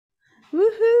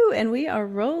Woohoo! And we are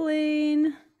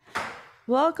rolling.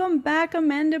 Welcome back,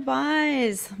 Amanda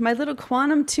Byes, my little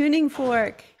quantum tuning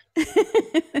fork.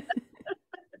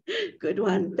 Good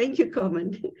one. Thank you,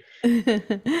 Carmen.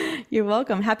 You're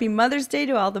welcome. Happy Mother's Day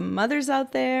to all the mothers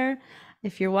out there.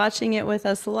 If you're watching it with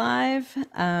us live,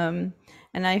 and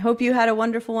I hope you had a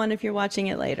wonderful one if you're watching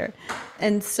it later.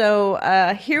 And so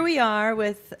here we are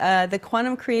with the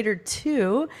Quantum Creator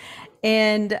 2,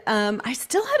 and I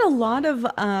still had a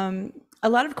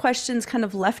lot of questions kind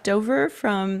of left over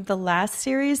from the last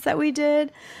series that we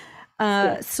did.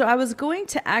 Yeah, So I was going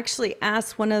to actually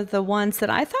ask one of the ones that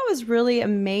I thought was really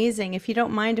amazing, if you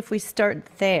don't mind if we start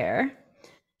there.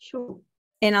 sure.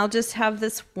 And I'll just have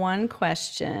this one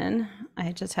question.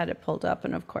 I just had it pulled up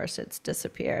and of course it's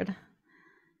disappeared.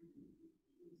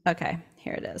 Okay,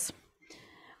 here it is.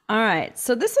 All right,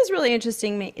 so this is really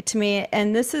interesting to me,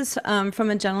 and this is from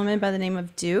a gentleman by the name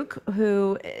of Duke,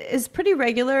 who is pretty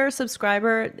regular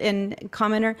subscriber and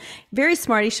commenter. Very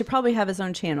smart. He should probably have his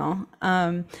own channel.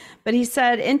 But he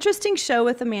said, "Interesting show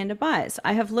with Amanda Byes.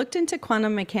 I have looked into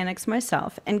quantum mechanics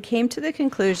myself and came to the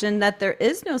conclusion that there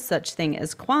is no such thing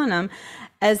as quantum,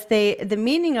 as the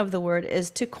meaning of the word is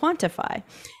to quantify.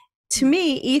 To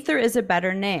me, ether is a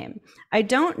better name. I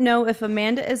don't know if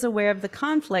Amanda is aware of the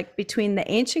conflict between the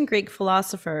ancient Greek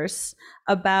philosophers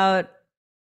about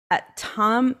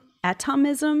atomism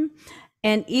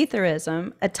and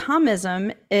etherism.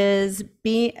 Atomism is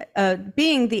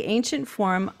being the ancient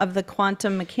form of the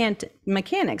quantum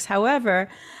mechanics. However,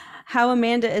 how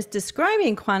Amanda is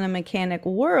describing quantum mechanic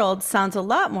world sounds a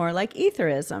lot more like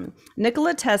etherism.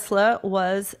 Nikola Tesla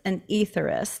was an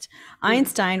etherist. Mhm.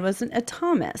 Einstein was an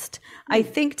atomist. I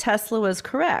think Tesla was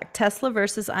correct. Tesla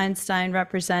versus Einstein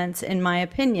represents, in my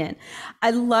opinion.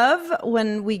 I love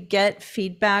when we get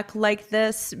feedback like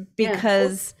this Yeah,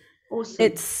 because awesome.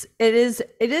 it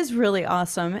is really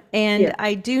awesome, Yeah, and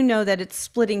I do know that it's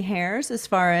splitting hairs as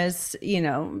far as, you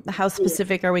know, how yeah,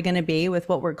 specific are we going to be with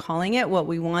what we're calling it. What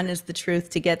we want is the truth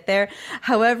to get there,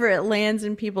 however it lands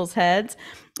in people's heads.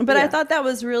 But I yeah, thought that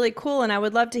was really cool, and I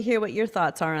would love to hear what your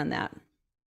thoughts are on that.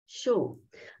 sure.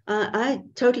 I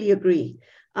totally agree.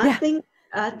 I Yeah. think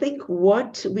I think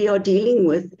what we are dealing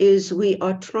with is we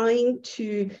are trying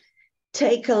to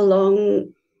take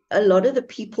along a lot of the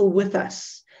people with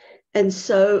us. And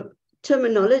so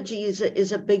terminology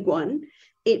is a big one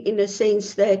in a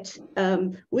sense that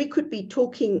we could be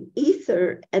talking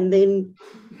ether and then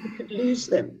we could lose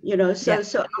them, you know.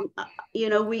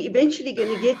 Yeah. We eventually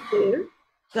going to get there.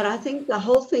 But I think the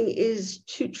whole thing is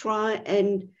to try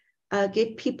and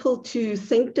get people to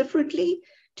think differently,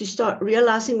 to start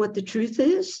realizing what the truth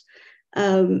is.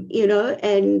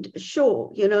 And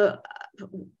sure,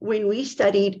 when we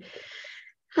studied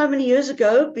how many years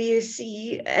ago,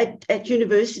 BSc at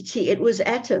university, it was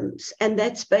atoms, and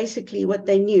that's basically what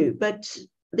they knew. But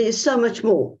there's so much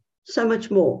more, so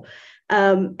much more.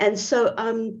 And so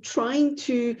I'm trying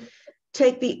to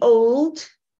take the old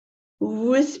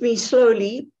with me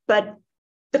slowly, but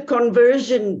the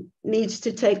conversion needs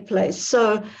to take place.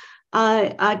 So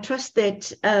I trust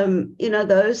that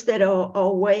those that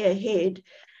are way ahead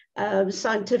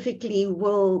scientifically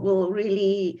will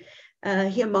really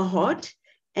hear my heart.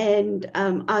 And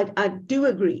I do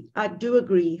agree. I do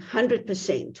agree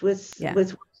 100% Yeah.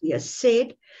 with what he has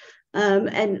said.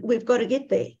 And we've got to get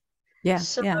there. Yeah.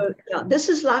 So Yeah. yeah, this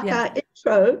is like Yeah. our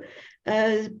intro,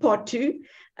 part two.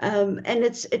 And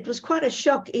it was quite a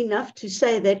shock enough to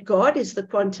say that God is the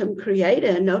quantum creator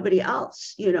and nobody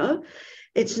else, you know.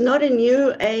 It's not a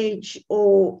new age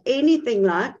or anything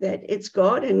like that. It's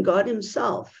God and God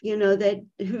Himself, you know, that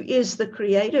who is the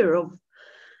creator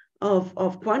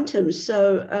of quantum.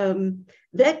 So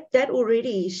that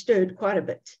already stirred quite a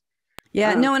bit.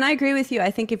 Yeah, Um, no, and I agree with you.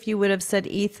 I think if you would have said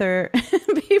ether,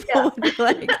 people yeah, would be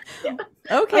like, yeah.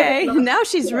 I would okay, love, now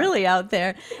she's yeah, really out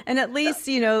there. And at yeah, least,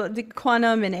 you know, the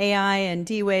quantum and AI and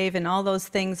D-Wave and all those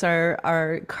things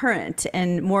are current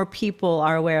and more people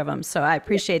are aware of them. So I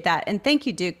appreciate that. And thank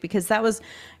you, Duke, because that was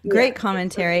yeah, great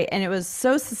commentary and it was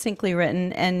so succinctly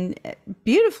written and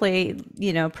beautifully,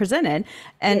 you know, presented.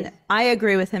 And yes. I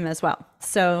agree with him as well.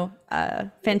 So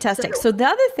So fantastic. So the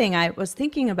other thing I was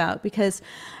thinking about, because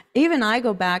even I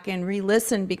go back and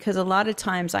re-listen because a lot of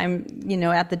times I'm, you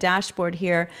know, at the dashboard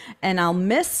here and I'll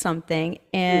miss something.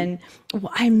 And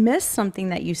I missed something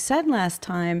that you said last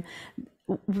time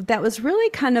that was really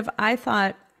kind of, I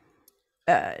thought,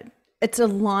 it's a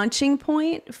launching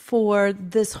point for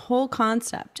this whole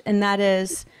concept. And that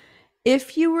is,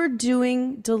 if you were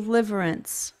doing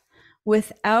deliverance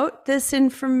without this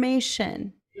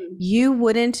information, you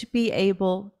wouldn't be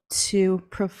able to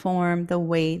perform the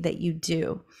way that you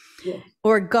do. Yes.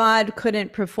 or God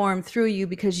couldn't perform through you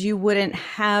because you wouldn't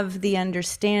have the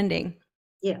understanding.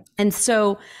 Yeah. And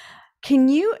so, can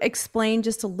you explain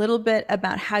just a little bit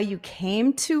about how you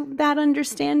came to that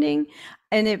understanding?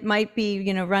 And it might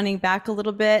be, running back a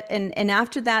little bit. And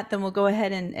after that, then we'll go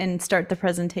ahead and start the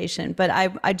presentation. But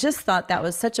I just thought that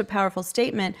was such a powerful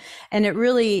statement. And it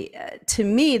really, to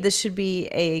me, this should be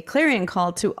a clarion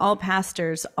call to all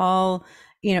pastors, all,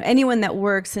 anyone that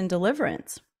works in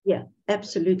deliverance. Yeah,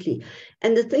 absolutely.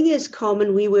 And the thing is,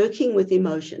 Carmen, we're working with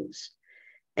emotions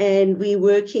and we're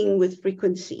working with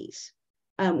frequencies,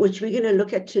 which we're going to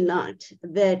look at tonight,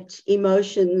 that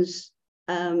emotions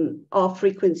are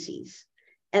frequencies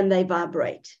and they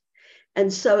vibrate.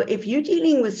 And so if you're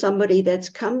dealing with somebody that's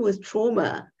come with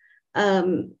trauma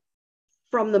from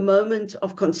the moment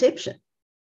of conception,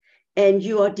 and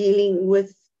you are dealing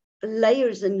with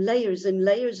layers and layers and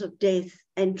layers of death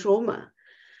and trauma,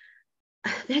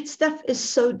 that stuff is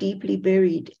so deeply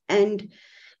buried. And,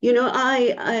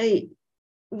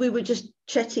 we were just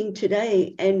chatting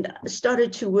today and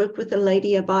started to work with a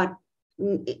lady about,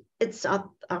 it's our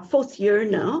fourth year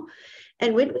now.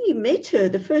 And when we met her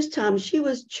the first time, she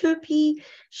was chirpy.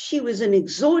 She was an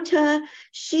exhorter.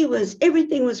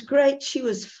 Everything was great. She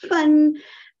was fun.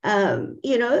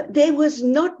 There was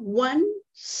not one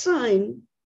sign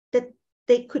that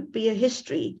there could be a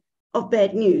history of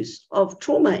bad news, of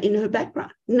trauma in her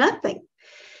background, nothing.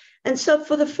 And so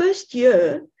for the first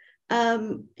year,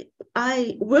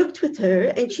 I worked with her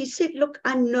and she said, look,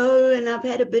 I know, and I've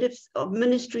had a bit of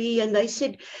ministry, and they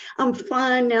said, I'm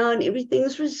fine now and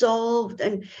everything's resolved,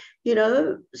 and,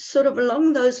 sort of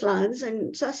along those lines.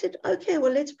 And so I said, okay,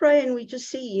 well, let's pray and we just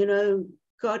see,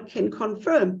 God can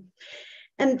confirm.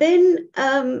 And then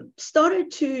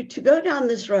started to go down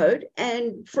this road.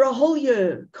 And for a whole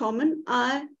year, Carmen,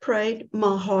 I prayed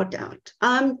my heart out.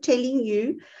 I'm telling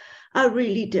you, I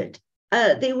really did.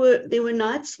 There were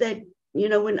nights that,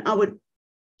 when I would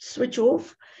switch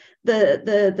off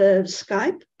the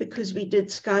Skype, because we did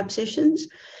Skype sessions,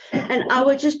 and I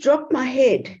would just drop my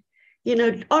head,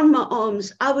 on my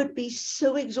arms. I would be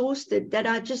so exhausted that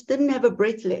I just didn't have a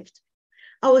breath left.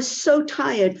 I was so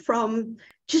tired from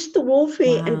just the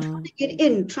warfare. Wow.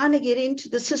 And trying to get into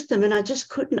the system, and I just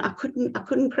couldn't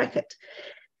crack it.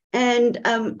 And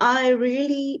I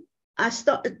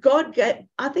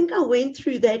think I went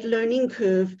through that learning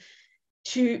curve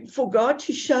for God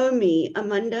to show me,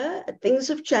 Amanda, things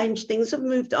have changed, things have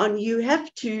moved on. You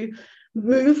have to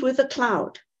move with a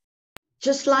cloud,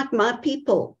 just like my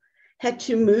people had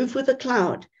to move with a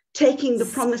cloud, taking the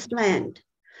promised land.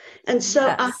 And so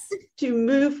yes. I had to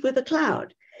move with a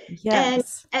cloud.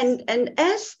 Yes. And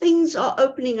as things are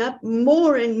opening up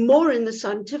more and more in the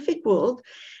scientific world,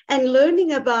 and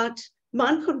learning about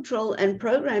mind control and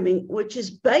programming, which is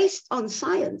based on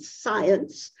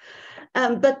science,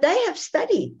 but they have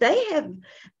studied,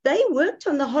 they worked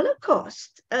on the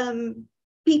Holocaust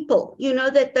people,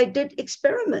 that they did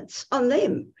experiments on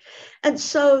them. And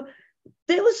so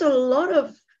there was a lot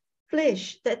of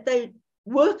flesh that they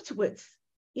worked with,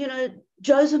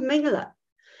 Joseph Mengele,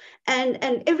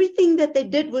 and everything that they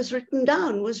did was written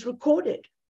down, was recorded.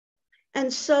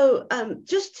 And so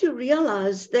just to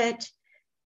realize that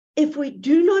if we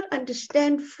do not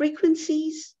understand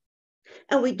frequencies,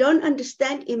 and we don't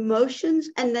understand emotions,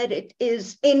 and that it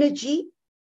is energy,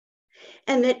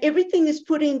 and that everything is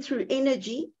put in through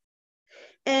energy,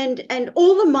 and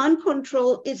all the mind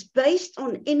control is based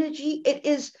on energy. It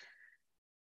is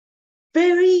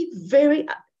very, very,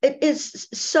 it is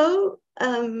so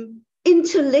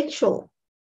intellectual.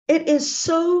 It is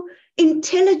so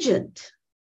intelligent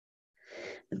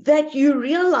that you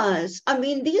realize,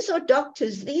 these are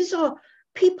doctors, these are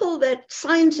people,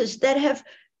 scientists that have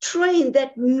trained,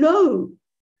 that know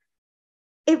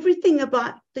everything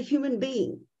about the human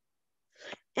being.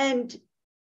 And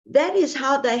that is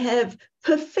how they have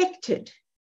perfected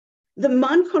the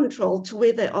mind control to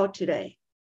where they are today.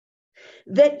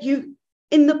 That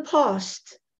in the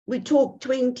past, we talked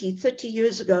 20, 30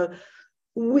 years ago,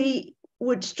 we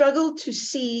would struggle to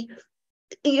see,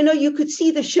 you could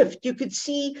see the shift. You could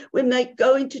see when they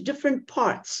go into different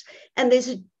parts, and there's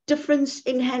a difference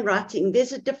in handwriting.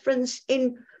 There's a difference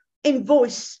in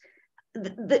voice.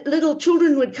 The little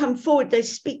children would come forward. They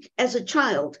speak as a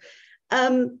child.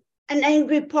 An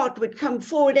angry part would come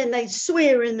forward and they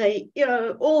swear, and they,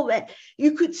 all that.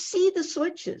 You could see the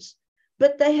switches,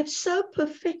 but they have so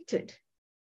perfected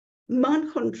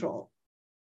mind control.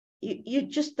 You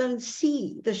just don't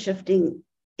see the shifting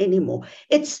anymore.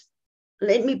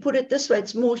 Let me put it this way,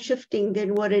 it's more shifting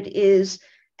than what it is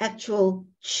actual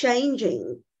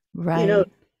changing. Right.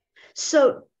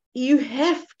 So you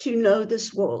have to know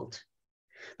this world.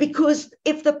 Because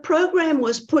if the program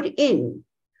was put in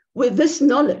with this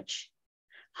knowledge,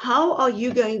 how are you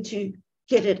going to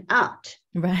get it out?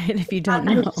 Right. If you don't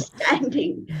know.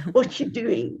 Understanding what you're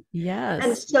doing. Yes.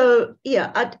 And so,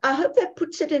 yeah, I hope that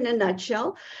puts it in a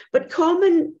nutshell. But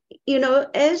Carmen,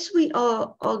 as we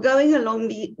are going along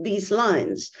these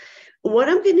lines, what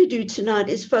I'm going to do tonight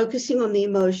is focusing on the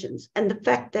emotions and the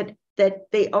fact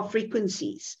that they are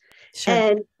frequencies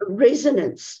and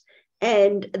resonance,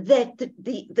 and that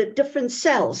the different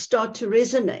cells start to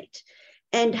resonate,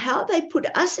 and how they put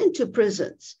us into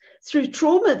prisons through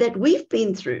trauma that we've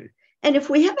been through. And if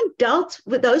we haven't dealt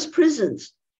with those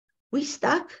prisons, we're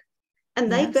stuck,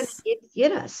 and they're going to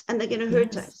get us, and they're going to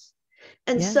hurt us.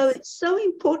 And so it's so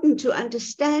important to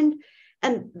understand,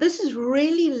 and this is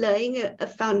really laying a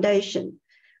foundation.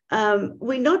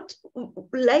 We're not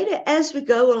later, as we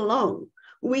go along,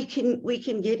 we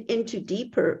can get into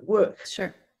deeper work.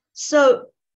 Sure. So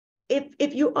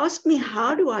if you ask me,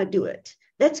 how do I do it?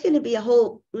 That's going to be a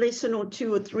whole lesson or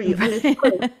 2 or 3.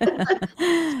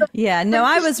 Yeah, no,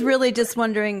 I was really just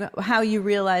wondering how you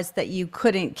realized that you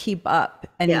couldn't keep up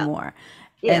anymore.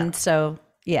 Yeah. And so,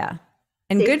 yeah.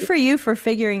 And good for you for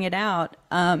figuring it out.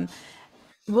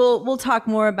 We'll talk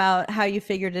more about how you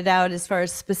figured it out as far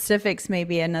as specifics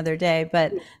maybe another day,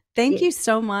 but thank you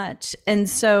so much. And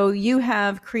so you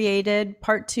have created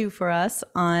part 2 for us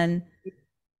on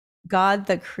God,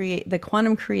 the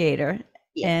quantum creator.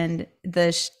 Yes. And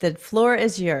the floor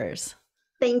is yours.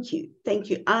 Thank you. Thank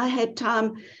you. I had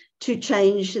time to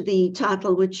change the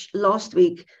title, which last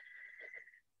week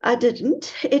I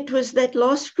didn't. It was that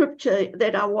last scripture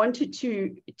that I wanted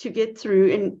to get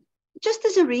through. And just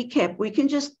as a recap, we can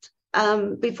just,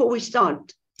 before we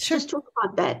start, just talk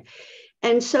about that.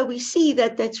 And so we see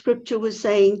that scripture was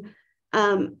saying,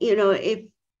 if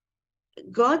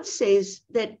God says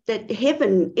that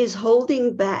heaven is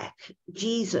holding back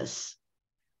Jesus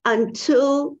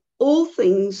until all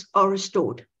things are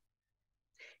restored.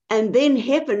 And then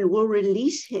heaven will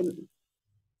release him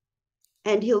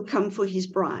and he'll come for his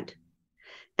bride.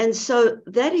 And so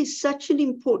that is such an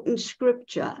important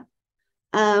scripture.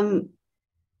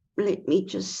 Let me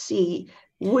just see.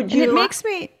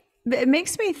 It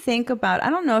makes me think about, I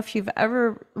don't know if you've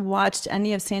ever watched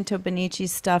any of Santo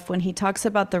Benici's stuff when he talks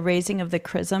about the raising of the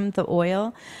chrism, the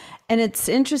oil. And it's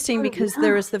interesting because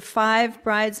there was the 5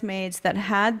 bridesmaids that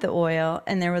had the oil,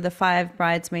 and there were the 5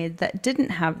 bridesmaids that didn't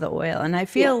have the oil. And I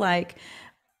feel like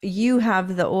you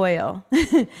have the oil.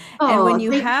 And when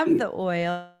you have the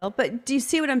oil, but do you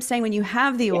see what I'm saying? When you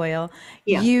have the oil,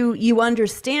 you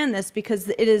understand this, because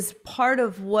it is part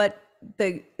of what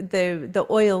the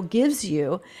oil gives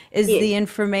you is the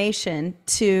information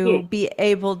to be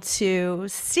able to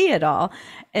see it all.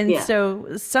 And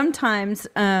so sometimes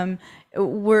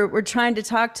we're trying to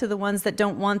talk to the ones that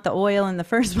don't want the oil in the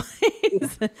first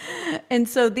place. And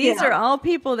so these are all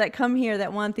people that come here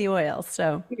that want the oil.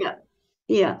 So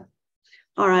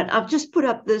all right, I've just put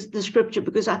up the scripture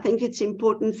because I think it's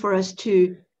important for us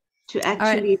to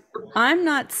actually. I'm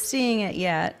not seeing it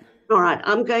yet. All right,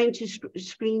 I'm going to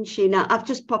screen share now. I've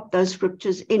just popped those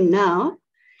scriptures in now.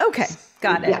 Okay,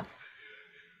 got it.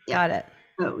 Got it.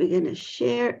 So we're going to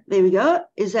share. There we go.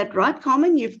 Is that right,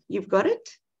 Carmen? You've got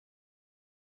it?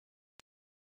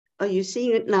 Are you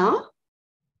seeing it now?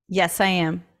 Yes, I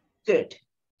am. Good.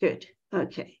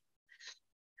 Okay.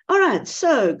 All right,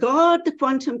 so God, the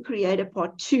quantum creator,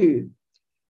 part 2.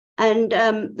 And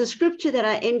the scripture that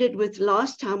I ended with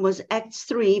last time was Acts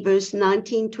 3, verse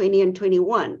 19, 20, and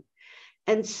 21.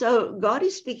 And so God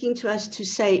is speaking to us to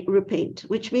say, repent,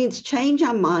 which means change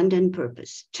our mind and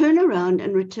purpose. Turn around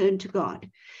and return to God,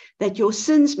 that your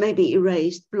sins may be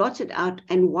erased, blotted out,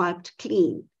 and wiped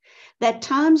clean. That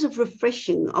times of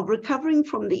refreshing, of recovering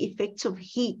from the effects of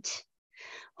heat,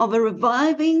 of a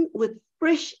reviving with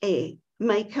fresh air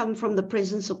may come from the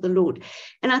presence of the Lord.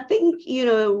 And I think,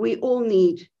 we all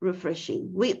need refreshing.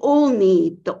 We all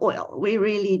need the oil. We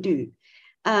really do.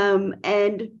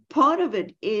 And part of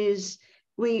it is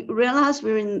we realize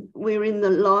we're in the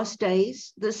last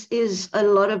days. This is a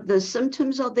lot of the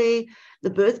symptoms are there,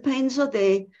 the birth pains are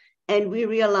there, and we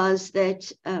realize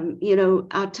that,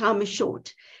 our time is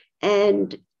short.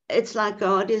 And it's like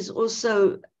God is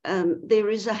also, there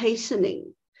is a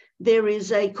hastening, there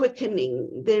is a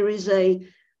quickening, there is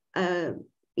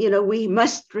we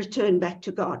must return back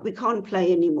to God. We can't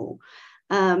play anymore.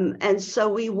 And so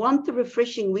we want the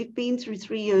refreshing. We've been through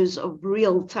 3 years of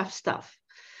real tough stuff.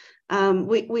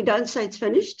 We don't say it's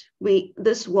finished.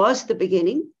 This was the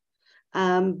beginning,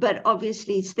 but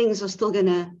obviously things are still going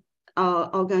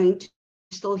to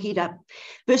still heat up.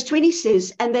 Verse 20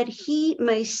 says, and that he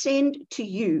may send to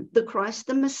you the Christ,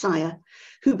 the Messiah,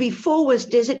 who before was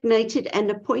designated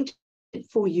and appointed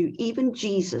for you, even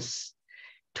Jesus.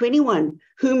 21,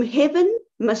 whom heaven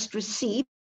must receive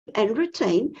and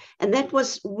retain. And that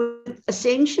was with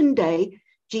Ascension Day.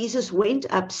 Jesus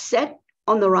went up, sat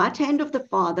on the right hand of the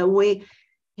Father, where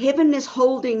heaven is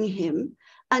holding him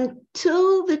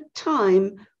until the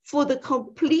time for the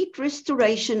complete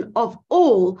restoration of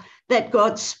all that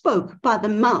God spoke by the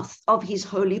mouth of his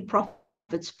holy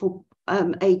prophets for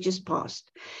ages past.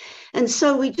 And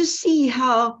so we just see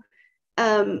how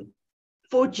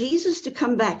for Jesus to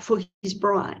come back for his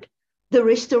bride, the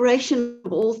restoration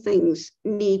of all things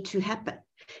need to happen.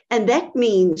 And that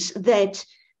means that,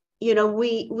 you know,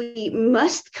 we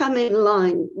must come in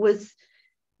line with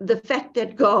the fact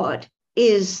that God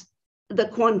is the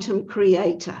quantum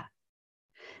creator,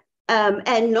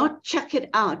 and not chuck it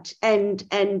out and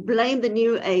blame the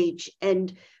new age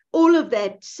and all of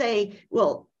that, say,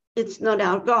 well, it's not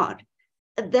our God.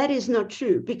 That is not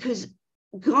true, because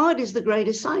God is the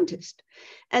greatest scientist.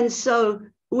 And so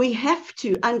we have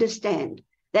to understand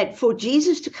that for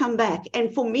Jesus to come back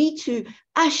and for me to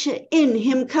usher in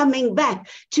him coming back,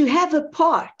 to have a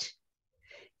part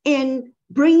in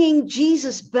bringing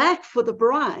Jesus back for the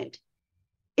bride,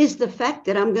 is the fact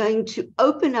that I'm going to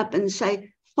open up and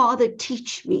say, Father,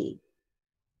 teach me,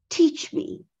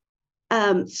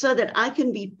 so that I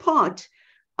can be part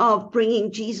of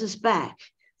bringing Jesus back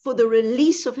for the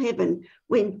release of heaven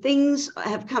when things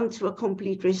have come to a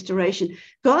complete restoration.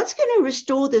 God's going to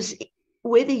restore this,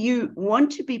 whether you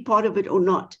want to be part of it or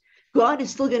not. God is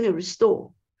still going to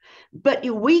restore. But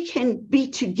we can be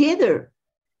together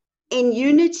in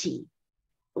unity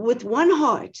with one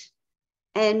heart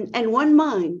and one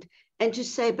mind, and to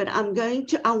say, but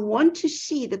I want to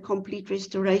see the complete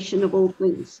restoration of all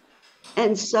things.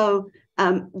 And so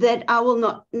that I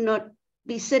will not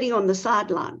be sitting on the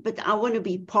sideline, but I want to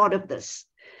be part of this.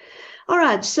 All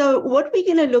right, so what we're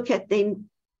going to look at then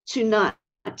tonight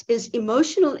is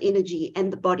emotional energy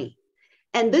and the body.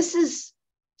 And this is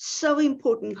so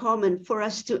important, Carmen, for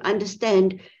us to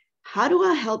understand, how do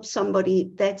I help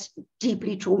somebody that's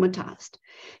deeply traumatized?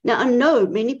 Now, I know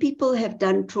many people have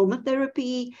done trauma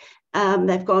therapy,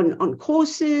 they've gone on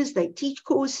courses, they teach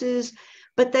courses,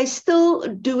 but they still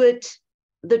do it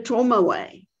the trauma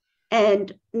way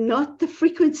and not the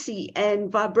frequency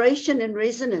and vibration and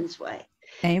resonance way.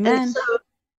 Amen. And so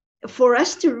for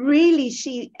us to really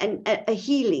see a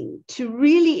healing, to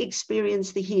really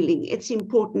experience the healing, it's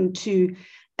important to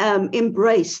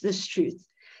embrace this truth.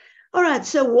 All right,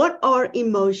 so what are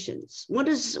emotions? What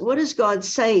does God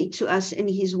say to us in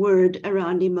his word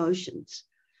around emotions?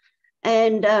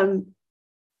 And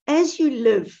as you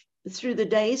live through the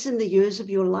days and the years of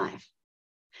your life,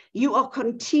 you are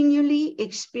continually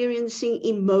experiencing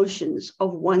emotions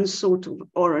of one sort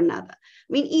or another. I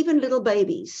mean, even little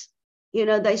babies, you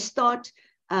know,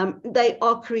 they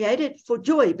are created for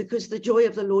joy, because the joy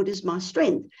of the Lord is my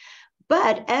strength.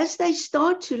 But as they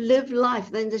start to live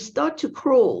life, then they start to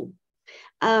crawl,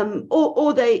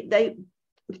 or they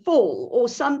fall or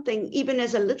something, even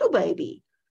as a little baby,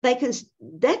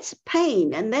 that's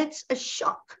pain and that's a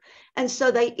shock. And so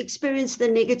they experience the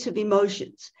negative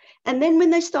emotions. And then when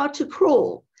they start to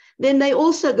crawl, then they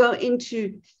also go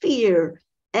into fear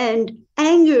and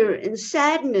anger and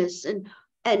sadness and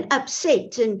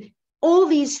upset and all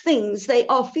these things. They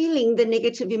are feeling the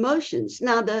negative emotions.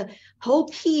 Now, the whole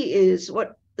key is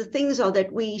what the things are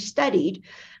that we studied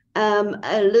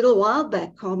a little while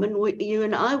back, Carmen. You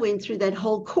and I went through that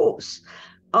whole course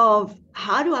of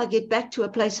how do I get back to a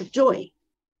place of joy,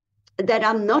 that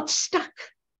I'm not stuck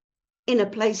in a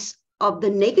place of the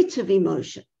negative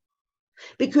emotion.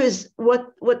 Because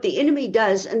what the enemy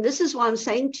does, and this is why I'm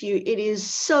saying to you, it is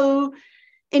so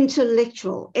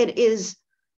intellectual. It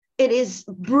is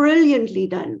brilliantly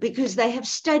done, because they have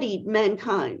studied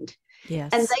mankind. Yes.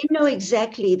 And they know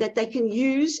exactly that they can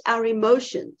use our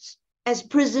emotions as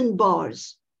prison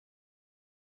bars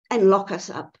and lock us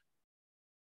up.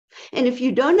 And if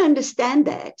you don't understand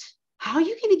that, how are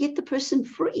you going to get the person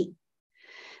free?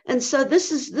 And so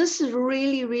this is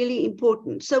really, really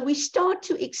important. So we start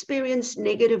to experience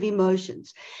negative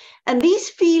emotions. And these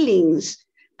feelings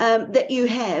that you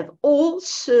have all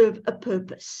serve a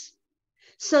purpose.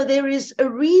 So there is a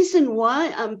reason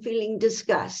why I'm feeling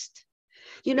disgust.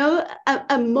 You know,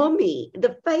 a mommy,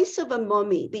 the face of a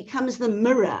mommy becomes the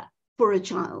mirror for a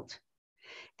child.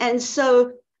 And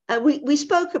so we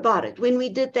spoke about it when we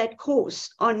did that course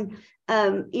on,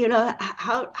 you know,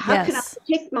 how Yes. can I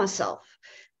protect myself?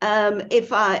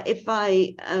 If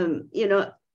I you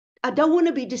know, I don't want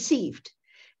to be deceived.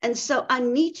 And so I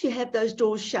need to have those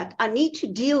doors shut. I need to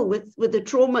deal with the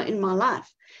trauma in my life.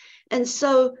 And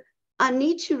so I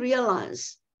need to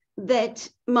realize that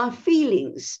my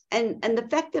feelings and the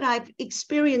fact that I've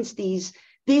experienced these,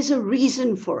 there's a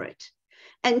reason for it.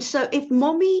 And so if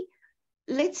mommy,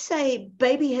 let's say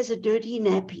baby has a dirty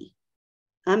nappy,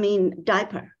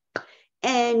 diaper,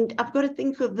 and I've got to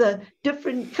think of the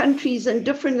different countries and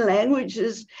different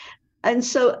languages. And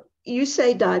so you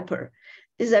say diaper.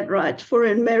 Is that right? For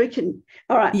an American.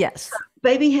 All right. Yes. So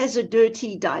baby has a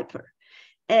dirty diaper,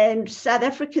 and South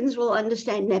Africans will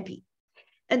understand nappy.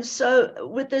 And so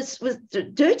with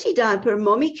the dirty diaper,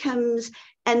 mommy comes,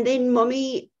 and then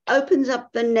mommy opens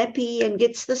up the nappy and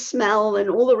gets the smell and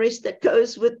all the rest that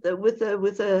goes with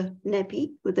a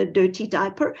nappy, with a dirty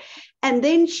diaper. And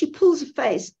then she pulls a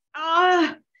face.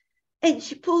 And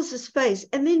she pulls his face.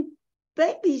 And then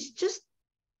baby's just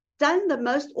done the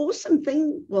most awesome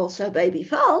thing. Well, so baby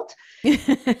felt.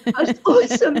 Most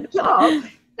awesome job.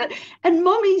 And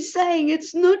mommy's saying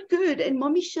it's not good. And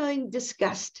mommy's showing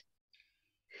disgust.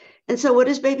 And so what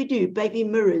does baby do? Baby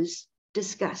mirrors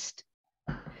disgust.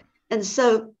 And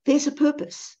so there's a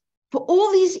purpose. For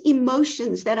all these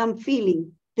emotions that I'm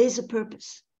feeling, there's a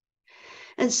purpose.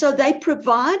 And so they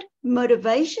provide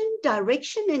motivation,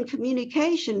 direction, and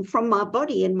communication from my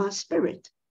body and my spirit.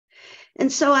 And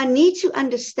so I need to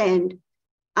understand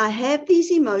I have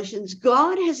these emotions.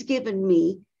 God has given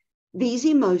me these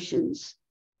emotions,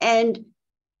 and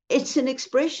it's an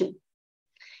expression.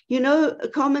 You know,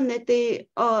 Carmen, that there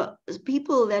are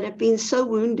people that have been so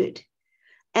wounded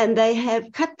and they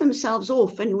have cut themselves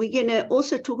off. And we're going to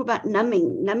also talk about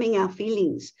numbing our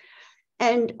feelings.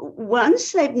 And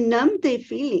once they've numbed their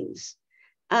feelings,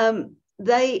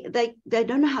 they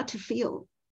don't know how to feel.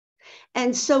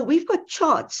 And so we've got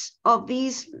charts of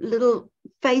these little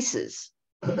faces.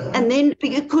 And then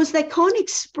because they can't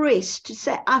express to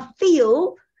say, I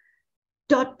feel ...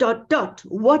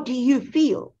 What do you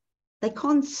feel? They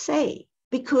can't say,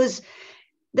 because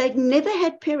they'd never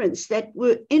had parents that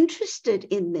were interested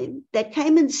in them, that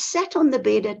came and sat on the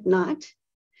bed at night,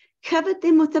 covered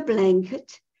them with a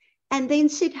blanket, and then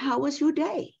said, how was your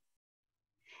day?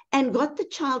 And got the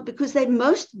child, because they're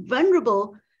most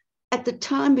vulnerable at the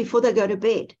time before they go to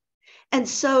bed. And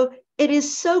so it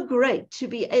is so great to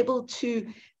be able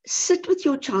to sit with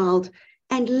your child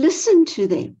and listen to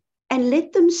them and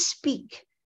let them speak.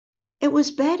 It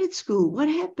was bad at school. What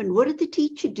happened? What did the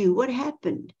teacher do? What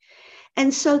happened?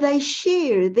 And so they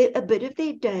share a bit of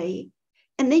their day,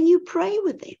 and then you pray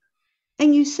with them.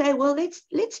 And you say, well,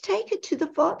 let's take it to the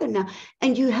Father now.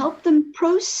 And you help them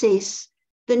process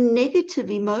the negative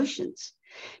emotions.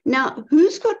 Now,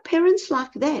 who's got parents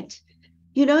like that?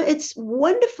 You know, it's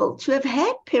wonderful to have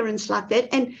had parents like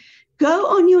that, and go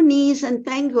on your knees and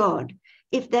thank God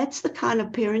if that's the kind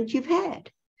of parent you've had.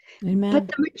 Amen. But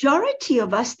the majority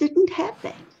of us didn't have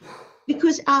that,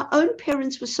 because our own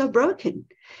parents were so broken.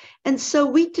 And so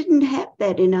we didn't have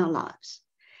that in our lives.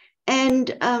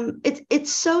 And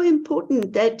it's so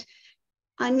important that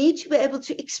I need to be able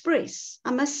to express. I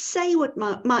must say what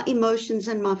my emotions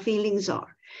and my feelings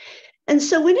are. And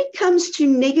so when it comes to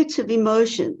negative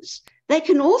emotions, they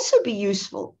can also be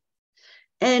useful.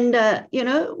 And,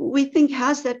 we think,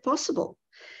 how's that possible?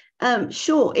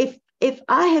 Sure, if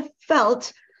I have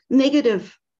felt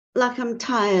negative, like I'm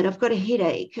tired, I've got a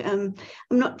headache, I'm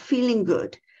not feeling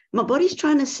good, my body's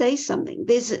trying to say something.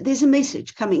 There's a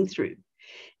message coming through.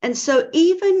 And so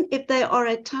even if they are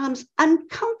at times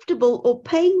uncomfortable or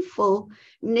painful,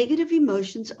 negative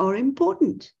emotions are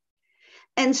important.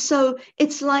 And so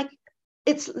these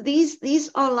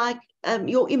are like,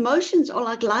 your emotions are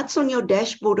like lights on your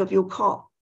dashboard of your car.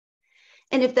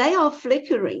 And if they are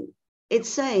flickering, it's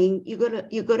saying you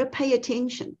got to pay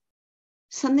attention.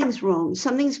 Something's wrong.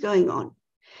 Something's going on.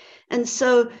 And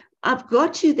so I've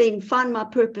got to then find my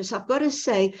purpose. I've got to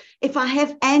say, if I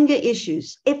have anger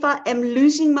issues, if I am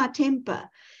losing my temper,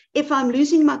 if I'm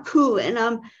losing my cool and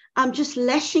I'm just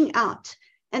lashing out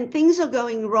and things are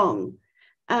going wrong,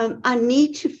 I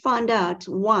need to find out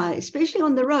why, especially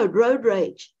on the road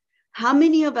rage. How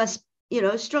many of us,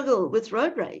 struggle with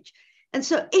road rage? And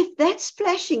so if that's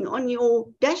flashing on your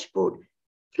dashboard,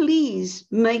 please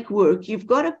make work. You've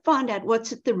got to find out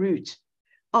what's at the root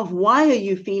of why are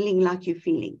you feeling like you're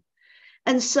feeling.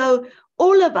 And so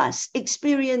all of us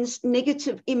experience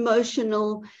negative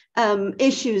emotional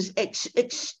issues,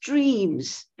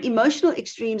 extremes, emotional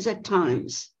extremes at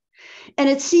times. And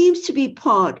it seems to be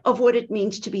part of what it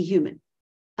means to be human.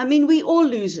 I mean, we all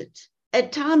lose it.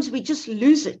 At times we just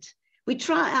lose it. We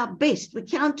try our best. We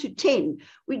count to 10.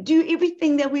 We do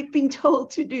everything that we've been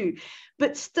told to do,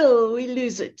 but still we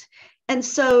lose it. And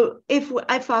so if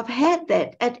I've had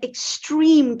that at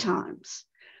extreme times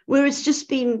where it's just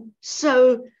been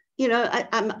so,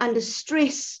 I'm under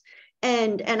stress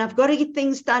and I've got to get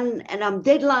things done and I'm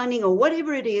deadlining or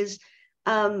whatever it is,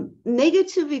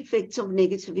 negative effects of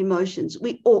negative emotions.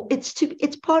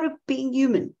 It's part of being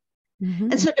human.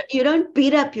 Mm-hmm. And so you don't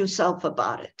beat up yourself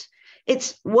about it.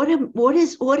 It's what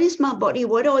is my body?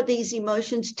 What are these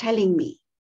emotions telling me?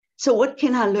 So what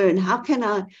can I learn? How can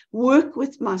I work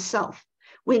with myself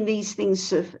when these things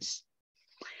surface?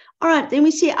 All right, then we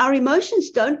see our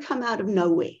emotions don't come out of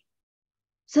nowhere.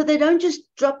 So they don't just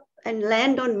drop and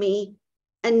land on me.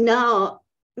 And now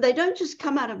they don't just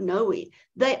come out of nowhere.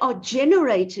 They are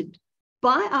generated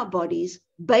by our bodies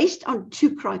based on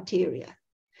two criteria.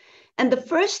 And the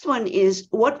first one is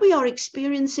what we are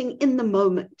experiencing in the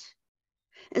moment.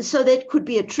 And so that could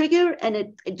be a trigger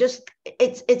and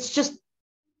it's just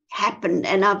happened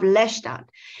and I've lashed out.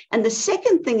 And the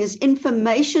second thing is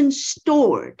information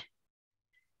stored,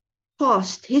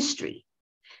 past history,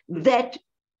 that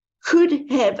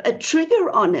could have a trigger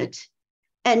on it.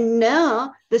 And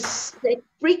now that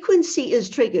frequency is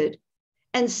triggered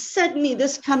and suddenly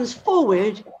this comes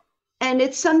forward and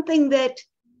it's something that,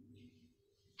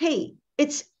 hey,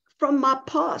 it's from my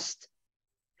past.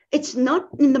 It's not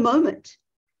in the moment.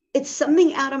 It's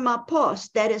something out of my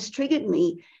past that has triggered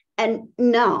me. And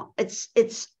now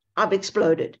I've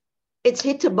exploded. It's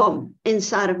hit a bomb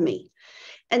inside of me.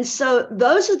 And so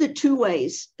those are the two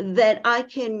ways that I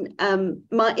can,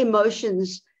 my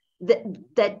emotions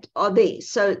that are there.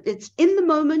 So it's in the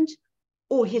moment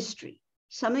or history,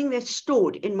 something that's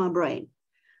stored in my brain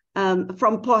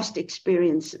from past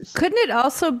experiences. Couldn't it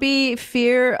also be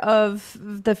fear of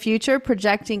the future,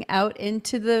 projecting out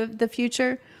into the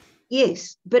future?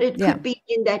 Yes, but it could be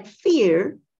in that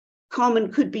fear.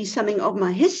 Common could be something of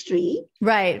my history.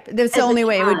 Right. That's the only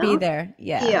way it would be there.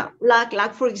 Yeah. Yeah.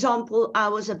 Like for example, I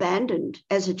was abandoned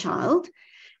as a child,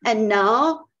 and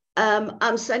now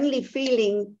I'm suddenly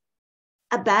feeling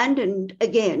abandoned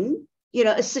again.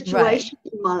 A situation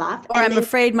in my life. Or I'm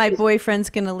afraid my boyfriend's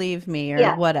going to leave me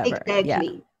or whatever.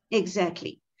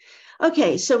 Exactly.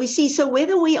 Okay. So we see, so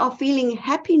whether we are feeling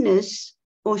happiness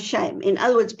or shame, in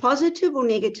other words, positive or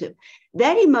negative,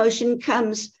 that emotion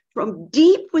comes from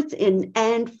deep within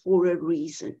and for a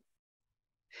reason.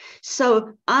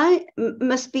 So I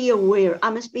must be aware, I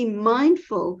must be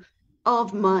mindful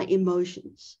of my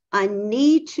emotions. I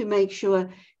need to make sure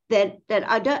that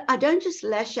I don't just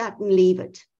lash out and leave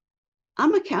it.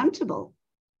 I'm accountable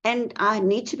and I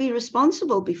need to be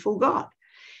responsible before God.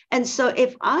 And so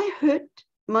if I hurt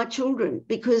my children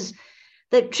because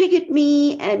they've triggered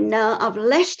me and now I've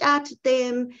lashed out at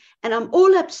them and I'm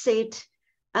all upset,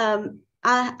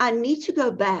 I need to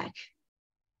go back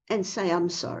and say, I'm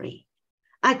sorry.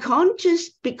 I can't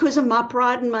just, because of my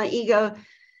pride and my ego,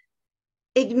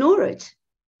 ignore it,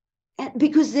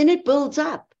 because then it builds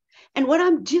up. And what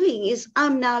I'm doing is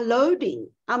I'm loading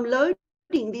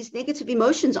these negative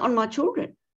emotions on my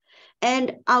children.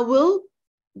 And there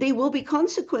will be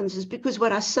consequences, because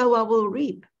what I sow, I will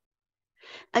reap.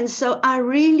 And so I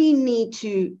really need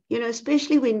to,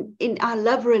 especially when in our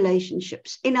love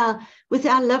relationships, with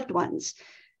our loved ones,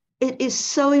 it is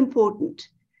so important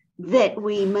that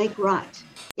we make right.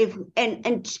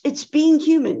 And it's being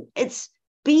human. It's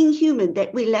being human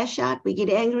that we lash out, we get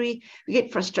angry, we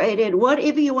get frustrated,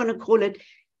 whatever you want to call it.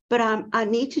 But I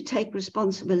need to take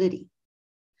responsibility.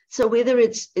 So whether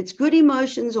it's good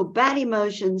emotions or bad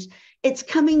emotions, it's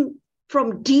coming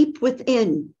from deep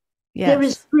within. Yes. There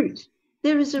is root.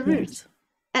 There is a root. Yes.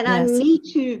 And yes. I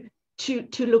need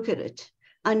to look at it.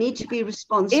 I need to be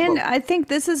responsible. And I think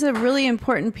this is a really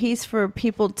important piece for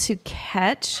people to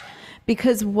catch,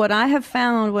 because what I have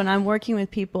found when I'm working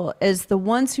with people is the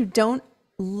ones who don't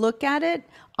look at it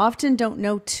often don't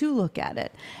know to look at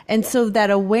it. And so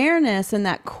that awareness and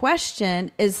that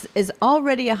question is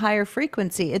already a higher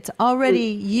frequency. It's already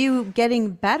you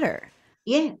getting better.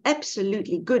 Yeah,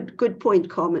 absolutely. Good point,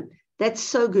 Carmen. That's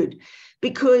so good.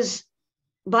 Because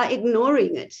by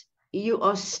ignoring it, you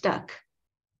are stuck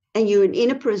and you're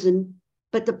in a prison.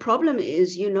 But the problem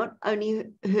is you're not only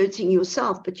hurting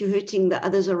yourself, but you're hurting the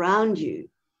others around you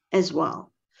as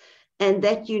well. And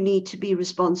that you need to be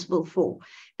responsible for.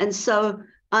 And so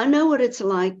I know what it's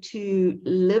like to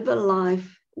live a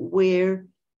life where,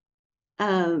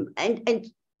 and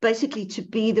basically to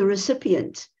be the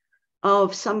recipient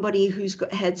of somebody who's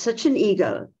had such an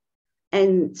ego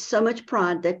and so much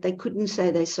pride that they couldn't say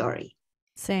they're sorry.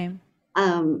 Same.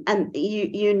 And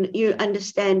you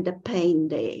understand the pain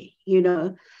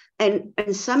there,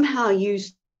 and somehow you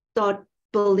start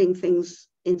building things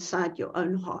inside your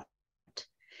own heart.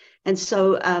 And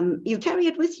so you carry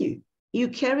it with you. You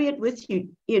carry it with you.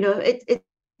 It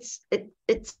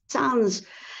sounds,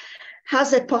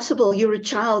 how's that possible? You're a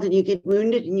child and you get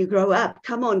wounded and you grow up.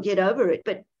 Come on, get over it.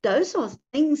 But those are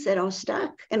things that are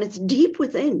stuck, and it's deep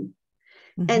within.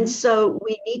 And so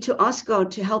we need to ask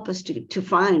God to help us to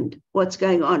find what's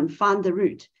going on, find the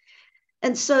root.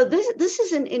 And so this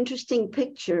is an interesting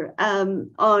picture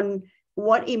on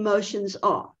what emotions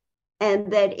are.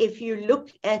 And that if you look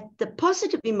at the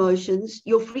positive emotions,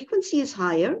 your frequency is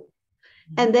higher.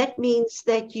 And that means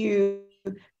that you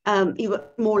are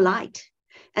more light.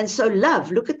 And so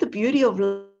love, look at the beauty of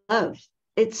love.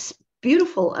 It's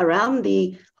beautiful around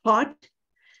the heart.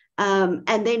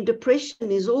 And then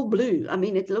depression is all blue. I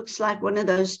mean, it looks like one of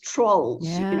those trolls.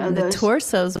 Yeah, the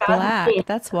torso's black.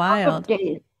 That's wild.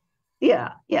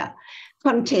 Yeah, yeah.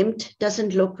 Contempt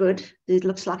doesn't look good. It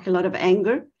looks like a lot of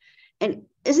anger. And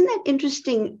isn't that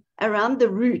interesting? Around the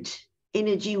root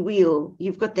energy wheel,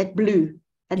 you've got that blue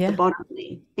at the bottom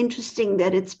there. Interesting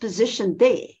that it's positioned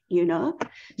there,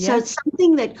 So it's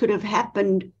something that could have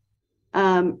happened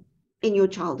in your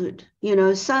childhood,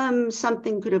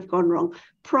 something could have gone wrong.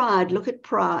 Pride, look at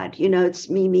pride, it's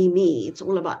me, me, me. It's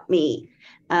all about me.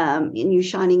 And you're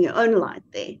shining your own light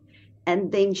there.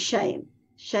 And then shame.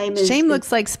 Shame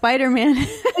looks like Spider-Man.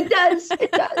 It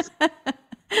does.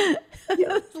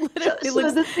 Yeah. Literally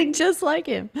looks just like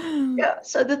him. Yeah.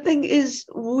 So the thing is,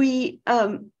 we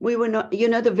were not,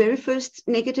 the very first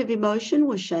negative emotion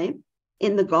was shame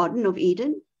in the Garden of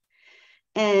Eden.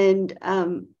 And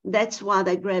that's why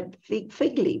they grabbed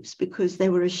fig leaves, because they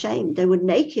were ashamed. They were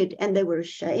naked and they were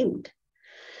ashamed.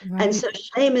 Right. And so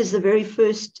shame is the very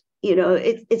first,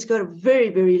 it's got a very,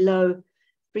 very low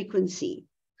frequency.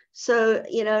 So,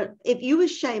 if you were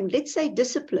shamed, let's say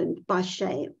disciplined by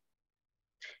shame,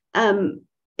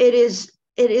 it is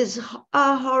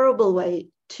a horrible way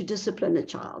to discipline a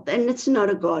child. And it's not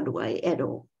a God way at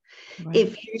all. Right.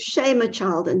 If you shame a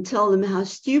child and tell them how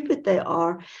stupid they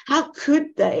are, how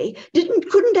could they?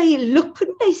 Couldn't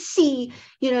they see,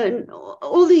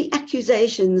 all the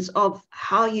accusations of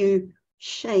how you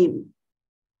shame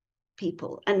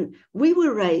people. And we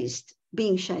were raised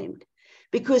being shamed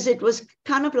because it was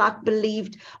kind of like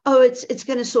believed, it's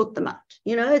going to sort them out.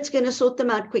 It's going to sort them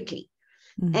out quickly.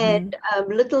 Mm-hmm. And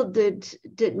little did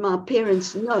my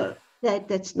parents know that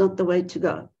that's not the way to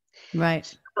go. Right.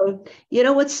 So,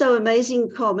 what's so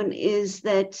amazing, Carmen, is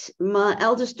that my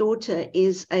eldest daughter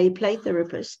is a play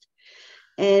therapist.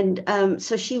 And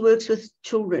so she works with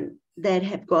children that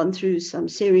have gone through some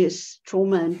serious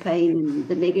trauma and pain and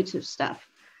the negative stuff.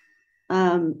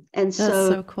 And that's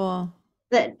so cool.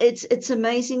 That it's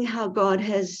amazing how God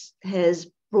has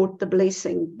brought the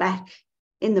blessing back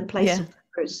in the place of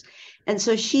curse. And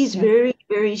so she's very,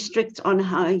 very strict on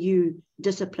how you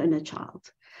discipline a child.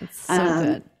 It's so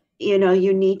good.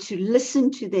 You need to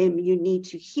listen to them. You need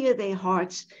to hear their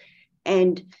hearts.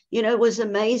 And, it was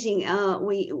amazing.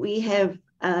 We have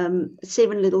 7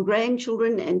 little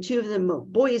grandchildren, and 2 of them are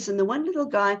boys. And the one little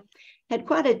guy had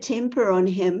quite a temper on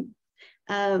him.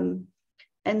 And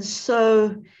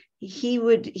so he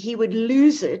would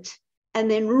lose it and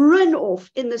then run off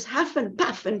in this huff and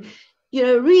puff. And,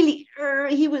 really,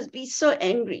 he would be so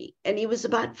angry. And he was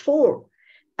about 4.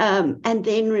 And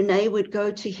then Renee would go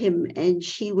to him and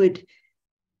she would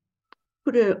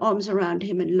put her arms around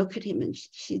him and look at him. And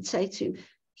she'd say to him,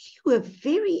 "You were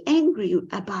very angry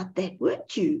about that,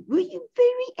 weren't you? Were you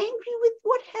very angry with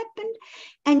what happened?"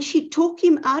 And she'd talk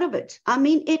him out of it. I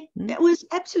mean, it was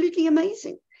absolutely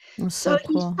amazing. So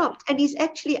cool. He stopped, and he's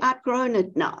actually outgrown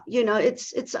it now.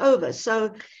 It's over.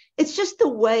 So it's just the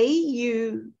way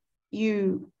you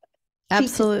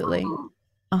absolutely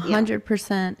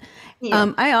 100%.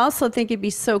 Yeah. I also think it'd be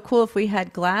so cool if we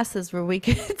had glasses where we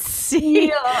could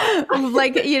see,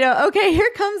 like, okay,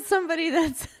 here comes somebody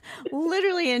that's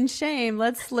literally in shame.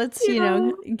 Let's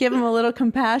give them a little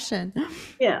compassion.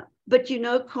 Yeah, but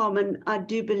Carmen, I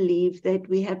do believe that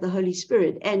we have the Holy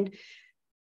Spirit, and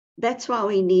that's why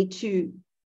we need to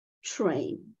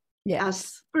train our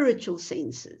spiritual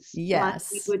senses.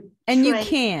 Yes, like and you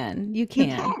can.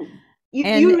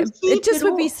 It just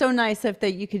would be so nice if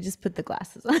you could just put the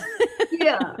glasses on.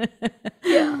 Yeah.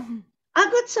 I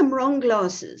got some wrong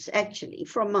glasses, actually,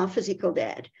 from my physical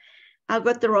dad. I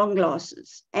got the wrong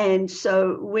glasses. And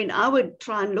so when I would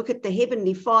try and look at the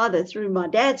Heavenly Father through my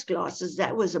dad's glasses,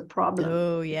 that was a problem.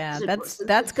 Oh, yeah.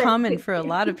 That's common for a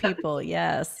lot of people.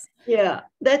 Yes. Yeah,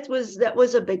 that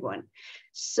was a big one.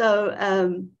 So,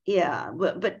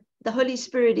 but the Holy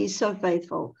Spirit is so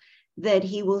faithful that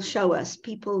he will show us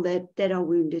people that are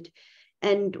wounded.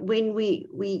 And when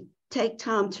we take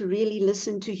time to really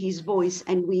listen to his voice,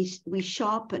 and we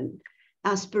sharpen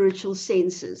our spiritual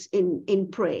senses in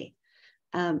prayer,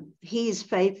 he is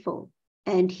faithful,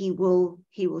 and he will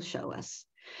show us.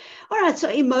 All right, so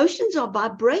emotions are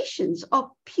vibrations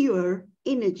of pure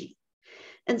energy.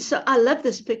 And so I love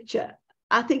this picture.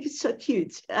 I think it's so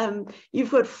cute.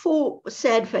 You've got 4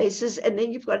 sad faces, and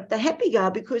then you've got the happy guy,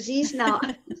 because he's now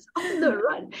he's on the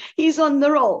run. He's on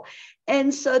the roll.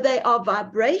 And so they are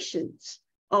vibrations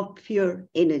of pure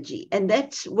energy. And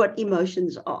that's what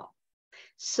emotions are.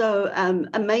 So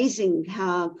amazing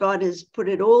how God has put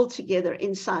it all together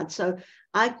inside. So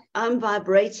I'm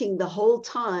vibrating the whole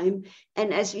time.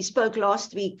 And as we spoke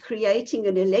last week, creating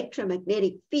an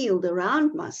electromagnetic field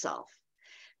around myself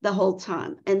the whole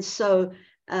time. And so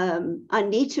I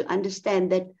need to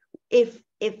understand that if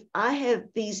I have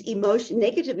these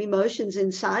negative emotions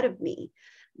inside of me,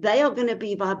 they are going to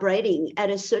be vibrating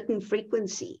at a certain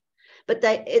frequency. But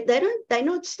they're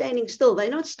not standing still. They're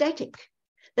not static.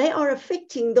 They are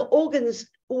affecting the organs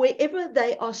wherever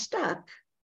they are stuck.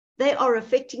 They are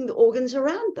affecting the organs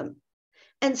around them.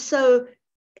 And so,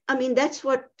 I mean, that's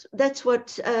what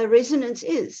resonance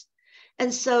is.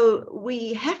 And so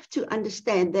we have to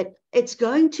understand that it's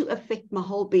going to affect my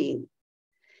whole being.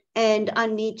 And I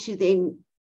need to then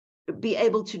be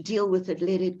able to deal with it,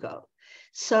 let it go.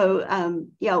 So,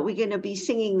 yeah, we're going to be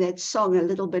singing that song a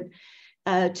little bit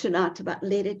tonight about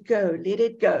let it go, let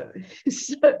it go.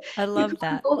 So I love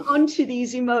that. Hold on to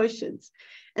these emotions.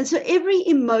 And so every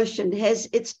emotion has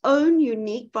its own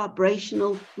unique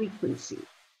vibrational frequency.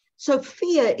 So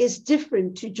fear is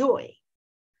different to joy.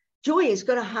 Joy has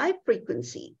got a high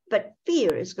frequency, but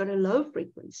fear has got a low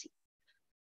frequency.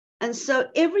 And so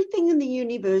everything in the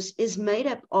universe is made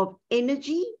up of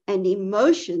energy, and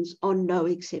emotions are no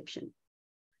exception.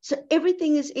 So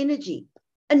everything is energy.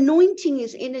 Anointing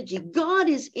is energy. God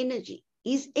is energy.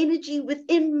 He's energy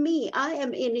within me. I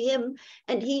am in him,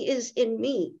 and he is in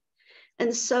me.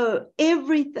 And so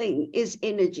everything is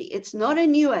energy. It's not a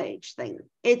new age thing.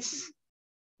 It's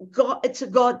God. It's a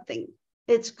God thing.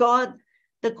 It's God,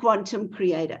 the quantum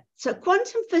creator. So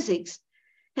quantum physics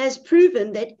has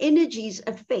proven that energies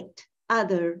affect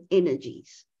other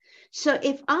energies. So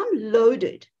if I'm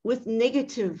loaded with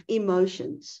negative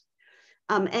emotions,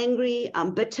 I'm angry,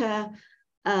 I'm bitter,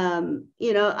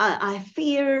 I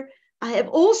fear, I have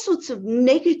all sorts of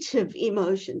negative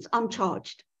emotions. I'm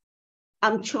charged.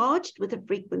 I'm charged with a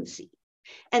frequency,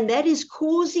 and that is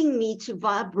causing me to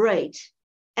vibrate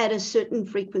at a certain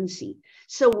frequency.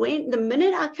 So the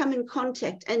minute I come in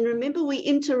contact, and remember, we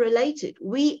interrelated,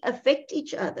 we affect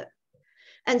each other.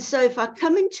 And so if I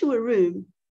come into a room,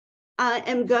 I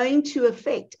am going to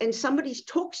affect, and somebody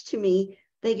talks to me,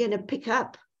 they're going to pick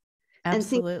up.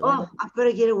 Absolutely. And think, oh, I've got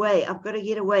to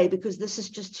get away, because this is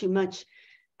just too much.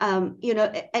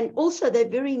 And also they're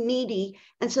very needy.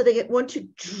 And so they want to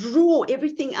draw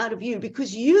everything out of you,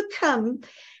 because you come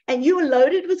and you're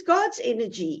loaded with God's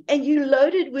energy, and you're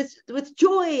loaded with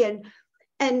joy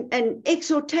and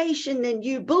exhortation, and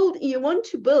you want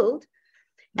to build,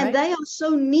 right. And they are so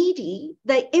needy,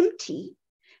 they're empty.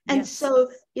 And yes. So,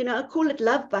 I call it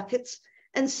love buckets.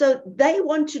 And so they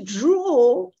want to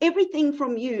draw everything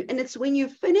from you. And it's when you're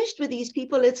finished with these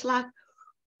people, it's like,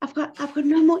 I've got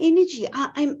no more energy.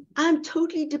 I'm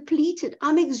totally depleted.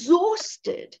 I'm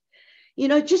exhausted,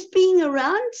 just being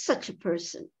around such a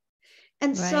person.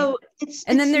 And right. So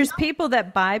then there's people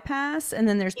that bypass, and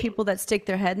then there's people that stick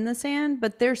their head in the sand,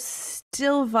 but they're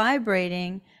still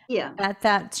vibrating at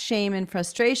that shame and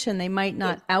frustration. They might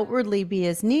not outwardly be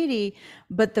as needy,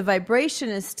 but the vibration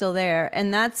is still there.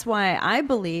 And that's why I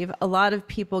believe a lot of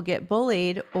people get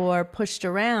bullied or pushed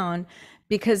around,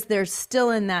 because they're still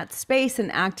in that space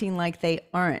and acting like they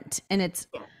aren't. And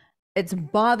it's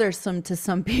bothersome to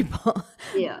some people.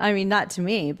 Yeah. I mean, not to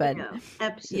me, but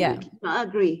absolutely. Yeah. I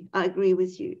agree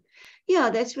with you. Yeah,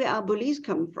 that's where our bullies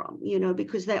come from,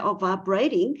 because they are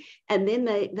vibrating, and then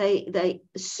they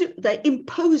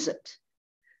impose it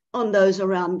on those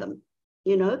around them.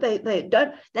 They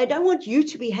don't want you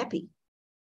to be happy.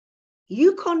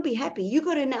 You can't be happy. You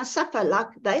got to now suffer like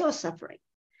they are suffering.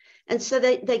 And so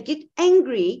they get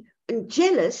angry and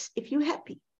jealous if you're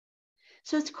happy.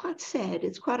 So it's quite sad.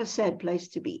 It's quite a sad place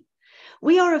to be.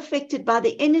 We are affected by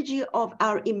the energy of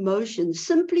our emotions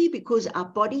simply because our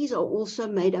bodies are also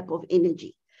made up of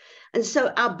energy. And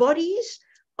so our bodies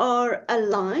are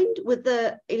aligned with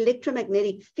the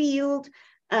electromagnetic field,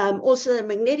 also the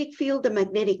magnetic field, the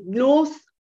magnetic north.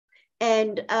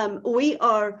 And we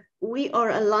are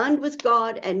aligned with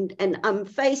God, and I'm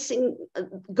facing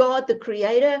God, the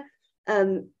creator,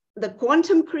 the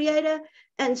quantum creator.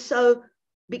 And so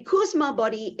because my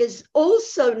body is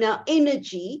also now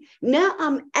energy, now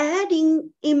I'm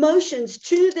adding emotions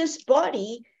to this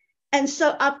body, And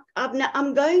so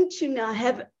I'm going to now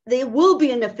there will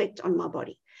be an effect on my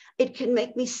body. It can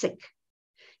make me sick.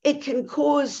 It can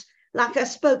cause, like I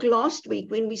spoke last week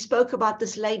when we spoke about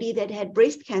this lady that had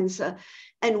breast cancer.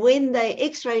 And when they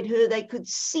x-rayed her, they could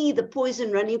see the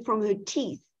poison running from her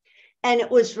teeth. And it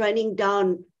was running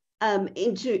down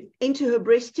into her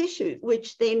breast tissue,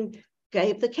 which then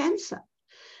gave the cancer.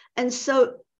 And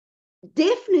so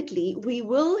definitely we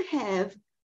will have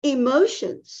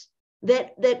emotions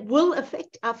that will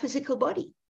affect our physical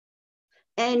body,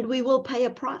 and we will pay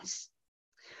a price.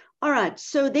 All right,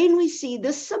 so then we see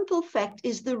this simple fact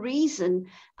is the reason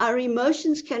our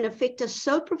emotions can affect us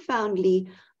so profoundly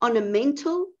on a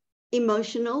mental,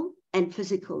 emotional, and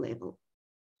physical level.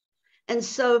 And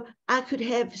so I could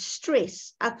have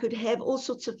stress, I could have all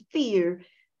sorts of fear,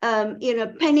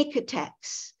 panic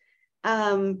attacks.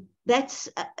 That's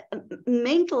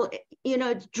mental,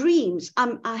 dreams.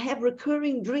 I have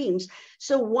recurring dreams.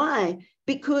 So why?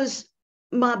 Because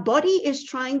my body is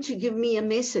trying to give me a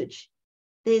message.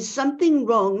 There's something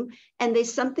wrong, and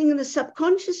there's something in the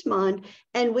subconscious mind.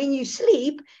 And when you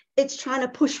sleep, it's trying to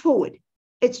push forward.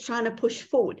 It's trying to push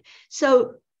forward.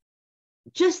 So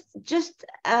just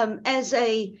as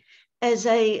a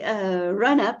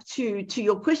run-up to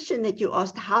your question that you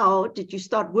asked, how did you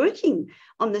start working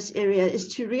on this area,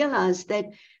 is to realize that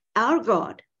our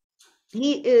God,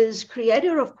 he is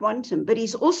creator of quantum, but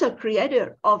he's also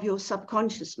creator of your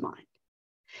subconscious mind.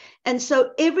 And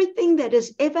so everything that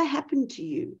has ever happened to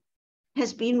you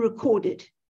has been recorded,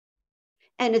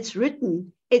 and it's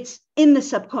written, it's in the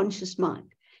subconscious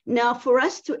mind. Now, for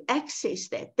us to access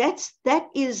that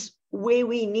is where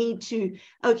we need to,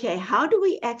 okay, how do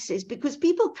we access? Because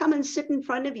people come and sit in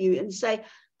front of you and say,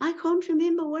 I can't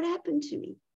remember what happened to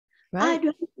me. Right. I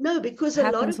don't know, because a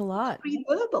lot of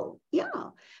pre-verbal.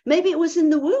 Yeah. Maybe it was in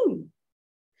the womb.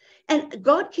 And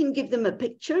God can give them a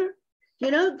picture.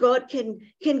 God can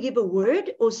give a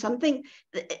word or something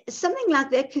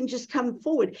like that can just come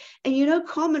forward. And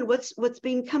Carmen, what's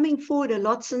been coming forward a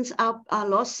lot since our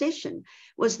last session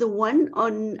was the one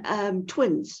on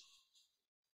twins.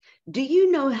 Do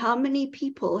you know how many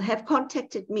people have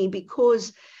contacted me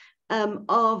because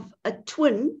of a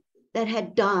twin that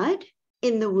had died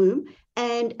in the womb,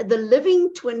 and the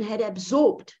living twin had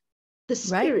absorbed the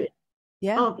spirit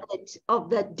of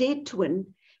that dead twin?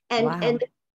 And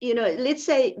let's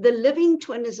say the living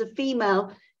twin is a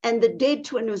female and the dead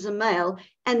twin was a male,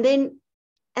 and then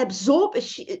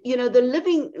the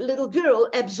living little girl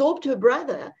absorbed her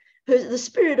brother, the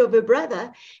spirit of her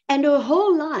brother, and her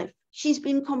whole life she's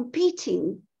been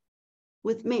competing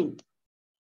with men.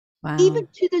 Wow. Even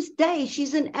to this day,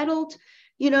 she's an adult,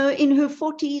 in her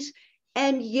 40s,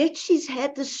 and yet she's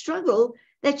had the struggle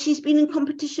that she's been in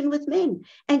competition with men,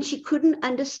 and she couldn't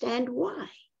understand why.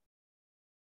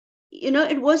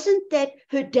 It wasn't that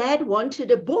her dad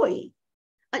wanted a boy.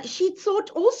 She thought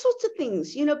all sorts of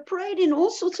things, prayed in all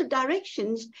sorts of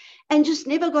directions, and just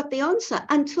never got the answer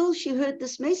until she heard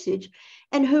this message.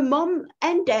 And her mom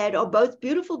and dad are both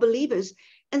beautiful believers.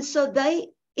 And so they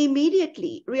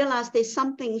immediately realized there's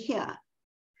something here,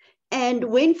 and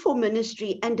went for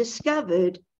ministry and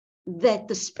discovered that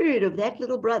the spirit of that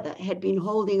little brother had been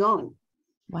holding on.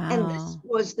 Wow. And this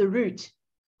was the root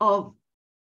of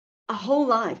a whole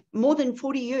life, more than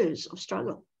 40 years of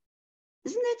struggle.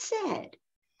 Isn't that sad?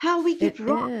 How we get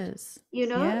robbed,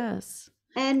 Yes.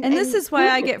 And this is why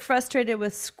I get frustrated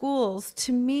with schools.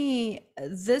 To me,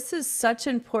 this is such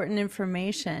important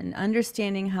information,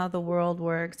 understanding how the world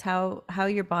works, how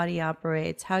your body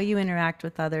operates, how you interact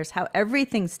with others, how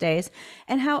everything stays,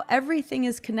 and how everything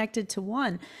is connected to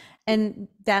one. And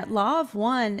that law of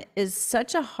one is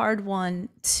such a hard one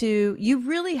you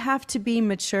really have to be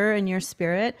mature in your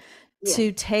spirit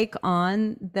to take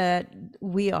on that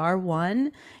we are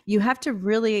one. You have to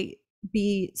really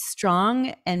be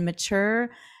strong and mature.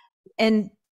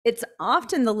 And it's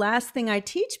often the last thing I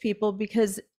teach people,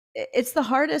 because it's the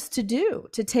hardest to do,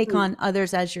 to take on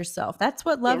others as yourself. That's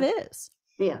what love is.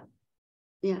 Yeah.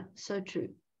 Yeah. So true.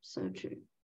 So true.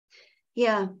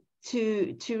 Yeah.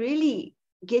 To really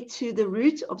get to the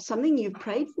root of something you've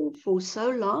prayed for so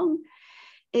long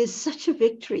is such a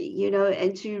victory,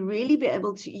 and to really be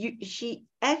able to, she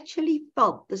actually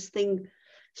felt this thing.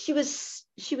 She was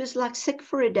like sick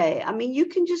for a day. I mean, you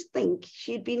can just think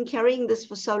she'd been carrying this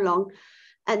for so long,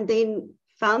 and then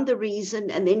found the reason,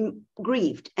 and then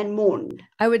grieved and mourned.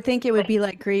 I would think it would be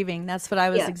like grieving. That's what I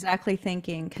was exactly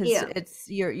thinking, because it's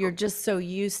you're just so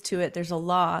used to it. There's a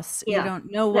loss. You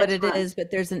don't know what it is,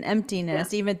 but there's an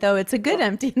emptiness, even though it's a good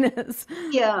emptiness.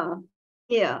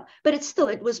 Yeah, but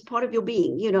it was part of your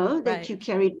being, that you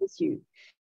carried with you.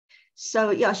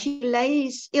 So yeah, she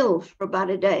lays ill for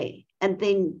about a day, and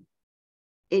then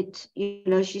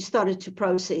she started to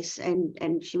process,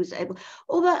 and she was able,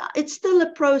 although it's still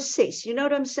a process, you know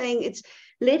what I'm saying? It's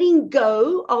letting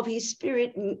go of his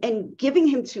spirit and giving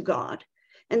him to God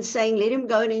and saying, let him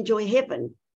go and enjoy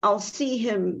heaven. I'll see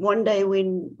him one day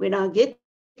when I get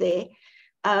there.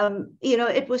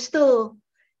 It was still,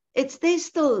 there's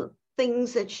still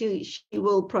things that she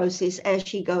will process as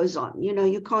she goes on.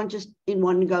 You can't just in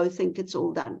one go think it's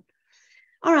all done.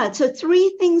 All right, so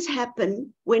 3 things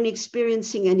happen when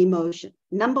experiencing an emotion.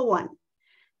 Number 1,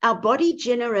 our body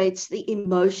generates the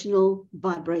emotional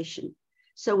vibration.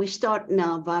 So we start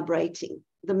now vibrating.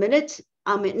 The minute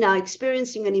I'm now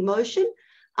experiencing an emotion,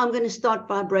 I'm going to start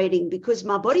vibrating because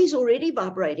my body's already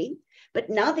vibrating,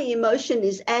 but now the emotion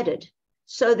is added.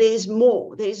 So there's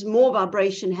more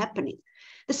vibration happening.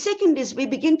 The second is we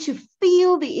begin to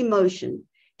feel the emotion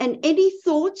and any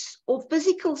thoughts or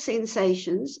physical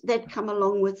sensations that come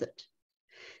along with it.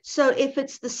 So if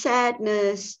it's the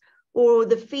sadness or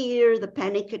the fear, the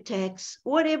panic attacks,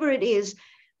 whatever it is,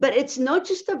 but it's not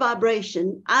just a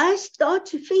vibration, I start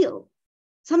to feel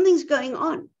something's going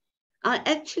on. I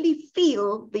actually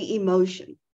feel the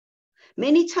emotion.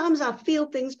 Many times I feel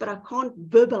things, but I can't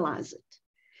verbalize it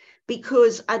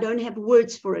because I don't have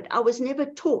words for it. I was never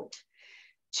taught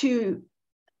to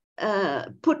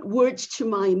put words to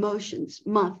my emotions,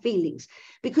 my feelings.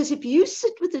 Because if you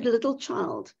sit with a little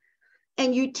child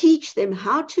and you teach them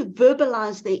how to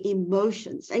verbalize their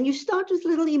emotions, and you start with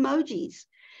little emojis,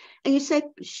 and you say,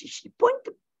 point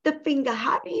the finger,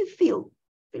 how do you feel?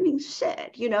 Feeling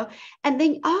sad, and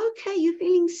then, okay, you're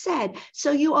feeling sad.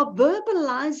 So you are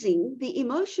verbalizing the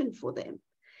emotion for them.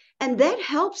 And that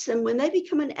helps them when they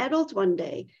become an adult one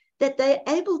day, that they're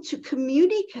able to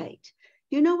communicate.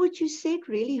 You know what you said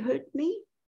really hurt me,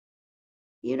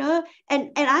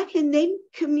 and I can then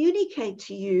communicate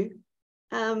to you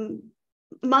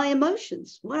my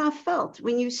emotions, what I felt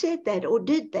when you said that or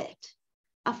did that.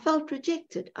 I felt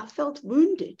rejected. I felt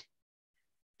wounded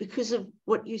because of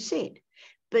what you said.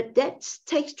 But that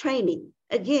takes training.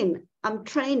 Again, I'm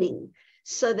training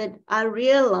so that I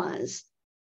realize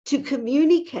to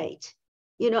communicate,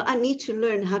 I need to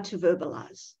learn how to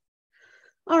verbalize.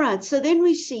 All right, so then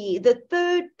we see the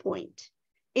third point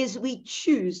is we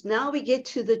choose. Now we get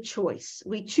to the choice.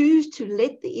 We choose to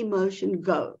let the emotion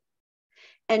go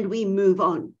and we move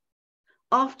on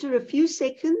after a few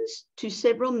seconds to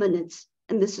several minutes,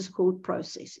 and this is called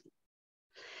processing.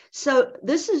 So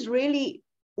this is really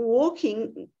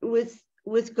walking with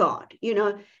God,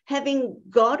 having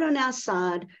God on our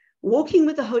side, walking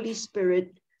with the Holy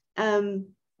Spirit,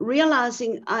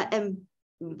 realizing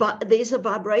but there's a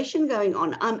vibration going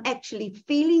on. I'm actually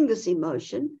feeling this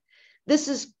emotion. This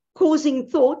is causing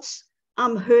thoughts.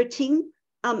 I'm hurting.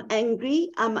 I'm angry.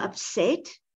 I'm upset.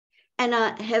 And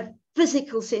I have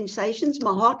physical sensations.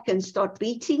 My heart can start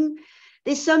beating.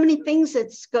 There's so many things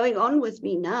that's going on with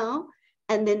me now.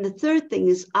 And then the third thing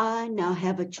is I now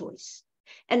have a choice.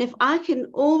 And if I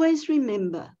can always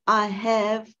remember, I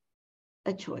have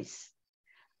a choice.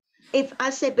 If I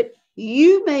say, but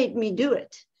you made me do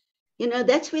it,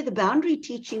 that's where the boundary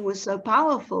teaching was so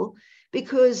powerful,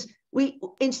 because we,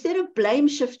 instead of blame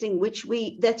shifting,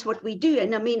 that's what we do.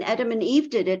 And I mean, Adam and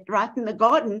Eve did it right in the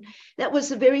garden. That was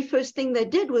the very first thing they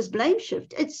did, was blame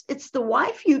shift. It's the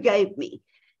wife you gave me,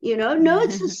 no,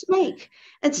 it's the snake.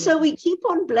 And so we keep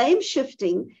on blame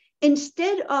shifting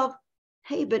instead of,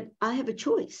 hey, but I have a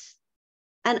choice.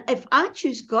 And if I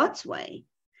choose God's way,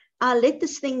 I'll let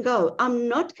this thing go. I'm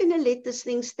not going to let this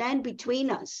thing stand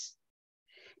between us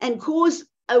and cause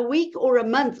a week or a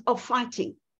month of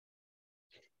fighting.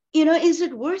 Is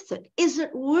it worth it? Is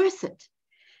it worth it?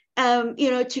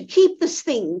 To keep this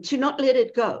thing, to not let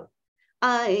it go.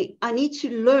 I need to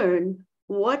learn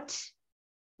what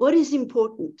is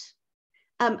important.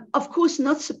 Of course,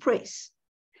 not suppress.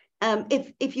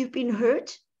 If you've been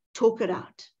hurt, talk it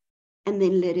out and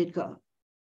then let it go.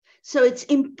 So it's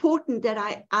important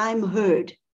that I'm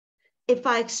heard. If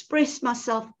I express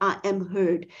myself, I am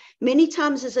heard. Many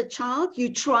times as a child,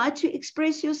 you tried to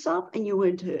express yourself and you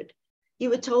weren't heard. You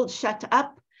were told, shut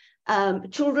up.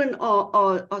 Children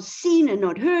are seen and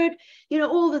not heard.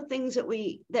 All the things that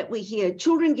we hear.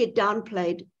 Children get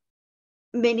downplayed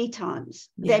many times,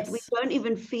 that we don't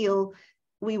even feel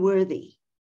we worthy.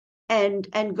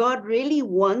 And God really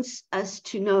wants us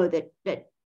to know that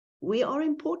we are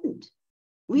important.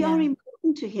 We are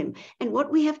important to him. And what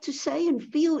we have to say and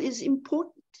feel is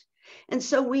important. And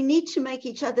so we need to make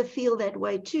each other feel that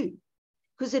way too.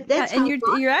 Because if Yeah, that's and how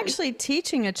you're God, actually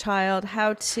teaching a child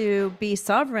how to be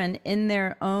sovereign in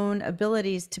their own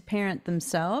abilities to parent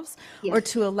themselves or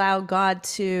yes, to allow God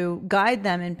to guide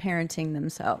them in parenting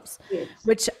themselves. yes,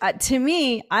 Which to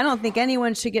me, I don't think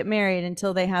anyone should get married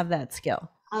until they have that skill.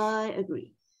 I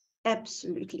agree.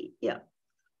 Absolutely. Yeah.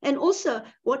 And also,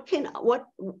 what can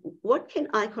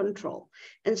I control?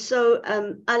 And so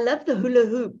I love the hula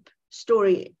hoop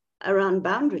story around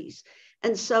boundaries.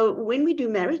 And so when we do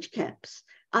marriage camps,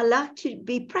 I like to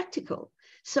be practical.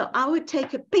 So I would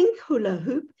take a pink hula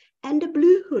hoop and a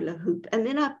blue hula hoop, and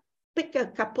then I pick a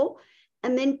couple,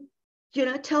 and then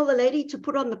tell the lady to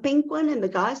put on the pink one and the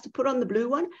guys to put on the blue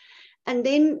one, and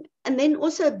then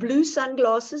also blue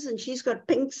sunglasses, and she's got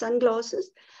pink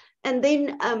sunglasses, and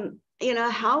then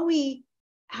how we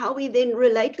then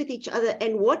relate with each other,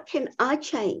 and what can I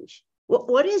change,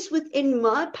 what is within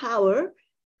my power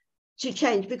to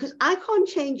change, because I can't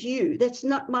change you. That's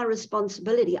not my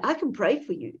responsibility. I can pray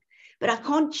for you, but I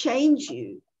can't change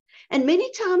you. And many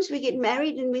times we get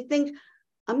married and we think,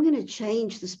 I'm going to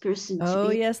change this person to Oh,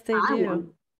 be yes, they I do.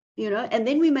 want, and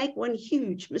then we make one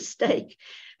huge mistake,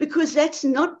 because that's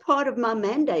not part of my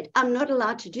mandate. I'm not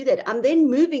allowed to do that. I'm then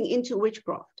moving into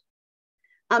witchcraft.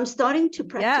 I'm starting to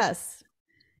practice.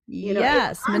 Yes. If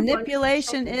Yes. I want to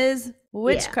Manipulation change, is yeah,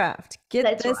 witchcraft. Get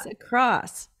that's this right.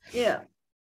 across. Yeah.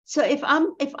 So if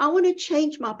I want to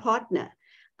change my partner,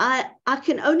 I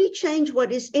can only change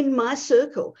what is in my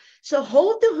circle. So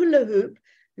hold the hula hoop,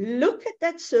 look at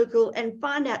that circle, and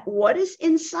find out what is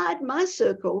inside my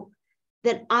circle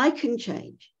that I can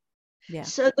change. Yeah.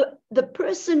 So the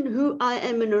person who I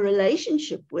am in a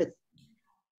relationship with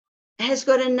has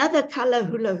got another color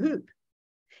hula hoop,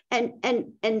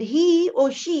 and he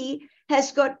or she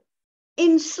has got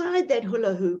inside that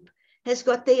hula hoop has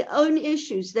got their own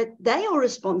issues that they are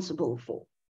responsible for.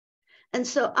 And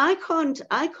so I can't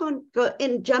go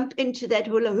and jump into that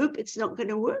hula hoop. It's not going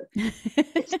to work.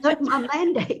 It's not my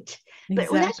mandate. But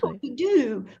that's what Exactly. we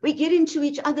do. We get into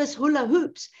each other's hula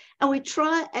hoops and we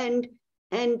try and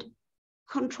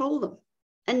control them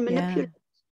and Yeah. manipulate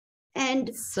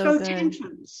and So throw good.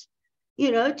 tantrums,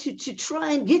 to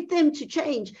try and get them to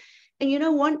change.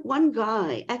 And one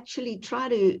guy actually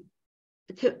tried to,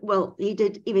 well, he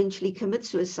did eventually commit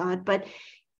suicide, but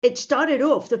it started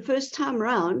off the first time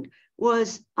around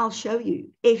was, I'll show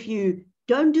you. If you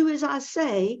don't do as I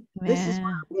say, this is what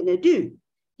Man. I'm going to do,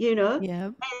 you know,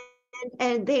 Yep.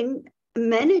 and then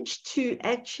managed to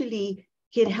actually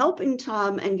get help in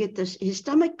time and get his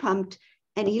stomach pumped,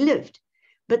 and he lived.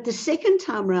 But the second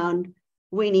time around,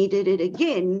 when he did it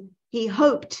again, he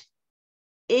hoped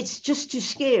it's just to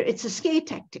scare. It's a scare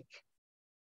tactic,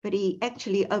 but he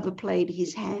actually overplayed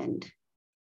his hand.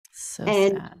 So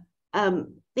And sad.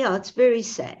 it's very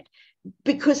sad,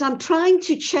 because I'm trying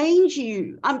to change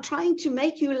you. I'm trying to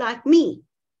make you like me,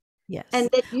 and Yes.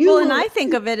 that you Well, and will. I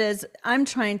think of it as I'm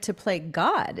trying to play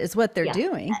God is what they're Yeah,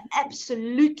 doing.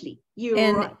 absolutely. You're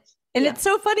And right. and Yeah. it's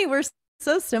so funny we're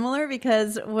so similar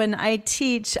because when I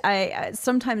teach, I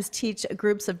sometimes teach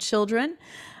groups of children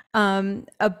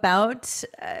about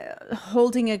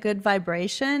holding a good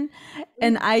vibration,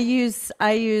 and I use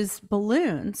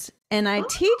balloons, and I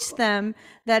teach Oh, them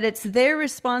that it's their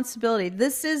responsibility.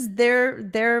 This is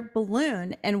their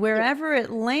balloon, and yeah, wherever it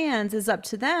lands is up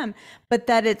to them, but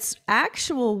that it's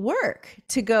actual work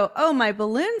to go, oh, my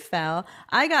balloon fell,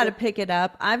 I got to yeah, pick it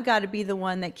up, I've got to be the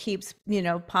one that keeps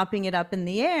popping it up in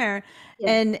the air.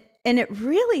 yeah, And it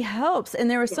really helps. And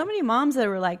there were so yeah. many moms that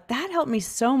were like, that helped me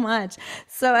so much.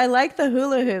 So I like the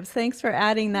hula hoops. Thanks for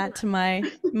adding that to my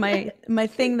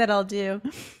thing that I'll do.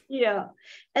 Yeah.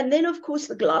 And then of course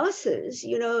the glasses,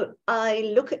 I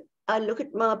look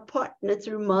at my partner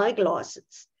through my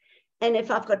glasses. And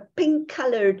if I've got pink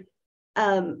colored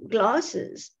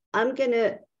glasses, I'm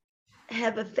gonna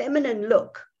have a feminine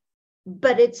look,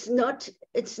 but it's not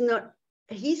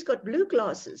he's got blue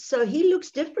glasses, so he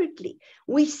looks differently.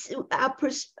 Our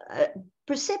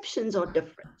perceptions are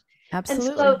different. And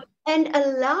so, Absolutely. and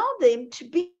allow them to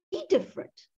be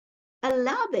different.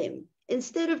 Allow them,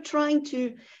 instead of trying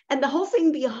to, and the whole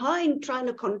thing behind trying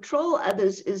to control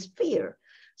others is fear.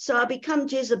 So I become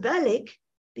Jezebelic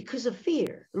because of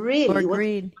fear, Or really, what's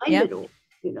greed. behind it Yep.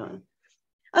 all.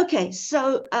 Okay,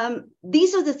 so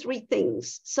these are the three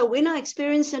things. So when I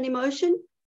experience an emotion,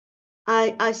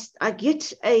 I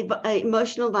get a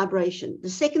emotional vibration. The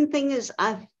second thing is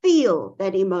I feel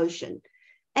that emotion,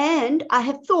 and I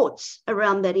have thoughts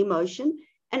around that emotion,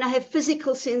 and I have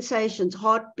physical sensations,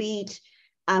 heartbeat,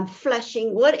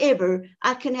 flashing, whatever.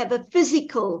 I can have a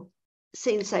physical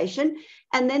sensation.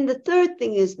 And then the third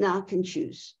thing is now I can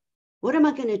choose. What am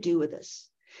I going to do with this?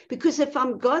 Because if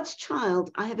I'm God's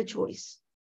child, I have a choice.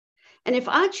 And if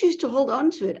I choose to hold on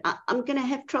to it, I'm going to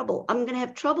have trouble. I'm going to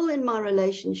have trouble in my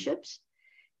relationships,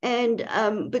 and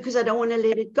because I don't want to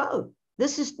let it go.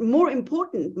 This is more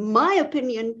important, my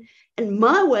opinion and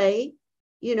my way,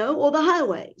 or the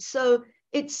highway. So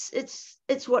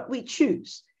it's what we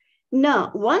choose.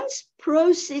 Now, once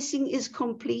processing is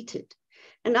completed,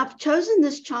 and I've chosen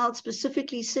this child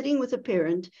specifically sitting with a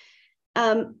parent,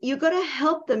 you've got to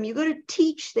help them. You've got to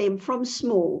teach them from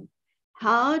small.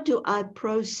 How do I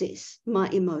process my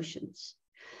emotions?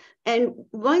 And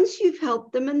once you've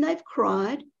helped them and they've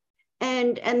cried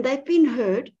and they've been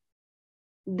heard,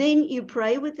 then you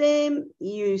pray with them,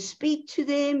 you speak to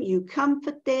them, you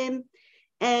comfort them,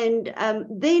 and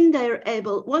then they're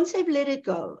able, once they've let it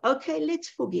go, okay, let's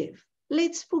forgive.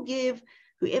 Let's forgive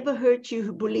whoever hurt you,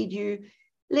 who bullied you.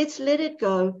 Let's let it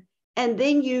go. And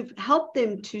then you've helped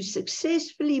them to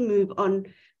successfully move on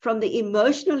from the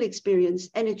emotional experience,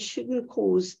 and it shouldn't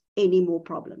cause any more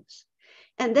problems.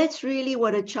 And that's really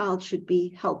what a child should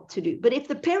be helped to do. But if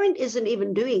the parent isn't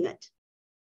even doing it,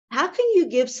 how can you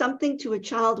give something to a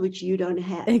child which you don't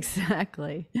have?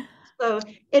 Exactly. So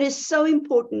it is so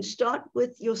important. Start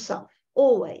with yourself,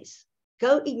 always.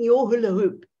 Go in your hula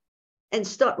hoop and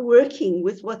start working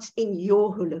with what's in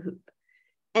your hula hoop.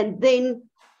 And then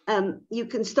you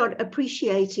can start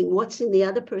appreciating what's in the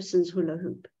other person's hula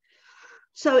hoop.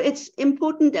 So it's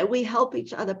important that we help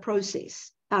each other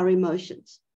process our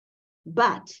emotions.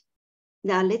 But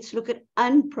now let's look at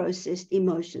unprocessed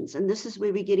emotions. And this is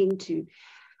where we're getting to.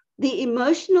 The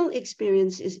emotional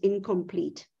experience is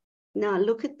incomplete. Now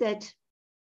look at that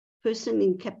person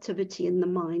in captivity in the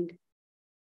mind.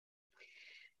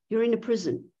 You're in a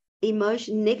prison.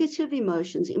 Negative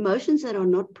emotions that are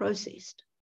not processed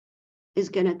is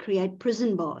going to create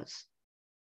prison bars.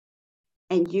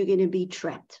 And you're going to be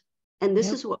trapped. And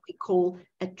this is what we call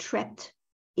a trapped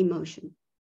emotion.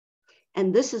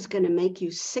 And this is going to make you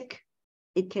sick.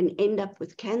 It can end up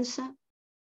with cancer.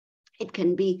 It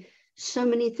can be so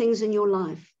many things in your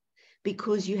life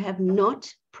because you have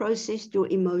not processed your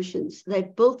emotions.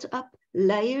 They've built up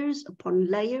layers upon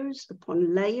layers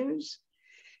upon layers.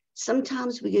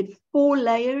 Sometimes we get 4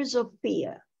 layers of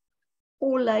fear,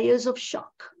 4 layers of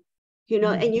shock,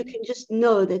 and you can just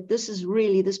know that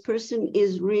this person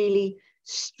is really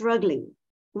struggling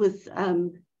with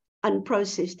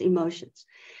unprocessed emotions.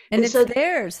 And it's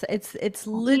theirs. It's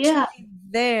literally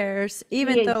theirs,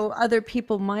 even though other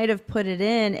people might have put it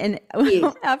in. And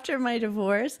after my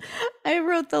divorce, I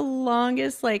wrote the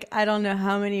longest, I don't know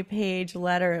how many page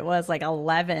letter it was,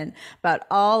 11, about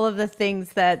all of the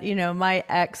things that, my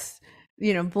ex,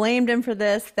 blamed him for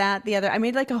this, that, the other. I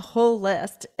made a whole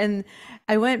list. And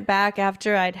I went back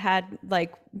after I'd had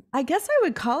I guess I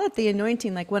would call it the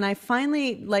anointing. When I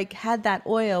finally had that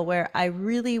oil where I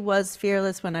really was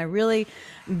fearless, when I really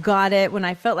got it, when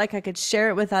I felt like I could share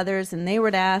it with others and they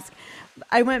would ask,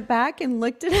 I went back and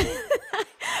looked at it.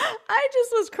 I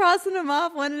just was crossing them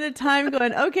off one at a time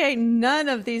going, okay, none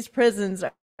of these prisons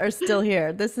are still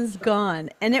here. This is gone.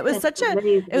 And it was such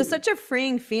a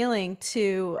freeing feeling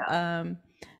to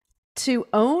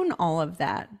own all of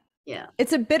that. Yeah.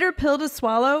 It's a bitter pill to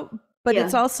swallow, but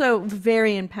it's also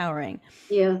very empowering.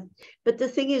 Yeah. But the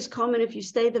thing is, Carmen, if you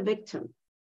stay the victim,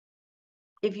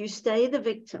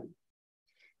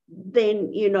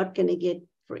 then you're not going to get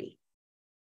free.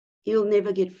 You'll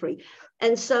never get free.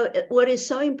 And so what is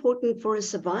so important for a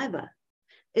survivor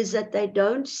is that they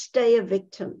don't stay a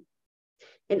victim.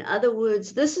 In other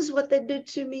words, this is what they did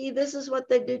to me. This is what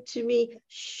they did to me.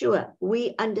 Sure,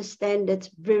 we understand it's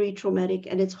very traumatic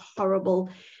and it's horrible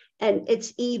and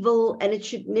it's evil and it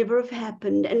should never have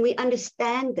happened. And we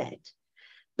understand that.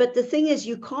 But the thing is,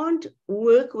 you can't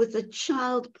work with the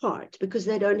child part because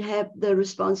they don't have the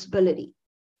responsibility.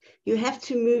 You have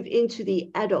to move into the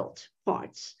adult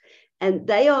parts. And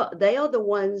they are the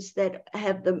ones that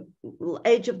have the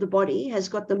age of the body, has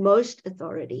got the most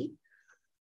authority.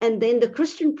 And then the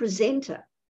Christian presenter,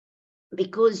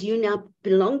 because you now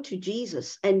belong to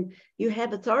Jesus and you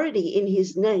have authority in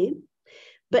his name.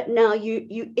 But now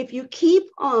if you keep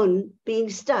on being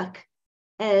stuck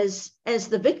as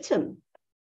the victim,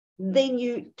 then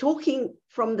you're talking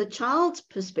from the child's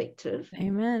perspective.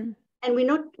 Amen. And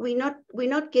we're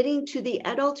not getting to the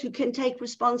adult who can take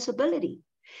responsibility.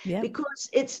 Yeah. Because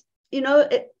it's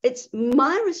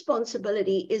my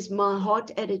responsibility is my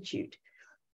heart attitude,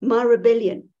 my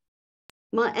rebellion,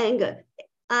 my anger.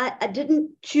 I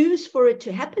didn't choose for it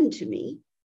to happen to me,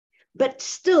 but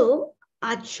still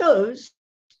I chose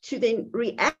to then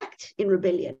react in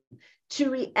rebellion,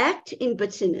 to react in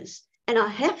bitterness, and I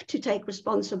have to take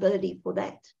responsibility for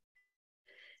that.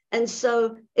 And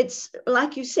so it's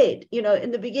like you said,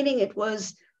 in the beginning it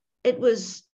was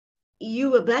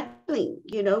you were battling,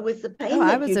 with the Oh, pain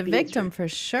I that was a you'd been victim through. for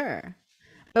sure.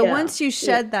 But Yeah, once you yeah,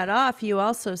 shed that off, you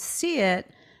also see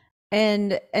it,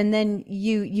 and then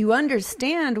you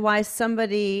understand why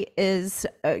somebody is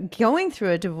going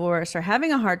through a divorce or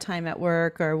having a hard time at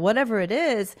work or whatever it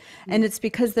is, and it's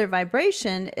because their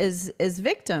vibration is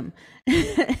victim.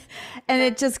 And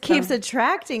it just keeps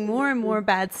attracting more and more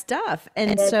bad stuff.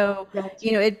 And so, that,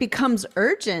 it becomes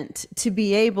urgent to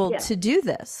be able yeah, to do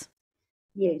this.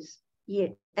 yes, yeah,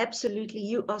 absolutely.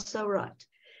 You are so right.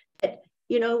 But,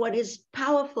 what is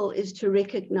powerful is to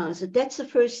recognize it. That's the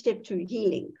first step to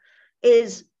healing,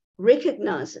 is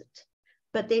recognize it,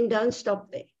 but then don't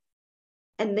stop there.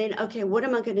 And then, okay, what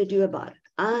am I going to do about it?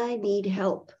 I need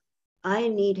help. I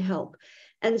need help.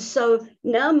 And so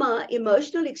now my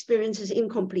emotional experience is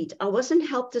incomplete. I wasn't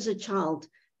helped as a child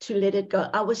to let it go.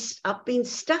 I've been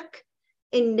stuck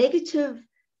in negative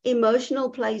emotional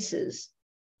places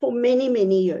for many,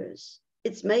 many years.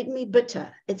 It's made me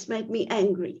bitter. It's made me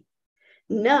angry.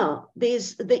 Now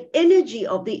there's the energy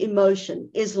of the emotion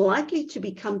is likely to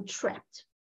become trapped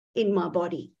in my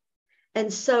body.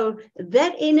 And so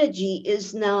that energy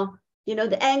is now,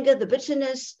 the anger, the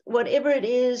bitterness, whatever it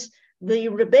is, the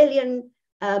rebellion,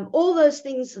 all those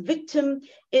things, victim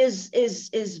is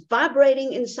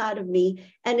vibrating inside of me.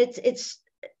 And it's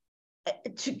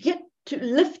to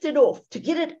lift it off, to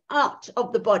get it out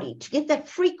of the body, to get that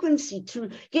frequency, to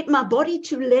get my body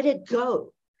to let it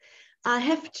go. I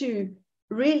have to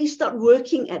really start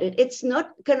working at it. It's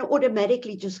not going to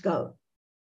automatically just go.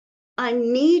 I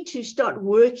need to start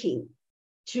working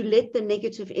to let the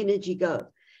negative energy go.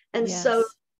 And so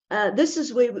Yes. this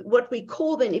is where what we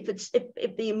call then,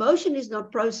 if the emotion is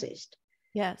not processed,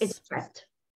 it's Yes. trapped.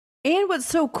 And what's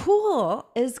so cool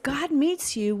is God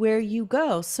meets you where you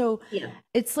go. So Yeah.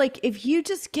 it's like if you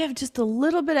just give just a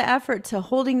little bit of effort to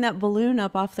holding that balloon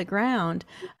up off the ground,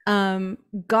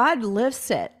 God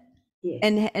lifts it Yes.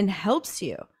 and helps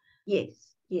you. Yes.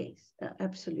 Yes.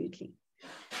 Absolutely.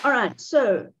 All right.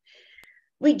 So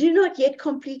we do not yet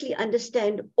completely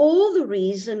understand all the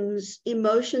reasons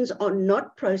emotions are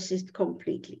not processed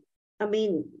completely. I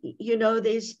mean,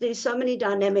 there's so many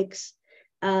dynamics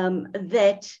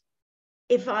that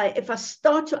if I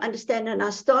start to understand and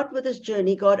I start with this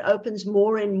journey, God opens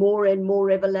more and more and more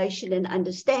revelation and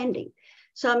understanding.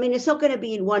 So, I mean, it's not going to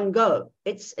be in one go.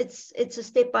 It's a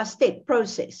step-by-step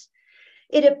process.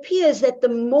 It appears that the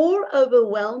more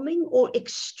overwhelming or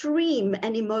extreme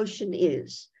an emotion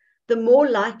is, the more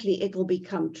likely it will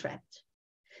become trapped.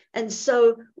 And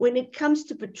so when it comes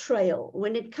to betrayal,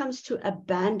 when it comes to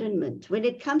abandonment, when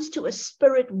it comes to a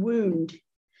spirit wound,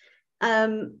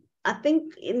 I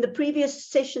think in the previous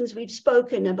sessions we've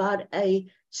spoken about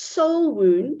a soul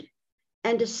wound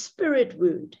and a spirit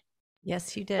wound.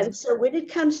 Yes, you And did. so when it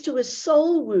comes to a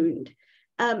soul wound,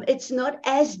 it's not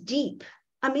as deep.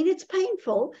 I mean, it's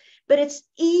painful, but it's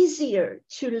easier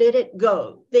to let it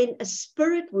go than a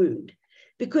spirit wound,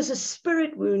 because a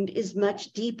spirit wound is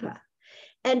much deeper.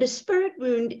 And a spirit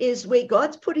wound is where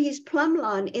God's put his plumb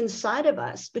line inside of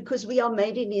us because we are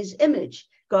made in his image.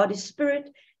 God is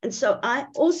spirit. And so I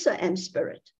also am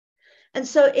spirit. And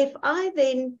so if I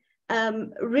then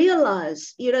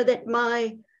realize, that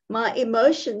my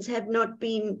emotions have not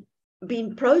been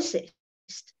processed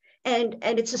and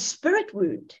it's a spirit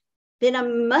wound, then I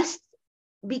must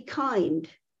be kind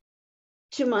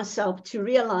to myself to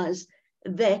realize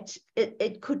that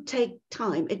it could take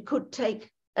time. It could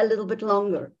take a little bit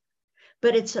longer,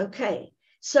 but it's okay.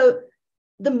 So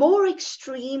the more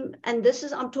extreme, and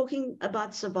I'm talking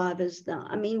about survivors now.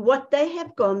 I mean, what they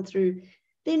have gone through,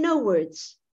 there are no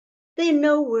words. There are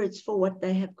no words for what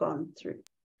they have gone through.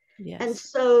 Yes. And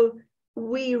so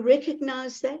we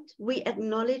recognize that, we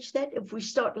acknowledge that. If we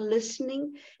start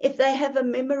listening, if they have a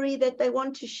memory that they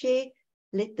want to share,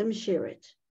 let them share it,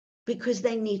 because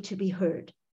they need to be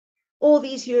heard. All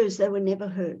these years, they were never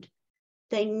heard.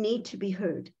 They need to be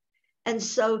heard. And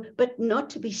so, but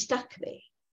not to be stuck there,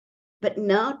 but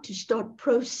now to start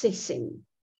processing.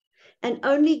 And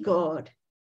only God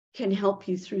can help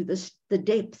you through the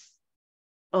depth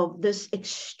of this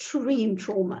extreme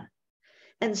trauma.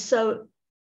 And so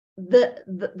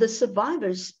the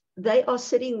survivors, they are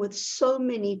sitting with so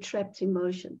many trapped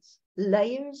emotions,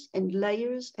 layers and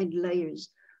layers and layers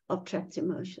of trapped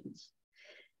emotions.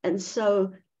 And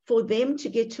so for them to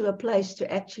get to a place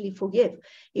to actually forgive,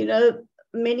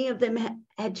 many of them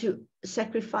had to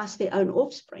sacrifice their own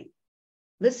offspring.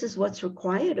 This is what's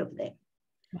required of them.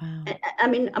 Wow. I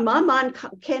mean, my mind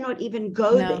cannot even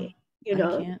go there, I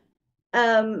can't.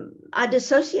 I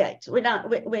dissociate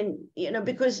when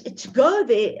because to go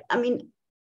there, I mean,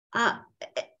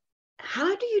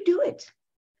 how do you do it?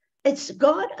 It's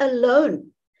God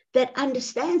alone that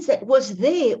understands, that was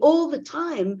there all the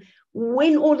time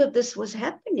when all of this was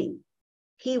happening.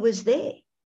 He was there.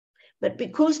 But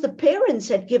because the parents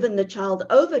had given the child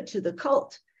over to the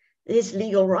cult, there's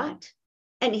legal right.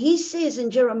 And he says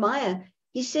in Jeremiah,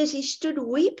 he says he stood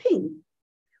weeping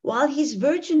while his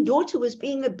virgin daughter was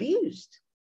being abused.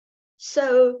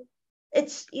 So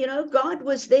it's, God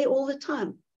was there all the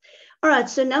time. All right,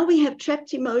 so now we have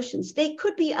trapped emotions. There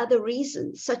could be other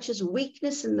reasons, such as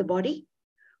weakness in the body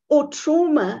or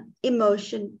trauma,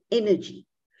 emotion, energy.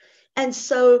 And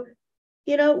so,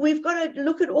 we've got to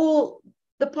look at all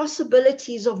the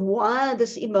possibilities of why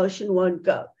this emotion won't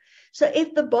go. So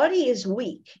if the body is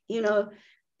weak,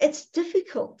 it's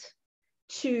difficult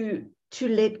to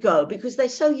let go because they're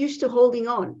so used to holding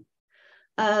on.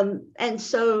 And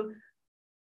so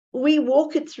we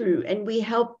walk it through and we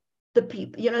help the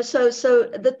people, so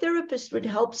the therapist would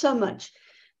help so much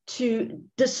to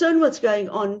discern what's going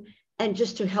on and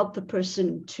just to help the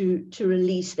person to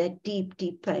release that deep,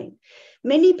 deep pain.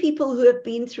 Many people who have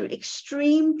been through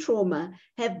extreme trauma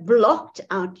have blocked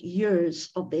out years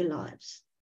of their lives.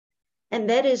 And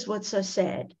that is what's so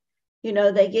sad.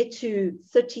 They get to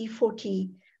 30,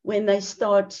 40, when they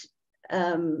start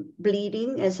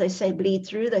bleeding, as they say, bleed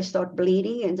through, they start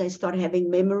bleeding and they start having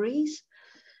memories.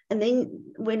 And then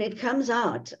when it comes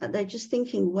out, they're just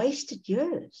thinking, wasted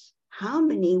years. How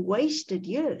many wasted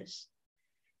years?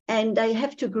 And they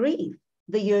have to grieve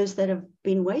the years that have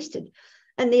been wasted.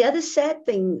 And the other sad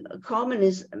thing, Carmen,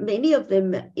 is many of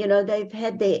them, they've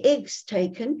had their eggs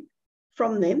taken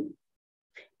from them.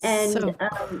 And so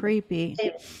creepy.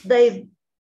 They've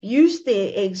used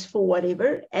their eggs for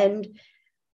whatever. And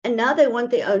now they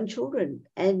want their own children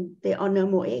and there are no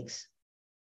more eggs.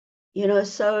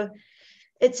 So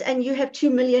and you have 2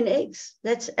 million eggs.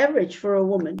 That's average for a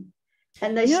woman.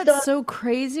 And they it's so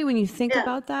crazy when you think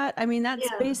about that. I mean, that's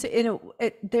basically,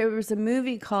 there was a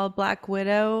movie called Black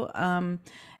Widow, and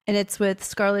it's with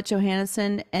Scarlett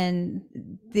Johansson, and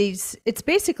it's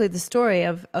basically the story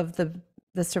of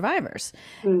the survivors.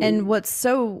 Mm-hmm. And what's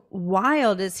so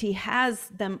wild is he has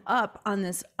them up on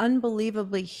this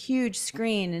unbelievably huge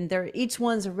screen, and each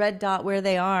one's a red dot where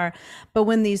they are. But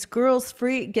when these girls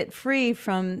get free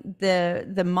from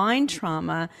the mind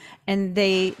trauma, and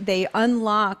they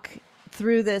unlock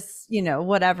through this,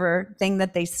 whatever thing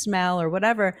that they smell or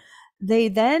whatever, they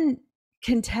then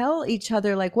can tell each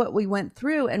other like what we went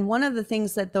through. And one of the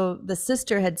things that the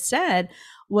sister had said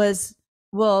was,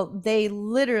 well, they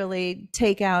literally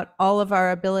take out all of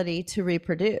our ability to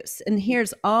reproduce. And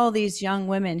here's all these young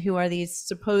women who are these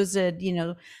supposed,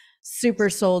 super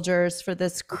soldiers for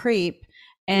this creep,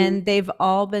 and they've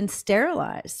all been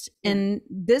sterilized. And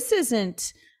this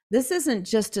isn't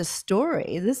just a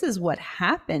story. This is what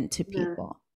happened to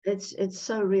people. It's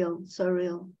so real, so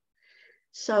real.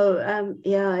 So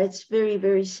it's very,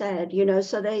 very sad.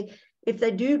 So if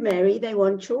they do marry, they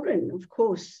want children, of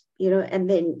course, and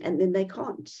then they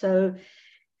can't. So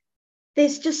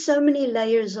there's just so many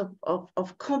layers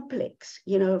of complex,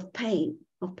 of pain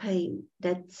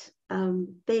that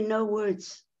there are no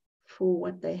words for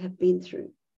what they have been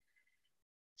through.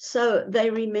 So they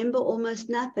remember almost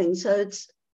nothing. So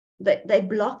they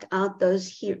block out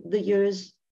the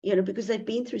years, because they've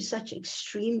been through such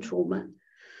extreme trauma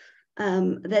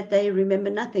that they remember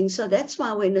nothing. So that's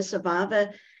why when a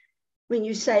survivor, when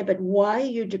you say, but why are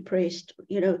you depressed?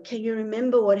 Can you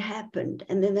remember what happened?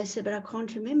 And then they say, but I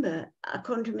can't remember.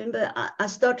 I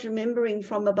start remembering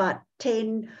from about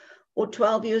 10 or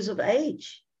 12 years of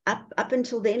age. Up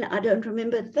until then, I don't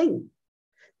remember a thing.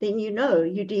 Then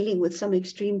you're dealing with some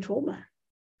extreme trauma.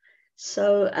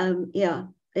 So,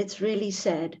 it's really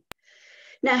sad.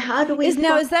 Now, how do we... Is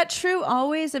that true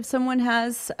always? If someone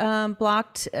has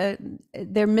blocked,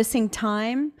 they're missing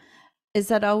time, is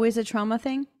that always a trauma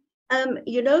thing?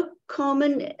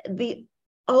 Carmen, the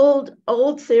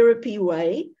old therapy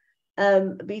way,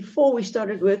 before we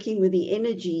started working with the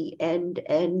energy and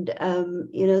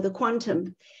the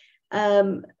quantum,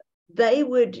 they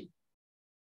would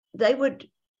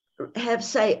have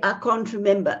say, I can't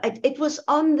remember. It was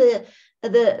on the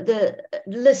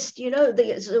list,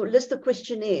 the list of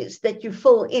questionnaires that you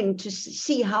fill in to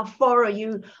see how far are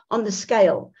you on the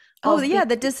scale. Oh, yeah,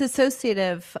 the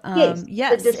disassociative.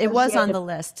 Yes, it was on the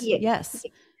list. Yes.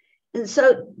 And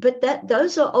so, but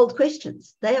those are old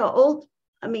questions. They are old,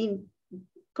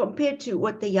 compared to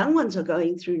what the young ones are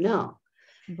going through now.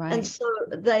 Right. And so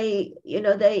they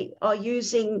are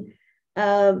using,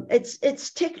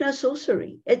 it's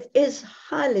techno-sorcery. It is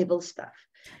high-level stuff.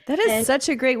 That is such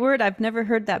a great word. I've never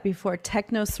heard that before.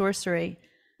 Techno-sorcery.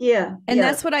 Yeah. And Yeah.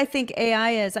 that's what I think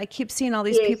AI is. I keep seeing all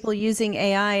these Yes. people using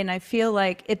AI, and I feel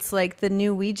like it's like the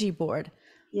new Ouija board.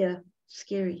 Yeah.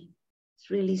 Scary.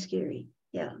 It's really scary.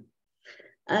 Yeah.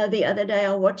 The other day,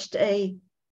 I watched a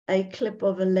clip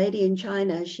of a lady in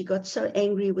China. She got so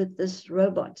angry with this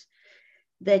robot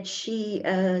that she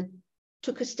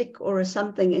took a stick or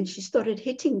something and she started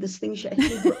hitting this thing. She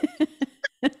actually broke.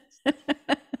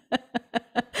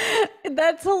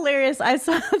 That's hilarious. I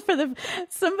saw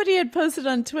somebody had posted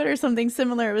on Twitter something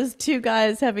similar. It was two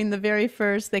guys having the very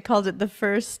first, they called it the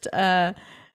first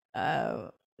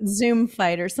Zoom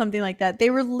fight or something like that. They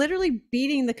were literally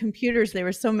beating the computers. They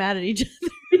were so mad at each other.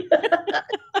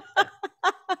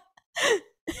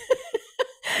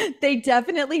 They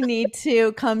definitely need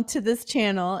to come to this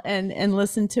channel and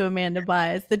listen to Amanda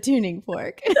Byes, the tuning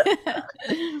fork.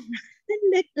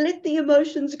 let the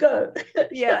emotions go.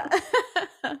 Yeah.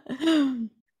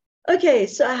 Okay,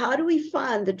 so how do we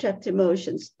find the trapped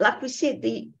emotions? Like we said,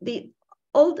 the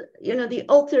old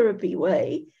therapy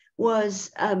way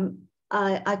was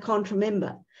I can't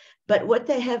remember, but what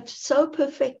they have so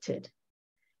perfected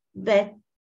that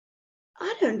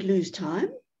I don't lose time.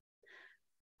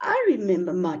 I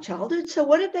remember my childhood. So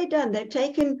what have they done? They've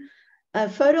taken a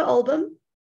photo album,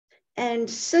 and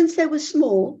since they were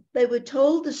small, they were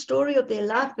told the story of their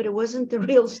life, but it wasn't the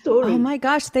real story. Oh my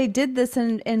gosh, they did this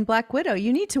in Black Widow.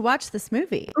 You need to watch this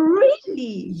movie.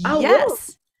 Really?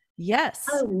 Yes. Yes.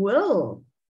 I will.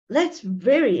 That's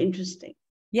very interesting.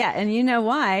 Yeah, and you know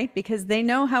why? Because they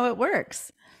know how it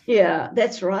works. Yeah,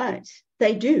 that's right.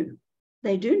 They do.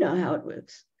 They do know how it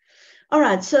works. All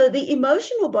right, so the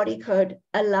emotional body code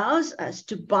allows us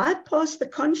to bypass the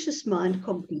conscious mind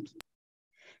completely.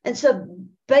 And so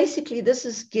basically, this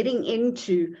is getting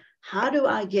into how do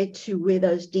I get to where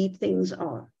those deep things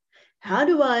are? How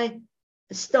do I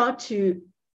start to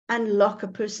unlock a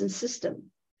person's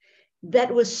system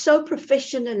that was so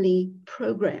professionally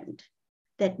programmed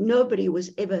that nobody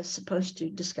was ever supposed to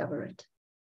discover it?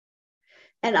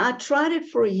 And I tried it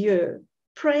for a year,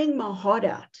 praying my heart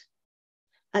out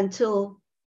until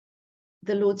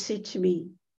the Lord said to me,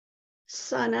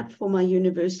 sign up for my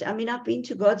university. I mean, I've been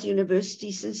to God's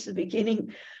university since the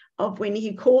beginning of when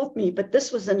he called me, but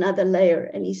this was another layer.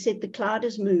 And he said, the cloud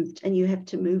has moved and you have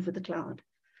to move with the cloud.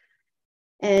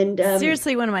 And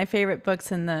seriously, one of my favorite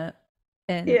books in the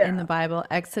Bible,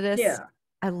 Exodus. Yeah.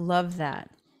 I love that.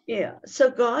 Yeah. So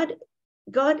God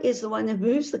is the one that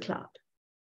moves the cloud.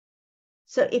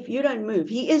 So if you don't move,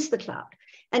 he is the cloud.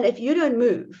 And if you don't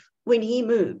move, when he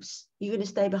moves, you're going to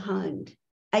stay behind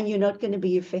and you're not going to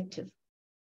be effective.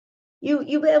 You'll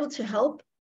be able to help,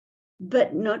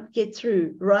 but not get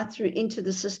right through into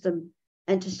the system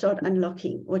and to start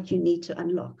unlocking what you need to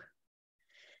unlock.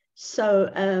 So,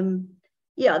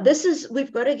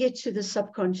 we've got to get to the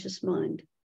subconscious mind.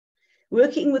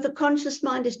 Working with the conscious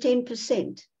mind is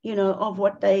 10%, of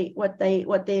what their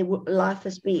life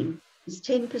has been. It's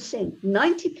 10%.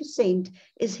 90%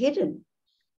 is hidden.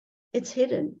 It's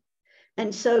hidden.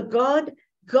 And so God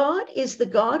is the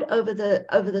God over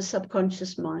the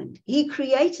subconscious mind. He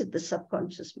created the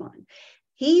subconscious mind.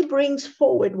 He brings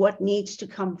forward what needs to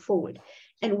come forward.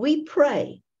 And we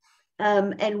pray.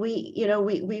 And we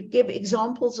give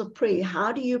examples of prayer.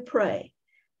 How do you pray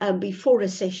before a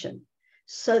session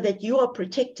so that you are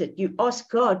protected? You ask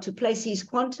God to place his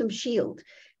quantum shield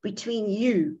between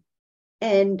you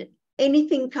and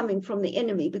anything coming from the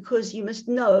enemy, because you must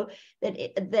know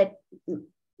that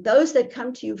those that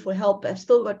come to you for help have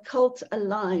still got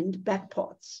cult-aligned back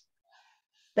parts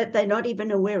that they're not even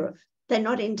aware of, they're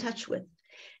not in touch with.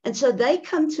 And so they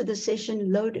come to the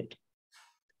session loaded.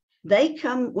 They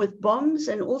come with bombs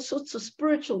and all sorts of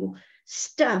spiritual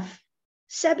stuff,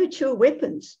 saboteur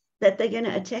weapons that they're going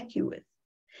to attack you with.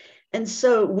 And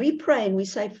so we pray and we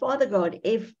say, Father God,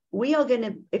 if we are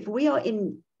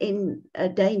in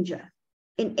danger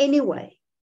in any way,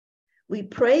 we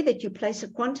pray that you place a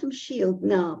quantum shield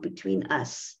now between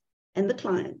us and the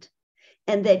client,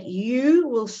 and that you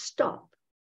will stop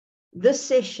this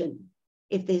session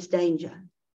if there's danger,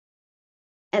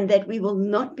 and that we will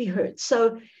not be hurt.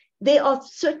 So there are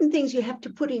certain things you have to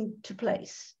put into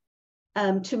place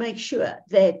to make sure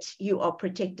that you are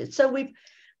protected. So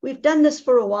we've done this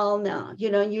for a while now,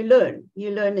 and you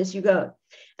learn as you go.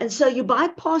 And so you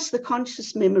bypass the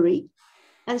conscious memory.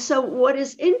 And so what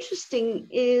is interesting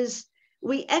is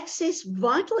we access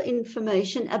vital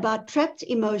information about trapped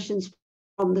emotions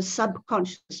from the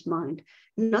subconscious mind,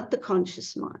 not the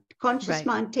conscious mind. Conscious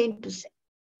mind, 10%.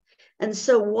 And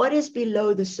so what is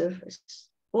below the surface?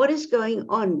 What is going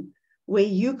on where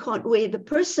you can't get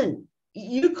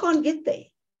there?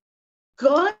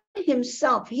 God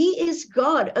himself, he is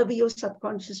God over your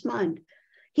subconscious mind.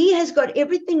 He has got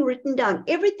everything written down.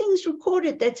 Everything's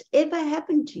recorded that's ever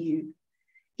happened to you.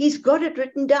 He's got it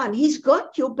written down. He's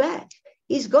got your back.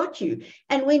 He's got you.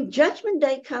 And when judgment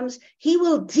day comes, he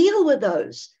will deal with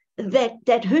those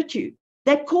that hurt you,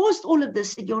 that caused all of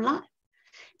this in your life.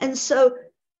 And so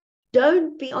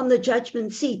don't be on the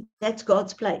judgment seat. That's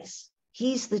God's place.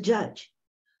 He's the judge.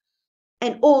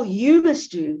 And all you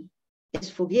must do is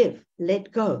forgive,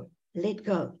 let go.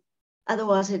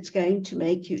 Otherwise, it's going to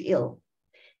make you ill.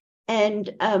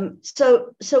 And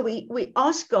so we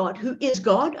ask God, who is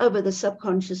God over the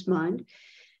subconscious mind,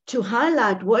 to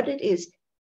highlight what it is.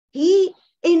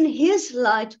 In his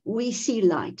light, we see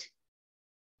light.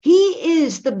 He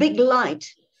is the big light.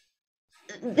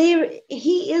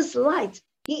 He is light.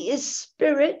 He is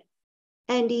spirit,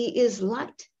 and he is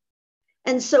light.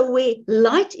 And so where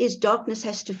light is, darkness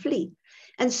has to flee.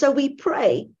 And so we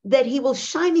pray that he will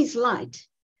shine his light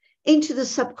into the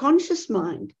subconscious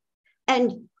mind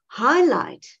and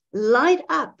light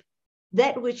up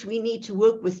that which we need to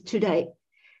work with today.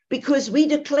 Because we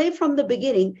declare from the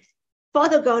beginning,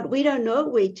 Father God, we don't know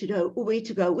where to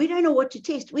go. We don't know what to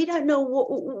test. We don't know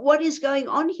what is going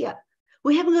on here.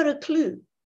 We haven't got a clue.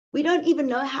 We don't even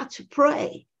know how to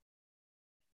pray.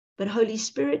 But Holy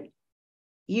Spirit,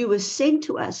 you were sent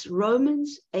to us,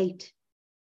 Romans 8.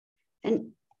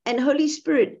 And Holy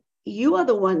Spirit, you are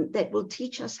the one that will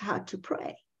teach us how to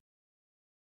pray.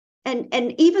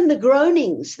 And even the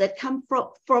groanings that come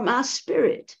from our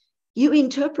spirit, you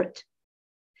interpret.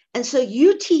 And so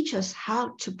you teach us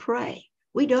how to pray.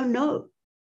 We don't know.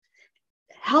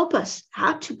 Help us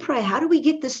how to pray. How do we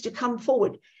get this to come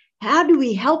forward? How do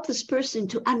we help this person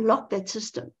to unlock that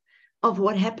system of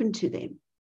what happened to them?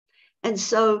 And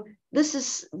so this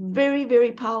is very,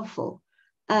 very powerful.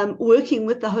 Working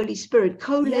with the Holy Spirit,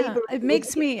 co-laboring. Yeah, it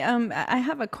makes me, I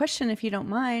have a question if you don't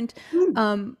mind.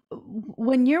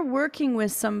 When you're working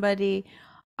with somebody,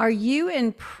 are you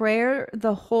in prayer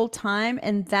the whole time?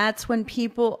 And that's when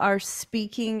people are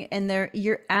speaking and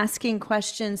you're asking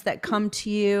questions that come to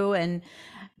you? And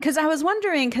because I was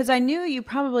wondering, because I knew you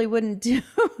probably wouldn't do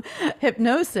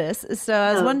hypnosis. So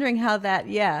I was wondering how that,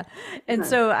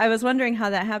 so I was wondering how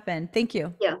that happened. Thank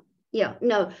you. Yeah,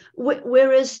 no.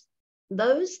 Whereas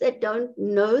those that don't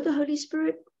know the Holy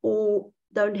Spirit or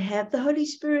don't have the Holy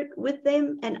Spirit with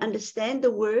them and understand the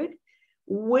word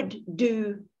would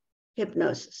do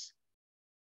hypnosis.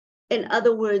 In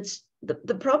other words,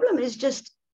 the problem is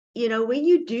just, when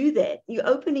you do that, you're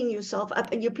opening yourself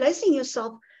up and you're placing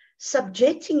yourself,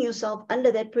 subjecting yourself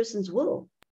under that person's will.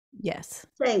 Yes.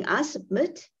 Saying, I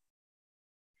submit.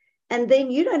 And then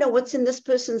you don't know what's in this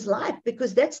person's life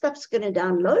because that stuff's going to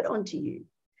download onto you.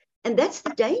 And that's the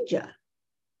danger.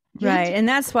 Right. And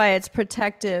that's why it's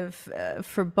protective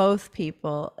for both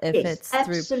people if it's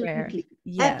through prayer.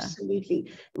 Yeah.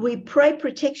 Absolutely. We pray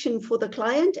protection for the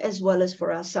client as well as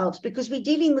for ourselves because we're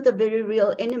dealing with a very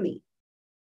real enemy.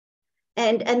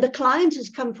 And the client has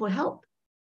come for help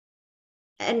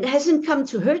and hasn't come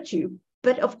to hurt you.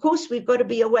 But of course, we've got to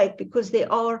be awake because there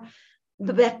are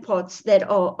the back parts that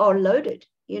are loaded,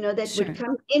 that would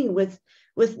come in with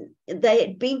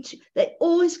they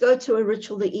always go to a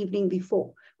ritual the evening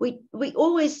before. We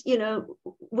always,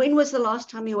 when was the last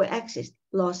time you were accessed?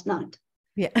 Last night.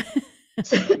 Yeah.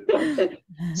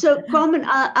 So Carmen,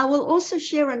 I will also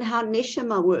share on how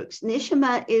Neshama works.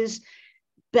 Neshama is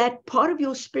that part of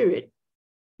your spirit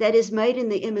that is made in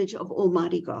the image of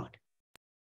Almighty God.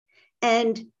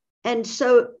 And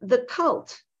so the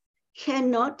cult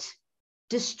cannot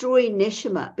destroy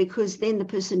Neshama because then the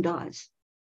person dies.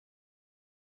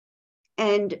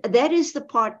 And that is the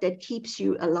part that keeps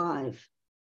you alive.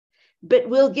 But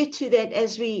we'll get to that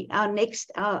as our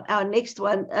next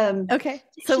one. Okay,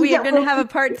 so we are going to have a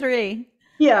part 3.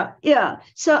 Yeah.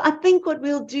 So I think what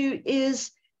we'll do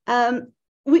is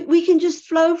we can just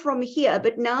flow from here,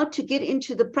 but now to get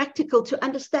into the practical, to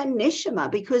understand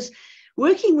Neshama, because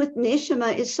working with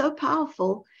Neshama is so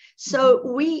powerful. So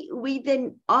we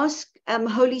then ask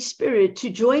Holy Spirit to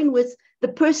join with the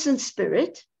person's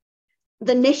spirit,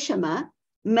 the Neshama,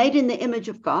 made in the image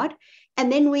of God.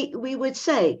 And then we would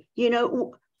say,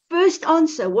 first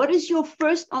answer, what is your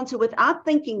first answer without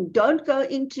thinking? Don't go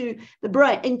into the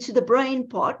brain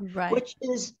part, right, which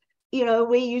is,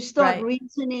 where you start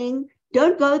reasoning.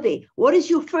 Don't go there. What is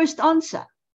your first answer?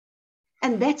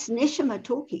 And that's Neshama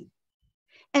talking.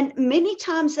 And many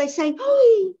times they say,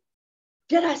 oh,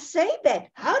 did I say that?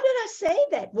 How did I say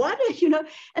that? Why did,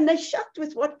 and they're shocked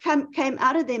with what came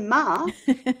out of their mouth.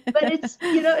 But it's,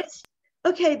 it's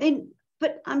okay, then,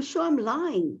 but I'm sure I'm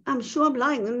lying. And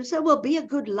they say, well, be a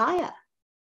good liar.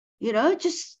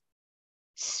 Just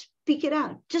speak it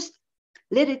out. Just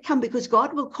Let it come, because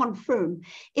God will confirm.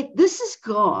 If this is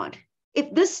God,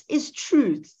 if this is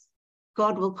truth,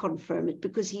 God will confirm it,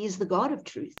 because he is the God of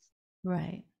truth.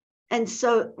 Right. And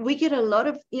so we get a lot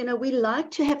of, we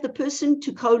like to have the person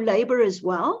to co-labor as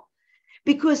well,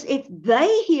 because if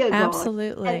they hear God,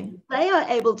 absolutely, and they are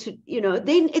able to,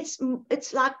 then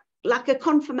it's like a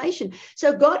confirmation.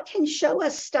 So God can show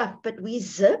us stuff, but we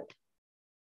zip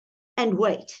and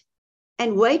wait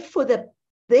for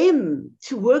them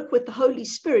to work with the Holy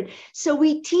Spirit. So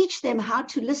we teach them how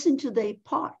to listen to their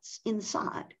parts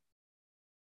inside,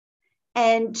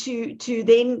 and to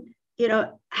then,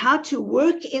 how to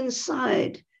work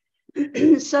inside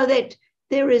so that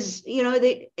there is,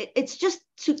 it's just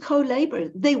to co-labor.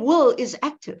 Their will is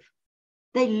active.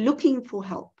 They're looking for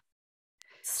help.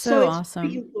 So it's awesome.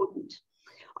 very important.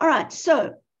 All right.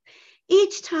 So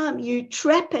each time you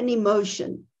trap an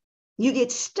emotion, you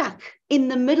get stuck in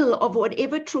the middle of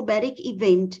whatever traumatic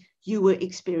event you were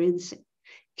experiencing.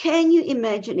 Can you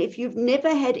imagine, if you've never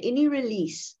had any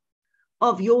release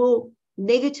of your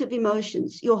negative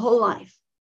emotions your whole life,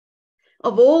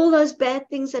 of all those bad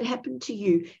things that happened to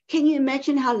you, can you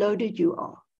imagine how loaded you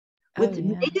are with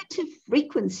negative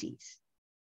frequencies,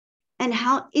 and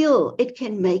how ill it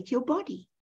can make your body?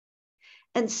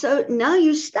 And so now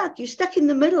you're stuck in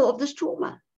the middle of this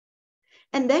trauma.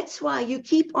 And that's why you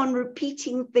keep on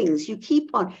repeating things. You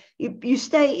keep on, you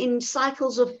stay in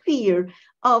cycles of fear,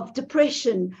 of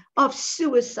depression, of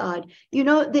suicide.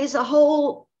 There's a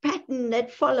whole pattern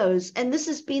that follows. And this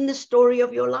has been the story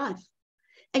of your life.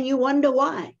 And you wonder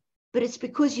why. But it's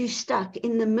because you're stuck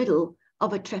in the middle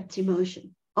of a trapped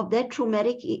emotion, of that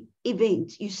traumatic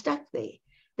event. You're stuck there.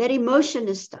 That emotion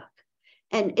is stuck.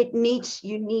 And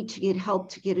you need to get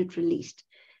help to get it released.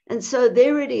 And so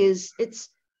there it is. It's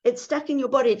stuck in your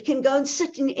body. It can go and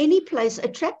sit in any place. A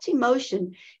trapped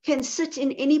emotion can sit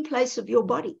in any place of your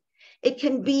body. It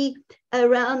can be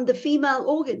around the female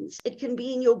organs. It can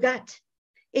be in your gut.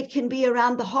 It can be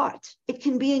around the heart. It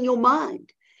can be in your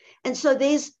mind. And so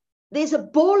there's a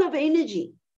ball of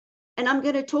energy. And I'm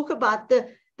going to talk about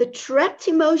the trapped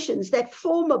emotions that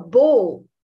form a ball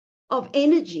of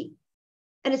energy.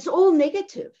 And it's all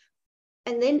negative.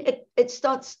 And then it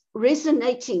starts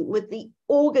resonating with the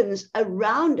organs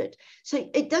around it. So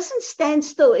it doesn't stand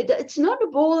still. It's not a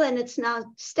ball and it's now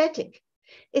static.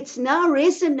 It's now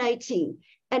resonating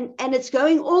and it's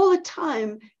going all the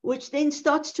time, which then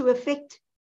starts to affect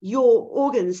your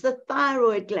organs, the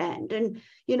thyroid gland and,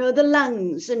 the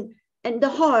lungs and the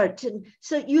heart. And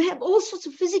so you have all sorts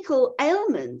of physical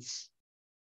ailments,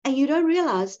 and you don't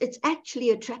realize it's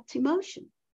actually a trapped emotion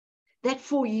that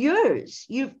for years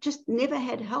you've just never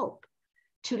had help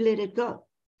to let it go.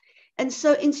 And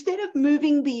so instead of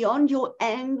moving beyond your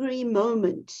angry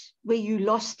moment where you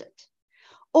lost it,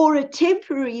 or a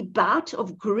temporary bout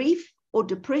of grief or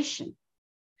depression,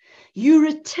 you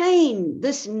retain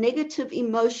this negative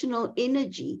emotional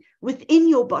energy within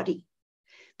your body,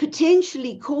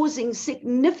 potentially causing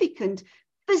significant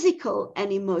physical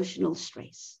and emotional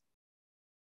stress.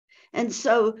 And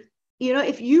so,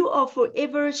 if you are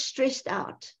forever stressed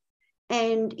out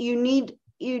and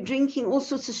you're drinking all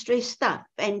sorts of stress stuff,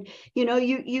 and you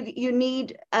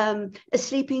need a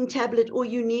sleeping tablet, or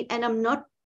and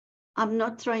I'm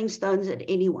not throwing stones at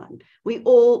anyone. We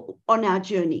all on our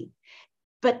journey.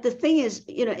 But the thing is,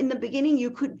 in the beginning,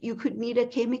 you could need a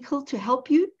chemical to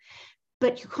help you,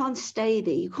 but you can't stay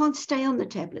there. You can't stay on the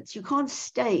tablets. You can't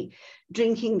stay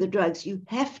drinking the drugs. You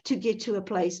have to get to a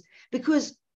place,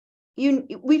 because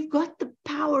we've got the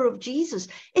power of Jesus.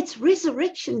 It's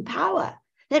resurrection power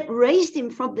that raised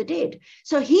him from the dead.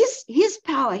 So his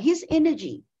power, his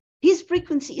energy, his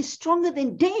frequency is stronger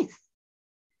than death.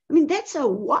 I mean, that's a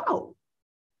wow.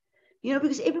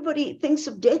 Because everybody thinks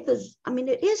of death as,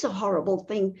 it is a horrible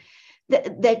thing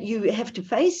that you have to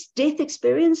face, death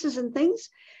experiences and things,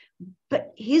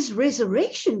 but his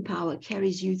resurrection power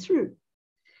carries you through.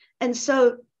 And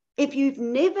so if you've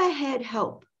never had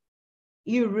help,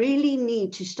 you really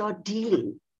need to start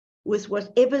dealing with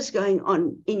whatever's going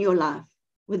on in your life,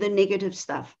 with the negative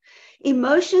stuff.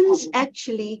 Emotions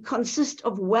actually consist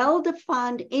of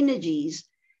well-defined energies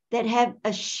that have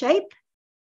a shape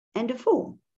and a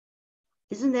form.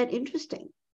 Isn't that interesting?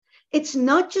 It's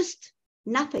not just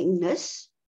nothingness.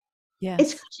 Yes.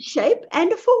 It's got a shape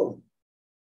and a form.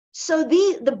 So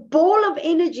the ball of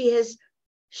energy has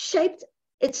shaped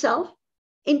itself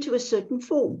into a certain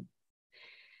form.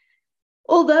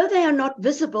 Although they are not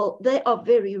visible, they are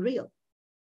very real.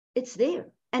 It's there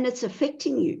and it's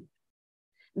affecting you.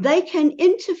 They can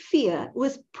interfere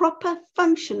with proper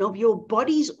function of your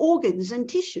body's organs and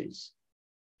tissues.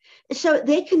 So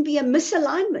there can be a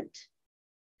misalignment.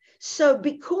 So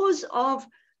because of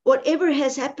whatever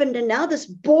has happened, and now this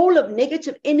ball of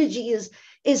negative energy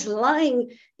is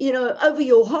lying, over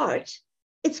your heart,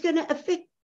 it's going to affect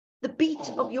the beat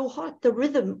of your heart, the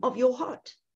rhythm of your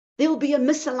heart. There will be a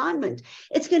misalignment.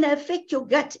 It's going to affect your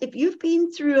gut. If you've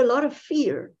been through a lot of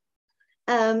fear,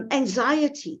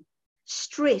 anxiety,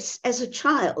 stress as a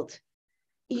child,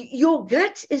 your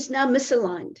gut is now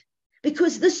misaligned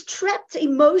because this trapped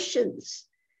emotions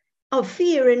of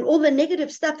fear and all the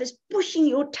negative stuff is pushing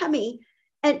your tummy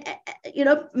and,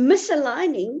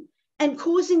 misaligning and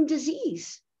causing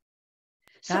disease.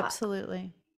 So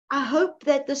Absolutely. I hope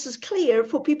that this is clear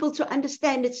for people to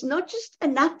understand. It's not just a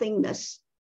nothingness.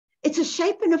 It's a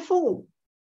shape and a form.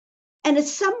 And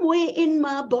it's somewhere in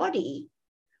my body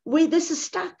where this is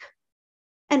stuck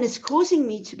and it's causing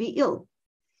me to be ill,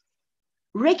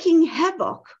 wreaking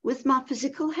havoc with my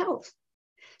physical health.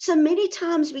 So many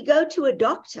times we go to a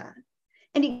doctor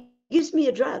and he gives me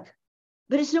a drug,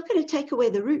 but it's not going to take away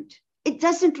the root. It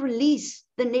doesn't release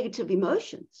the negative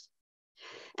emotions.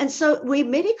 And so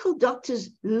when medical doctors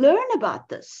learn about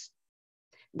this,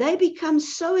 they become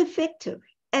so effective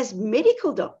as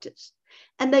medical doctors,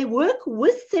 and they work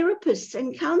with therapists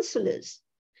and counselors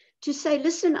to say,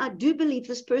 listen, I do believe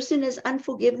this person has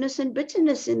unforgiveness and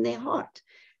bitterness in their heart.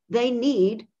 They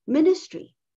need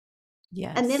ministry.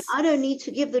 Yes. And then I don't need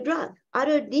to give the drug. I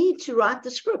don't need to write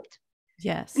the script.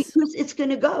 Yes. Because it's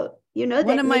going to go.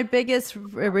 One of my biggest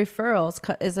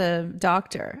referrals is a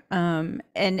doctor. And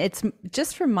it's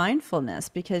just for mindfulness,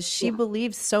 because she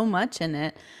believes so much in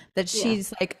it that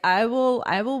she's like, I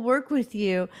will work with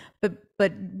you,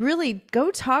 but really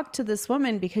go talk to this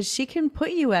woman because she can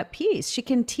put you at peace. She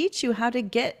can teach you how to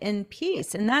get in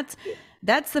peace. And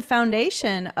that's the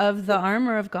foundation of the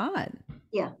armor of God.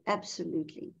 Yeah,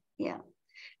 absolutely. Yeah.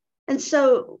 And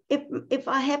so if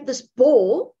I have this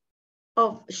ball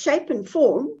of shape and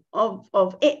form of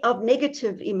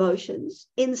negative emotions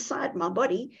inside my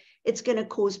body, it's going to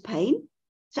cause pain.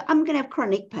 So I'm going to have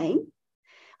chronic pain.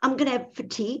 I'm going to have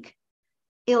fatigue,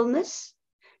 illness.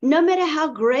 No matter how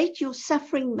great your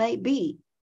suffering may be,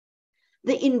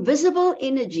 the invisible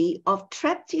energy of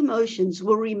trapped emotions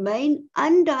will remain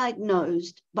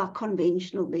undiagnosed by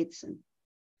conventional medicine.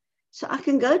 So I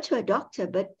can go to a doctor,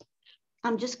 but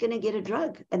I'm just going to get a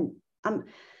drug. And I'm,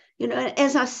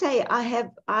 as I say,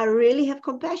 I really have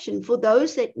compassion for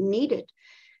those that need it,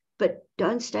 but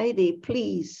don't stay there,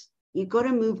 please. You've got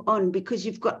to move on because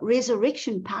you've got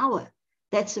resurrection power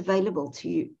that's available to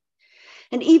you.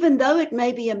 And even though it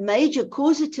may be a major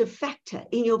causative factor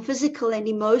in your physical and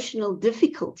emotional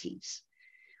difficulties,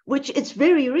 which it's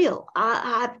very real.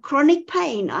 I have chronic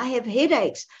pain. I have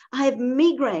headaches. I have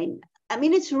migraine. I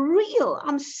mean, it's real.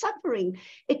 I'm suffering.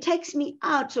 It takes me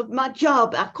out of my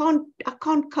job. I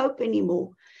can't cope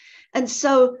anymore. And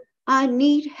so I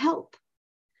need help.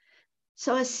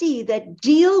 So I see that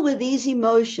deal with these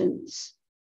emotions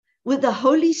with the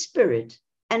Holy Spirit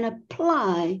and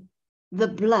apply the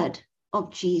blood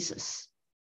of Jesus.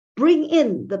 Bring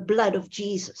in the blood of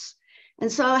Jesus. And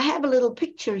so I have a little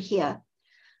picture here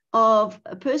of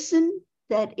a person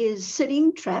that is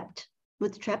sitting trapped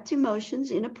with trapped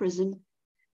emotions in a prison,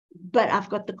 but I've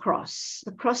got the cross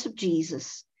of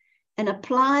Jesus, and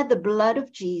apply the blood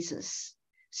of Jesus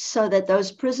so that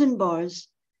those prison bars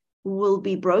will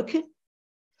be broken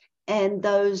and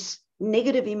those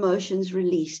negative emotions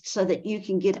released so that you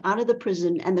can get out of the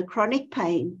prison and the chronic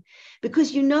pain.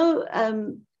 Because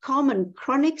Carmen,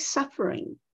 chronic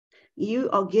suffering, you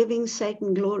are giving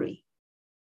Satan glory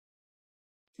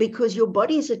because your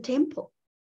body is a temple.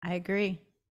 I agree.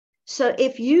 So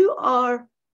if you are,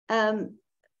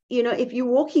 if you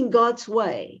walk in God's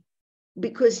way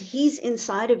because he's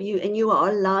inside of you and you are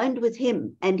aligned with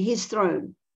him and his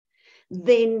throne,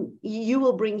 then you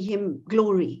will bring him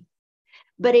glory.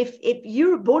 But if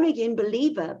you're a born-again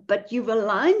believer, but you've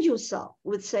aligned yourself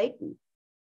with Satan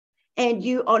and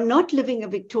you are not living a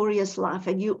victorious life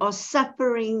and you are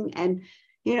suffering and,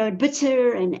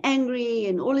 bitter and angry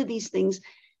and all of these things,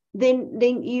 then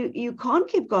you can't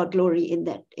give God glory in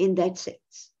that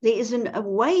sense. There isn't a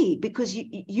way because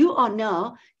you are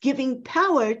now giving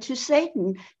power to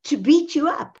Satan to beat you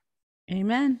up.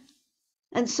 Amen.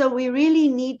 And so we really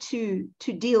need to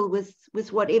deal with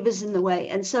whatever's in the way.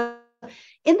 And so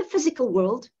in the physical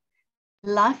world,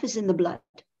 life is in the blood.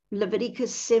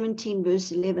 Leviticus 17,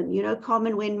 verse 11.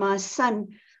 Carmen, when my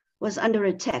son was under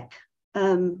attack,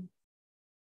 he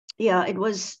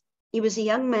was a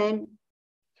young man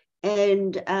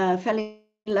and fell in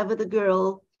love with a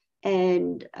girl.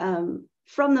 And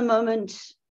from the moment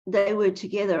they were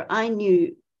together, I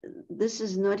knew this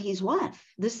is not his wife.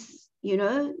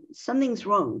 Something's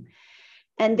wrong.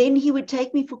 And then he would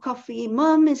take me for coffee.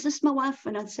 Mom, is this my wife?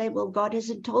 And I'd say, well, God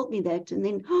hasn't told me that. And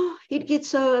then he'd get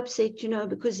so upset, you know,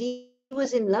 because he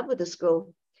was in love with this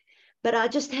girl. But I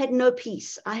just had no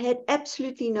peace. I had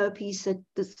absolutely no peace that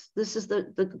this is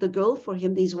the girl for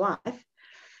him, his wife.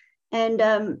 And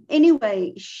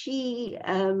anyway,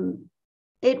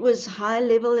 it was high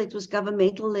level, it was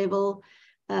governmental level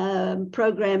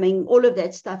programming, all of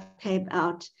that stuff came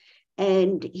out.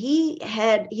 And he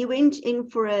went in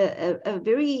for a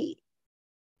very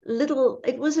little,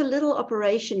 it was a little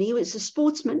operation. He was a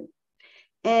sportsman.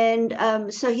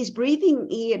 And so his breathing,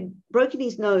 he had broken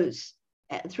his nose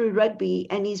through rugby,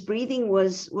 and his breathing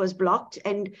was blocked.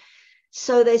 And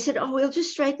so they said, oh, we'll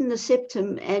just straighten the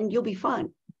septum and you'll be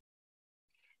fine.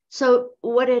 So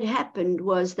what had happened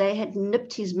was they had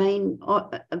nipped his main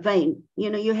vein. You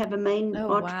know, you have a main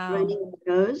artery running in the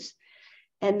nose,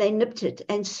 and they nipped it.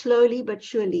 And slowly but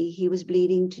surely he was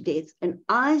bleeding to death. And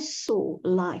I saw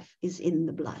life is in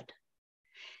the blood.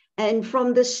 And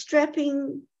from the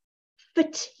strapping,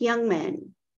 fit young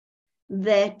man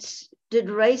that did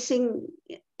racing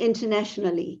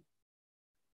internationally,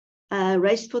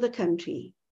 raced for the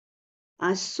country,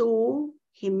 I saw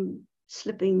him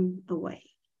slipping away.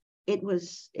 It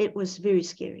was very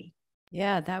scary.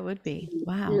 Yeah, that would be.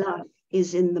 Wow. Life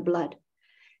is in the blood.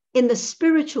 In the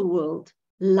spiritual world,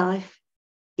 life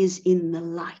is in the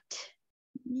light.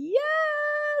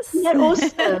 Yes. That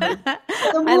also,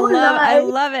 I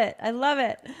love it. I love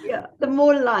it. Yeah, the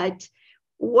more light.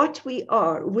 What we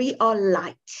are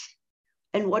light.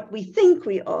 And what we think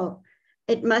we are,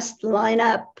 it must line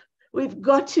up. We've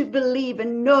got to believe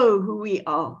and know who we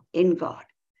are in God.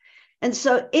 And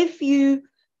so if you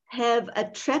have a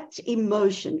trapped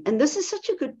emotion, and this is such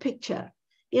a good picture,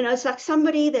 you know, it's like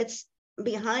somebody that's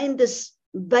behind this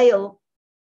veil,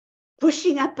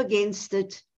 pushing up against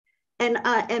it, and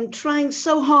I am trying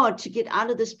so hard to get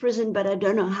out of this prison, but I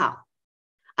don't know how.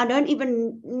 I don't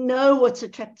even know what's a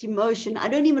trapped emotion. I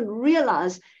don't even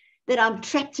realize that I'm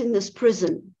trapped in this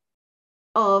prison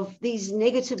of these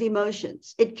negative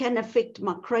emotions. It can affect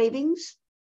my cravings.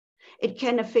 It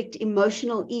can affect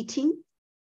emotional eating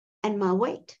and my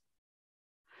weight.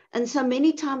 And so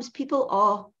many times people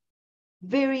are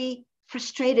very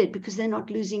frustrated because they're not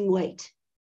losing weight,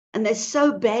 and they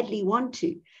so badly want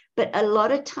to. But a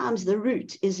lot of times the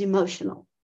root is emotional,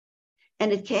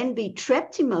 and it can be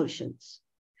trapped emotions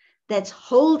that's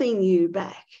holding you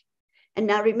back. And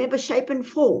now remember, shape and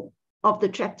form of the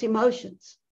trapped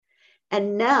emotions.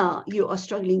 And now you are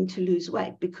struggling to lose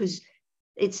weight because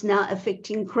it's now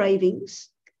affecting cravings,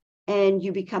 and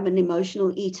you become an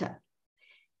emotional eater.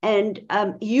 And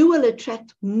you will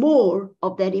attract more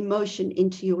of that emotion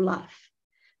into your life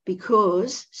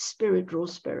because spirit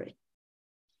draws spirit.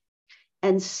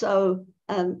 And so,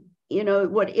 you know,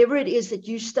 whatever it is that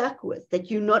you're stuck with,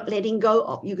 that you're not letting go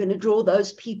of, you're going to draw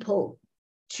those people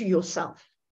to yourself.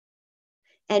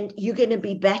 And you're going to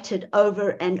be battered over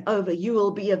and over. You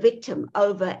will be a victim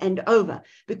over and over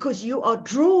because you are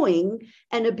drawing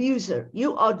an abuser.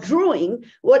 You are drawing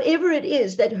whatever it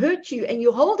is that hurt you, and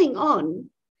you're holding on.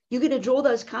 You're going to draw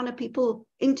those kind of people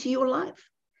into your life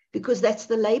because that's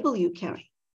the label you carry.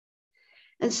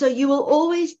 And so you will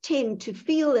always tend to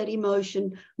feel that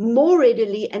emotion more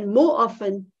readily and more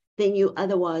often than you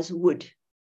otherwise would.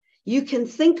 You can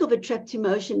think of a trapped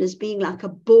emotion as being like a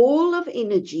ball of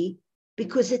energy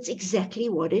because it's exactly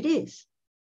what it is.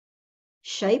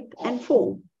 Shape and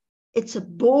form. It's a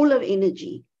ball of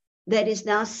energy that is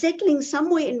now settling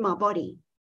somewhere in my body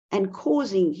and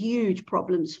causing huge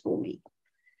problems for me.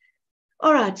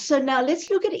 All right, so now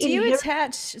let's look at do you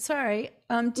attach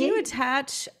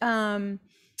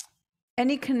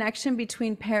any connection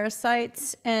between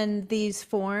parasites and these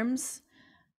forms?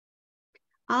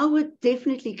 I would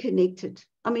definitely connect it.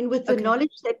 I mean, with the knowledge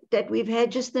that we've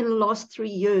had just in the last 3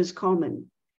 years,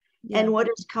 Carmen, and what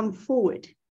has come forward,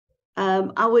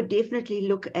 I would definitely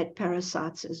look at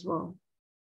parasites as well.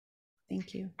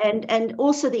 Thank you. And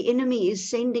also the enemy is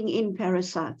sending in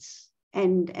parasites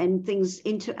and things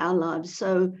into our lives.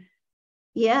 So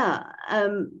yeah,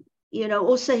 you know,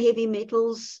 also heavy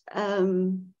metals.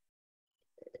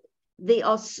 There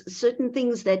are certain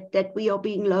things that we are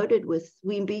being loaded with,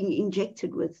 we're being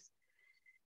injected with,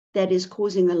 that is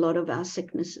causing a lot of our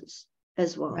sicknesses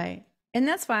as well. Right. And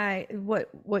that's why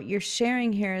what you're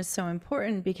sharing here is so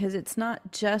important, because it's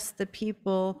not just the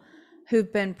people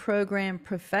who've been programmed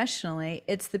professionally,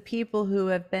 it's the people who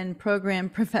have been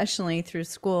programmed professionally through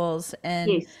schools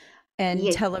and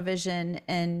television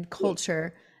and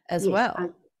culture as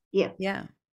well.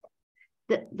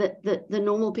 The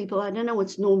normal people, I don't know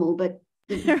what's normal, but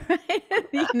Right?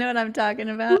 You know what I'm talking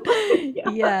about? Yeah.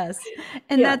 Yes.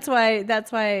 And Yeah.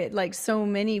 that's why like so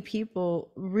many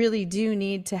people really do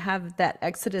need to have that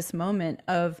exodus moment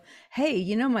of,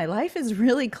 hey, my life is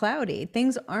really cloudy.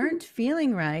 Things aren't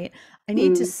feeling right. I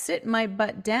need to Mm. sit my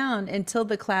butt down until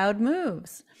the cloud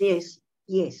moves. Yes.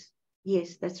 Yes.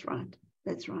 Yes. That's right.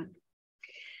 That's right.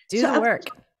 Do So the work.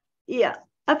 yeah,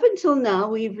 up until now,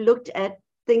 we've looked at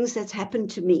things that's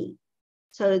happened to me.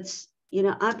 So it's,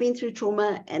 I've been through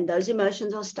trauma and those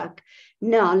emotions are stuck.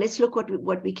 Now let's look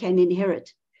what we can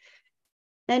inherit.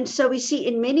 And so we see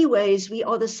in many ways, we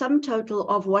are the sum total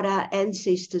of what our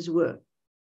ancestors were.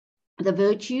 The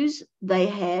virtues they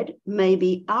had may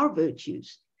be our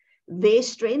virtues, their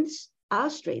strengths, our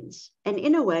strengths. And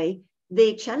in a way,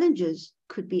 their challenges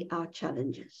could be our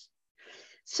challenges.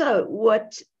 So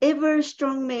whatever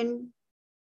strong men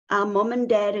our mom and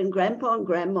dad and grandpa and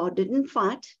grandma didn't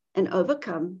fight and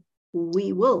overcome,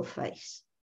 we will face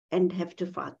and have to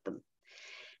fight them.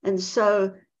 And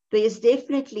so there's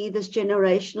definitely this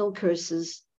generational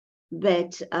curses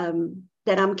that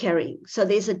I'm carrying. So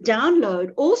there's a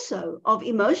download also of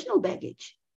emotional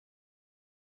baggage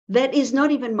that is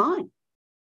not even mine.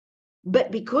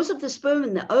 But because of the sperm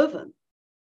and the ovum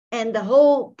and the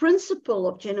whole principle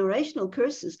of generational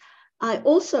curses, I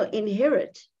also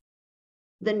inherit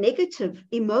the negative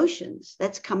emotions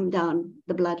that's come down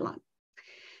the bloodline.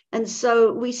 And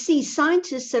so we see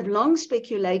scientists have long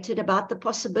speculated about the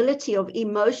possibility of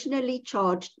emotionally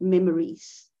charged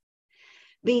memories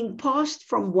being passed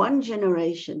from one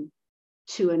generation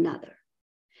to another.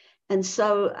 And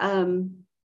so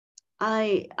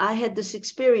I had this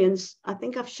experience, I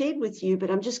think I've shared with you,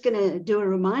 but I'm just going to do a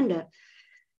reminder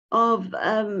of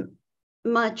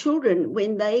my children.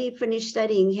 When they finished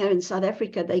studying here in South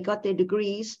Africa, they got their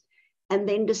degrees and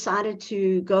then decided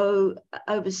to go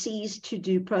overseas to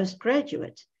do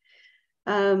postgraduate.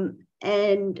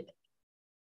 And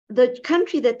the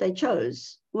country that they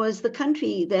chose was the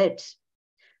country that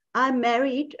I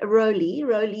married Roly.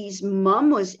 Roly's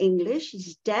mom was English,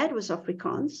 his dad was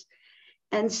Afrikaans.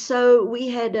 And so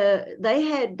they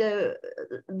had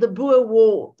the Boer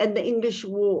War and the English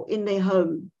War in their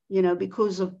home,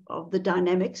 because of the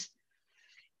dynamics.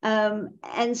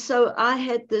 And so I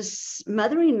had this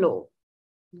mother-in-law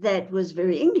that was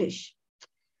very English.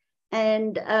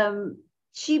 And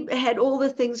she had all the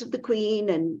things of the Queen,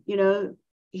 and,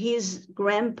 his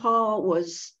grandpa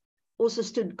also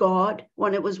stood guard.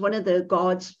 It was one of the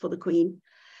guards for the Queen.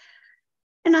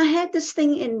 And I had this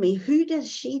thing in me. Who does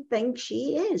she think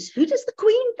she is? Who does the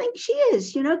Queen think she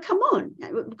is? Come on.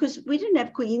 Because we didn't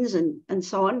have queens and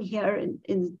so on here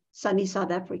in sunny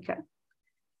South Africa.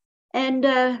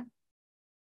 And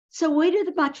so where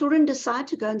did my children decide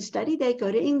to go and study? They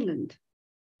go to England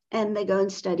and they go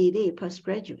and study there,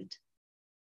 postgraduate.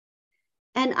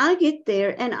 And I get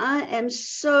there and I am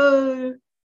so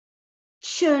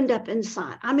churned up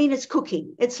inside. I mean, it's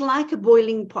cooking. It's like a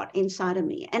boiling pot inside of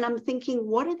me. And I'm thinking,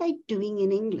 what are they doing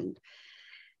in England?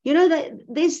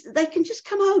 They can just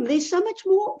come home. There's so much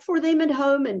more for them at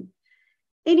home. And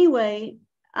anyway,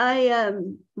 I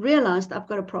realized I've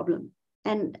got a problem.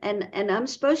 And I'm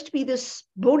supposed to be this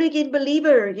born again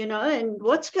believer, and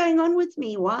what's going on with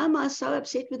me? Why am I so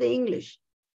upset with the English?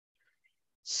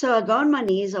 So I got on my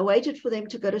knees. I waited for them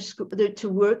to go to school, to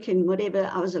work and whatever.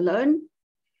 I was alone.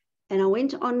 And I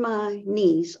went on my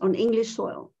knees on English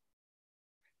soil.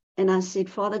 And I said,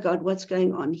 Father God, what's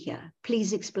going on here?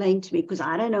 Please explain to me, because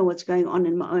I don't know what's going on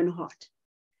in my own heart.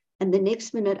 And the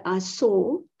next minute I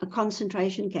saw a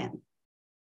concentration camp.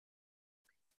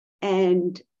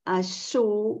 And I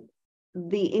saw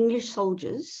the English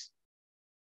soldiers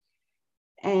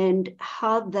and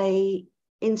how they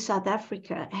in South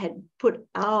Africa had put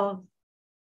our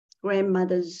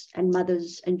grandmothers and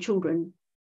mothers and children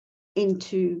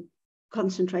into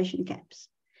concentration camps.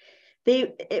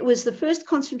 It was the first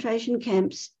concentration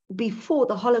camps before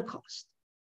the Holocaust.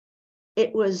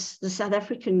 It was the South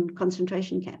African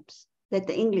concentration camps that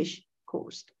the English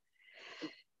caused.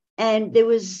 And the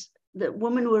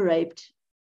women were raped,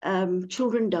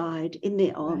 children died in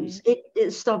their arms,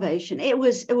 right. Starvation. It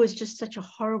was just such a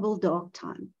horrible, dark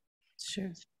time.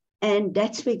 Sure. And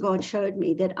that's where God showed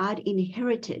me that I'd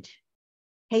inherited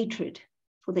hatred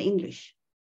for the English.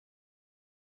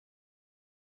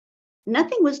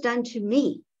 Nothing was done to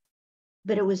me,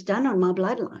 but it was done on my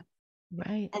bloodline.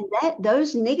 Right. And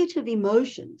those negative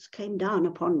emotions came down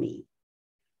upon me.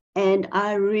 And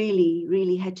I really,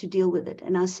 really had to deal with it.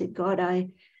 And I said, God, I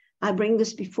bring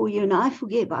this before you, and I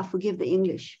forgive the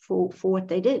English for what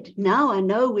they did. Now I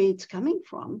know where it's coming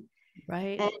from.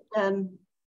 Right. And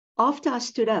after I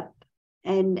stood up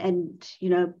and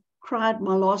cried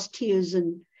my last tears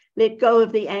and let go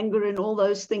of the anger and all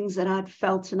those things that I'd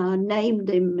felt, and I named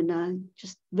them and I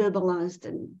just verbalized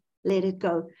and let it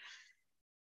go.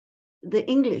 The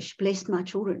English blessed my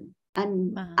children,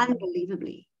 and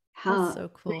unbelievably how so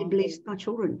cool. they blessed my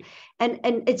children. And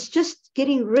it's just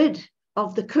getting rid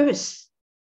of the curse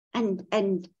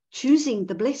and choosing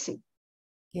the blessing.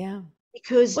 Yeah.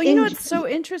 Because well, you know, it's so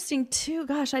interesting too.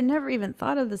 Gosh, I never even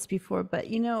thought of this before, but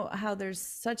you know how there's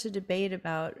such a debate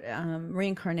about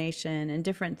reincarnation and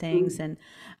different things. And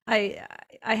I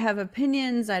have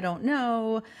opinions, I don't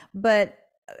know, but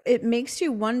it makes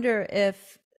you wonder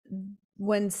if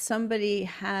when somebody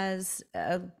has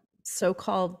a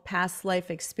so-called past life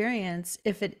experience,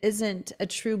 if it isn't a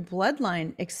true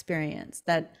bloodline experience,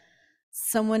 that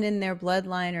someone in their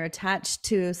bloodline or attached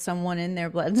to someone in their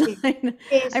bloodline.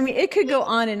 Yes. I mean, it could go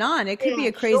on and on. It could be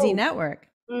a crazy network.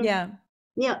 Yeah.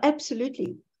 Yeah,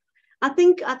 absolutely. I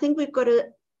think we've got to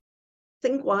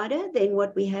think wider than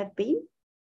what we have been.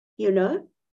 You know,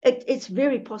 it's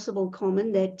very possible,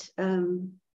 Carmen, that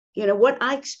you know what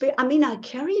I expect. I mean, I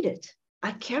carried it.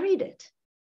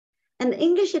 And the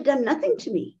English had done nothing to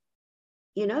me,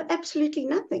 you know, absolutely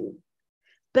nothing.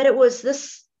 But it was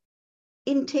this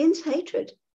intense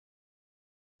hatred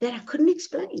that I couldn't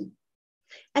explain.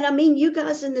 And I mean, you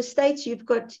guys in the States, you've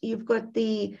got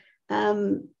the,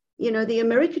 you know, the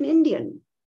American Indian,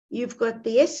 you've got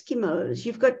the Eskimos,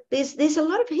 there's a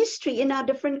lot of history in our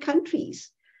different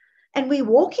countries. And we're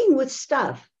walking with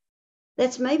stuff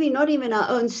that's maybe not even our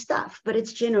own stuff, but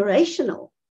it's generational.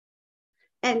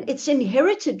 And it's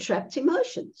inherited trapped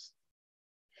emotions.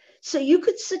 So you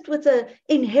could sit with an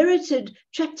inherited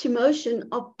trapped emotion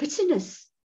of bitterness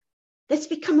that's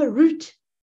become a root.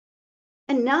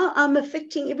 And now I'm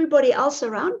affecting everybody else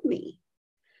around me.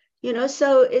 You know,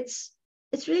 so it's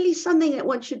really something that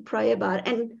one should pray about.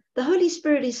 And the Holy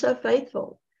Spirit is so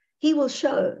faithful. He will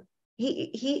show.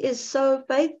 He is so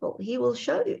faithful. He will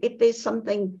show you if there's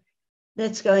something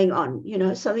that's going on, you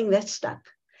know, something that's stuck.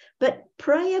 But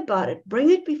pray about it.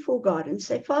 Bring it before God and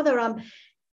say, Father,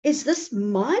 is this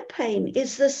my pain?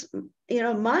 Is this, you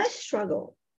know, my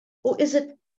struggle? Or is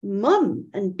it mom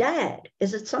and dad?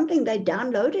 Is it something they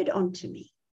downloaded onto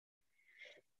me?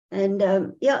 And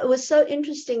yeah, it was so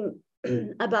interesting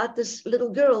about this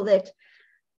little girl that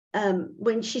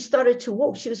when she started to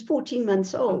walk, she was 14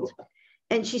 months old,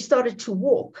 and she started to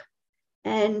walk.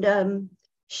 And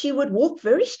she would walk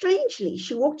very strangely.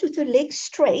 She walked with her legs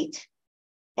straight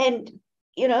and,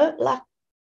 you know, like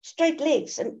straight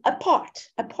legs and apart.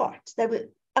 They were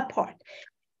apart.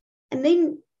 And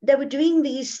then they were doing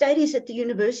these studies at the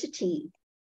university,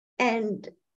 and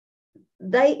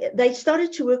they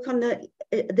started to work on the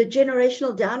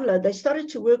generational download. They started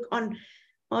to work on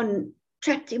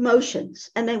trapped emotions,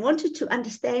 and they wanted to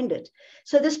understand it.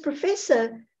 So this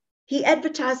professor, he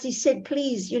advertised, he said,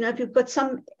 please, you know, if you've got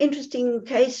some interesting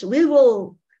case, we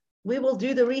will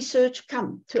do the research,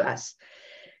 come to us.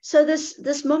 So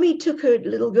this mommy took her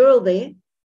little girl there,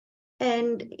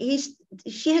 and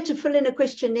she had to fill in a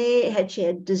questionnaire. Had she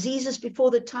had diseases before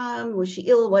the time? Was she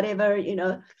ill? Whatever, you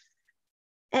know.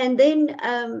 And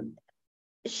then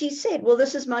she said, well,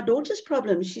 this is my daughter's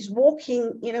problem. She's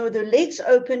walking, you know, with her legs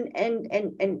open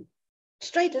and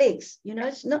straight legs. You know,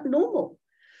 it's not normal.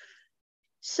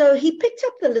 So he picked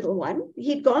up the little one.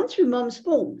 He'd gone through mom's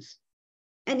forms,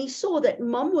 and he saw that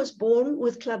mom was born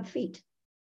with club feet.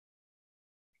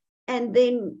 And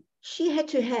then she had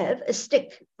to have a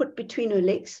stick put between her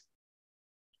legs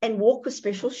and walk with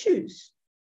special shoes,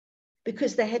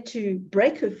 because they had to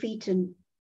break her feet and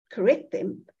correct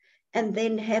them, and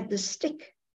then have the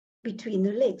stick between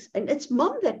her legs. And it's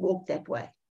mom that walked that way.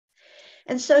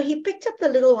 And so he picked up the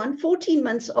little one, 14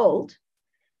 months old.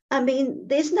 I mean,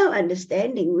 there's no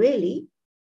understanding really.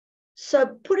 So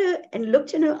put her and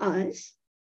looked in her eyes,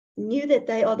 knew that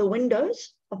they are the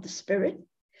windows of the spirit,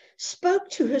 spoke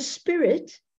to her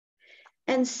spirit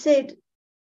and said,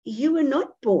 you were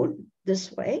not born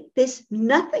this way. There's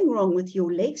nothing wrong with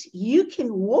your legs. You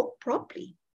can walk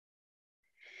properly.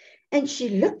 And she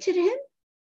looked at him,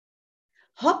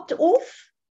 hopped off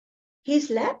his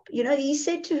lap. You know, he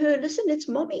said to her, listen, it's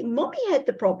mommy. Mommy had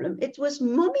the problem. It was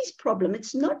mommy's problem.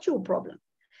 It's not your problem.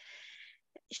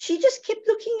 She just kept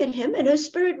looking at him, and her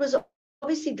spirit was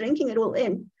obviously drinking it all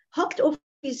in, hopped off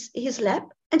his lap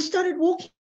and started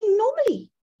walking normally.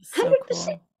 100%.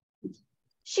 Cool.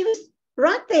 She was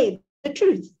right there, the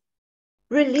truth.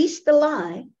 Released the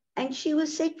lie, and she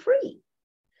was set free.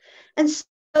 And so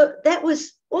that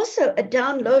was also a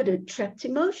downloaded trapped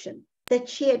emotion that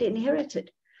she had inherited.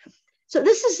 So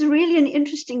this is really an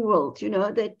interesting world, you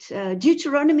know, that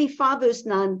Deuteronomy 5 verse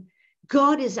 9,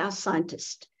 God is our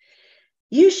scientist.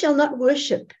 You shall not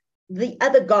worship the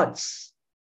other gods,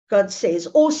 God says,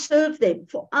 or serve them.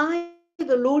 For I,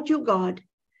 the Lord your God,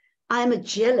 I am a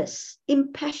jealous,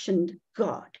 impassioned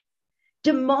God,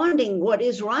 demanding what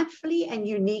is rightfully and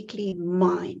uniquely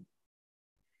mine.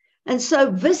 And so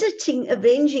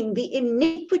avenging the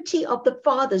iniquity of the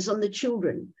fathers on the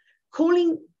children,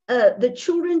 calling the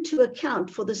children to account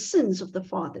for the sins of the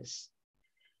fathers,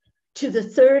 to the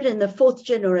third and the fourth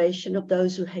generation of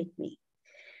those who hate me.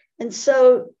 And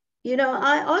so,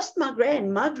 I asked my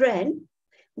gran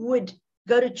would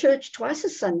go to church twice a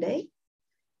Sunday,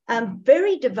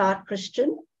 very devout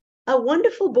Christian, a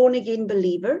wonderful born-again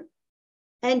believer,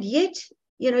 and yet,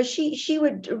 she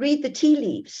would read the tea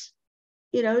leaves,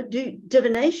 do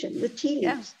divination with tea leaves.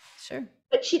 Yeah, sure.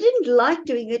 But she didn't like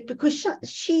doing it because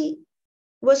she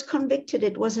was convicted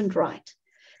it wasn't right.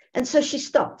 And so she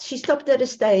stopped. She stopped at a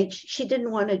stage. She didn't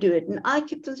want to do it. And I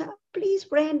kept on saying, oh, please,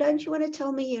 Gran, don't you want to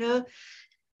tell me,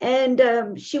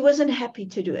 And she wasn't happy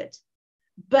to do it.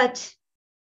 But,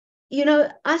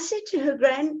 I said to her,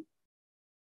 Gran,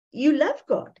 you love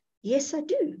God. Yes, I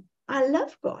do. I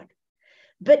love God.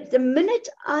 But the minute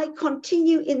I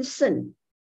continue in sin,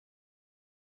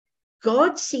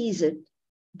 God sees it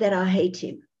that I hate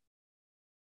him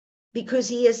because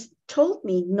he has told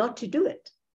me not to do it.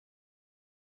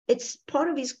 It's part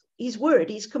of his word,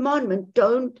 his commandment.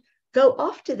 Don't go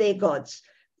after their gods.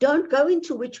 Don't go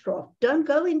into witchcraft. Don't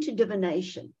go into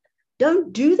divination.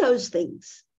 Don't do those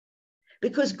things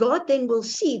because God then will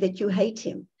see that you hate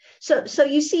him. So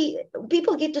you see,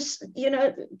 people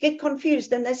get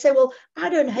confused and they say, well, I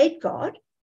don't hate God.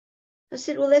 I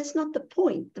said, well, that's not the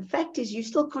point. The fact is you're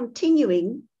still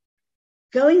continuing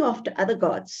going after other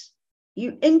gods.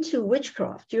 You're into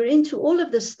witchcraft. You're into all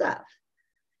of this stuff.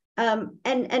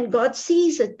 And God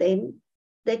sees it then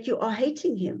that you are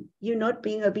hating him. You're not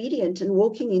being obedient and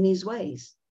walking in his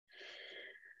ways.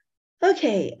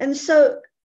 Okay, and so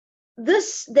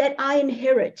this that I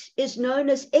inherit is known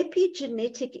as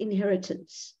epigenetic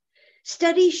inheritance.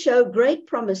 Studies show great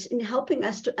promise in helping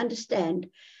us to understand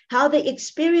how the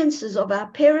experiences of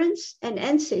our parents and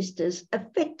ancestors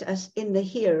affect us in the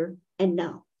here and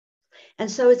now. And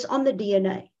so it's on the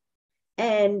DNA.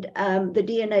 And the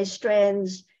DNA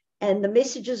strands and the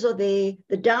messages are there,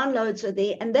 the downloads are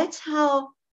there. And that's how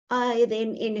I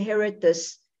then inherit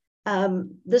this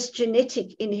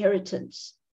genetic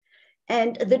inheritance.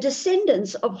 And the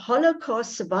descendants of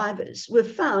Holocaust survivors were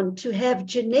found to have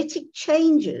genetic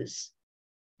changes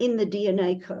in the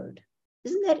DNA code.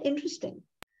 Isn't that interesting?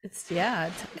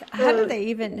 How do they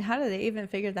even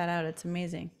figure that out? It's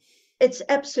amazing. It's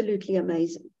absolutely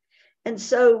amazing. And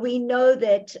so we know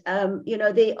that,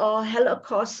 there are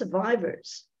Holocaust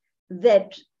survivors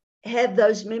that have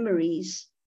those memories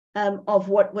of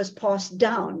what was passed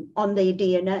down on their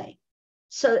DNA.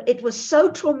 So it was so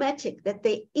traumatic that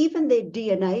even their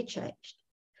DNA changed,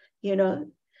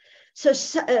 So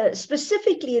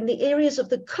specifically in the areas of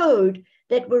the code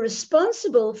that were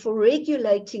responsible for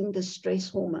regulating the stress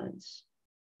hormones.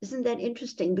 Isn't that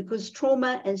interesting? Because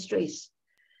trauma and stress.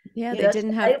 Yeah, they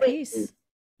didn't have peace.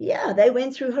 They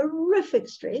went through horrific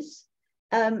stress,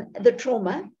 the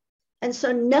trauma. And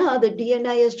so now the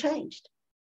DNA has changed.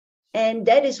 And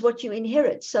that is what you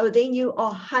inherit. So then you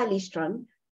are highly strung,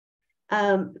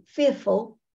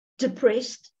 fearful,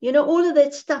 depressed, all of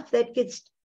that stuff that gets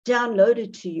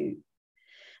downloaded to you.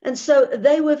 And so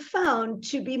they were found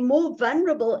to be more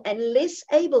vulnerable and less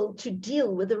able to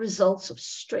deal with the results of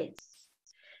stress.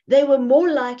 They were more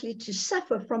likely to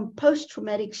suffer from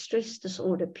post-traumatic stress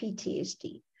disorder,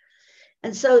 PTSD.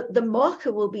 And so the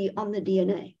marker will be on the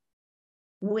DNA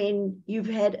when you've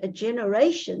had a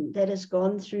generation that has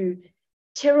gone through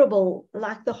terrible,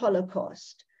 like the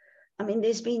Holocaust. I mean,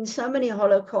 there's been so many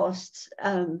Holocausts,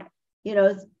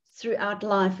 throughout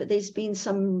life. There's been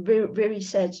some very, very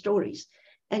sad stories.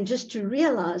 And just to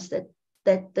realize that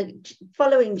the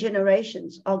following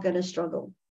generations are going to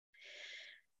struggle.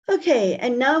 Okay,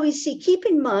 and now we see, keep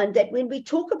in mind that when we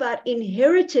talk about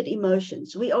inherited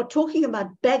emotions, we are talking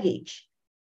about baggage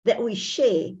that we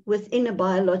share within a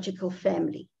biological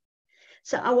family.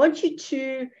 So I want you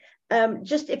to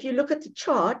just, if you look at the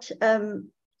chart,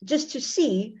 just to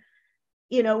see,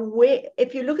 where,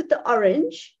 if you look at the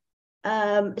orange,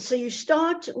 so you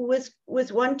start with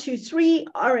 1, 2, 3,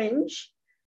 orange,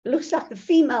 looks like the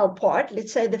female part,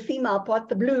 let's say the female part,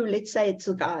 the blue, let's say it's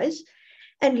the guys,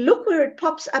 and look where it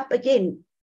pops up again.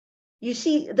 You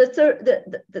see the third,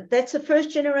 that's the first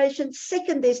generation.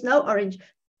 Second, there's no orange.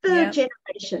 Third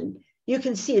generation, you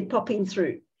can see it popping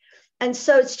through. And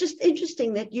so it's just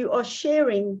interesting that you are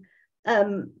sharing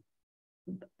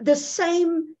the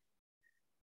same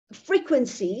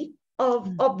frequency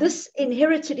of this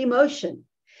inherited emotion.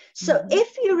 So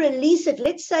if you release it,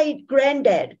 let's say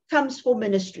granddad comes for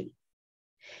ministry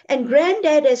and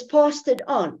granddad has passed it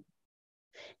on.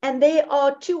 And there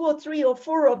are 2 or 3 or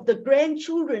 4 of the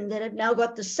grandchildren that have now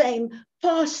got the same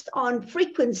passed on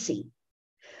frequency.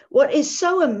 What is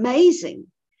so amazing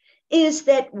is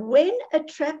that when a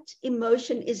trapped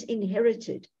emotion is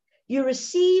inherited, you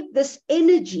receive this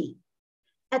energy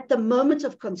at the moment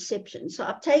of conception. So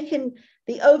I've taken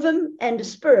the ovum and the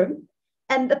sperm,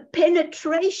 and the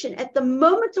penetration, at the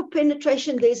moment of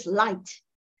penetration, there's light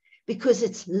because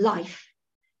it's life.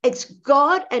 It's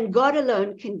God, and God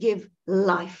alone can give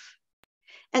life.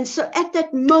 And so at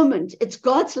that moment, it's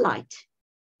God's light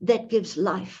that gives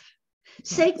life. Yes.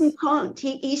 Satan can't.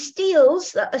 He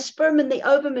steals a sperm and the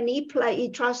ovum, and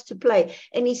he tries to play.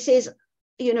 And he says,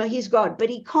 you know, he's God, but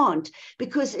he can't,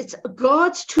 because it's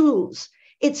God's tools.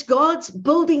 It's God's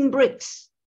building bricks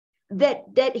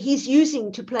that he's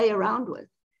using to play around with.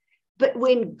 But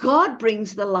when God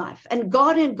brings the life, and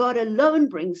God alone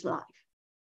brings life,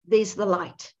 there's the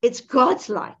light. It's God's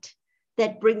light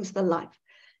that brings the life.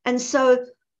 And so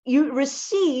you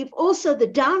receive also the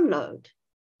download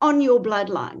on your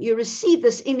bloodline. You receive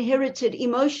this inherited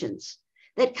emotions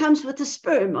that comes with the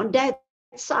sperm on dad's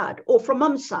side or from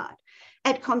mom's side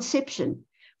at conception,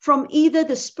 from either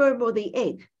the sperm or the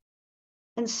egg.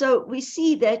 And so we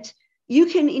see that you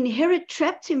can inherit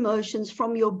trapped emotions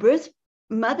from your birth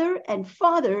mother and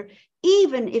father,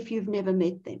 even if you've never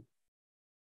met them.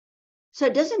 So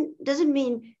it doesn't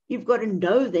mean you've got to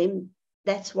know them.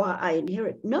 That's why I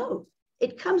inherit. No,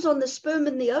 it comes on the sperm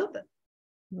and the ovum.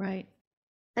 Right.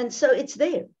 And so it's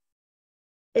there.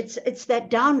 It's that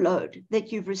download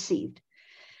that you've received.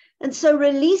 And so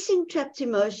releasing trapped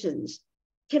emotions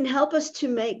can help us to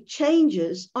make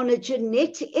changes on a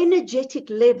energetic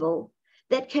level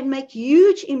that can make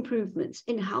huge improvements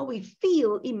in how we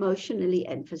feel emotionally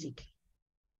and physically.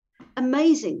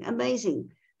 Amazing,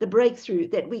 amazing, the breakthrough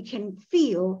that we can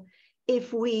feel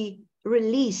if we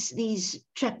release these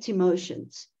trapped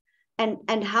emotions,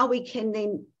 and how we can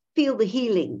then feel the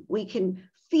healing. We can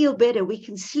feel better. We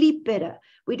can sleep better.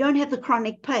 We don't have the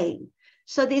chronic pain.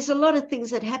 So there's a lot of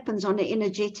things that happens on an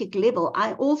energetic level.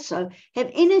 I also have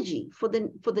energy for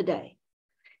the day.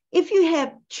 If you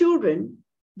have children,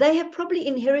 they have probably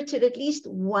inherited at least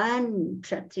one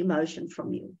trapped emotion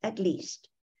from you, at least.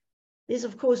 There's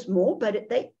of course more, but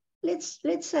let's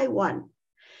say one.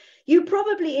 You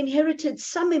probably inherited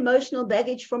some emotional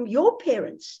baggage from your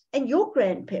parents and your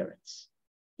grandparents.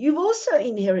 You've also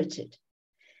inherited.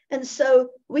 And so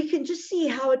we can just see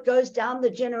how it goes down the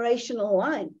generational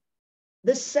line.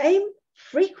 The same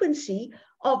frequency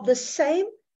of the same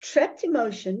trapped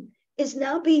emotion is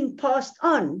now being passed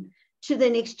on to the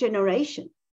next generation.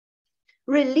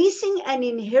 Releasing an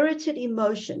inherited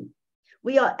emotion,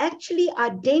 we are actually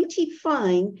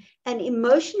identifying an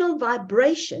emotional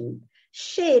vibration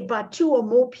shared by 2 or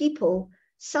more people,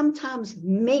 sometimes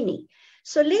many.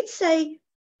 So let's say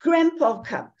grandpa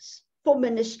comes for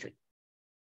ministry,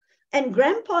 and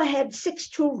grandpa had 6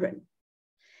 children.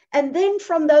 And then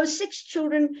from those 6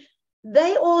 children,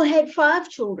 they all had 5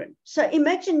 children. So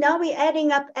imagine now we're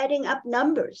adding up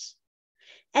numbers.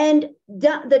 And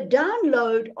the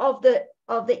download of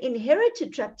the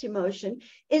inherited trapped emotion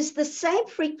is the same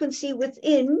frequency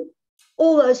within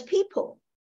all those people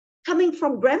coming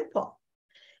from grandpa.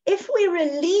 If we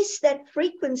release that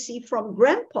frequency from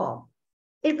grandpa,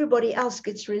 everybody else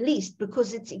gets released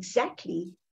because it's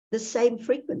exactly the same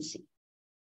frequency.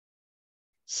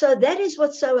 So that is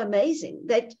what's so amazing,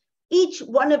 that each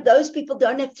one of those people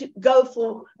don't have to go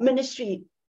for ministry.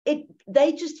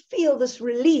 They just feel this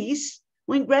release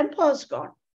when grandpa's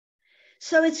gone.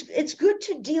 So it's good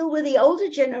to deal with the older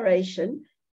generation,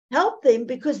 help them,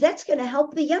 because that's going to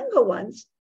help the younger ones.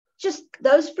 Just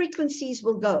those frequencies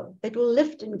will go. It will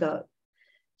lift and go.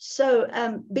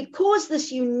 So because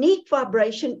this unique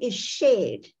vibration is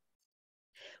shared,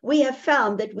 we have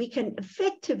found that we can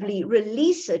effectively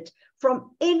release it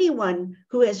from anyone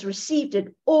who has received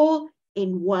it all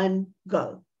in one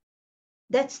go.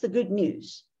 That's the good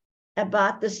news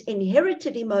about this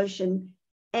inherited emotion,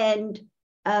 and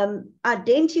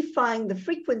identifying the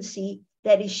frequency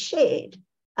that is shared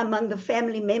among the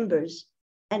family members.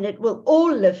 And it will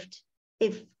all lift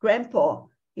if grandpa,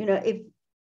 if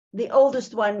the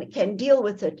oldest one can deal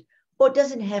with it, or it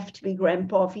doesn't have to be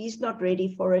grandpa. If he's not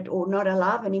ready for it or not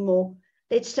alive anymore,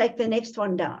 let's take the next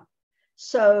one down.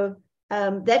 So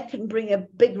that can bring a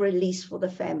big release for the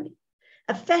family.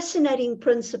 A fascinating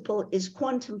principle is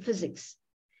quantum physics.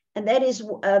 And that is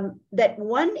that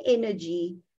one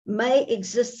energy may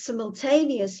exist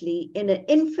simultaneously in an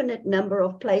infinite number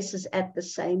of places at the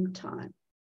same time.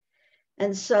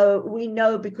 And so we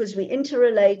know, because we're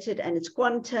interrelated and it's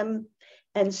quantum,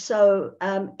 and so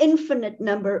infinite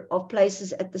number of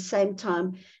places at the same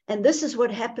time. And this is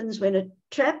what happens when a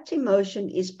trapped emotion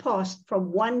is passed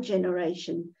from one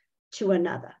generation to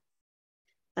another.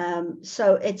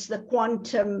 So it's the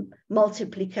quantum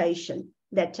multiplication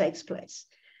that takes place.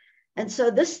 And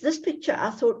so this picture I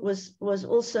thought was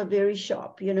also very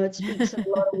sharp. You know, it speaks a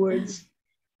lot of words.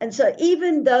 And so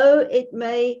even though it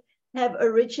may have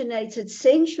originated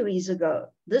centuries ago,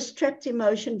 this trapped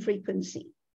emotion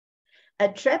frequency, a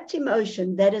trapped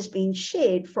emotion that has been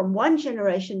shared from one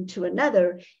generation to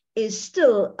another, is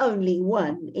still only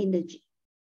one energy.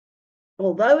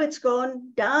 Although it's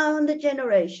gone down the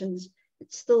generations,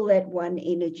 it's still that one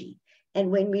energy.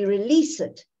 And when we release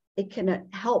it, it can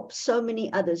help so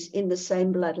many others in the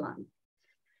same bloodline.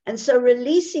 And so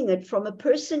releasing it from a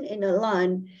person in a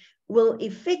line will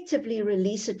effectively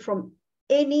release it from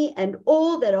any and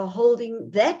all that are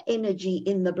holding that energy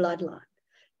in the bloodline,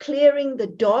 clearing the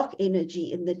dark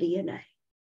energy in the DNA.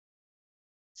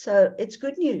 So it's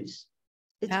good news.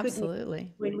 It's Absolutely. good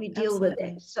news when we deal with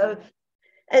that. So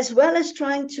as well as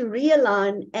trying to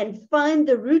realign and find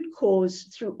the root cause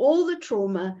through all the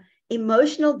trauma,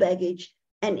 emotional baggage,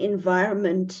 and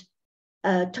environment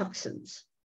toxins.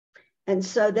 And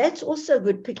so that's also a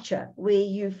good picture where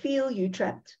you feel you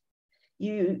trapped.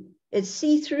 It's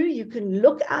see-through. You can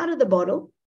look out of the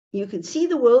bottle. You can see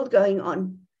the world going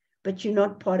on, but you're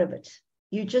not part of it.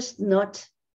 You're just not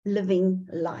living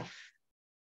life.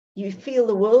 You feel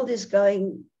the world is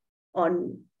going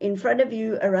on in front of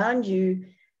you, around you,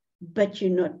 but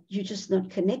you're just not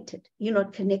connected. You're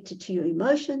not connected to your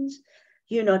emotions.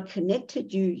 You're not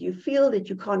connected. You feel that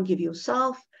you can't give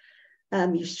yourself.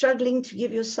 You're struggling to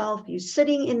give yourself. You're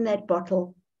sitting in that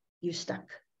bottle. You're stuck.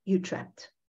 You're trapped.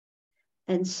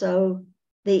 And so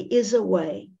there is a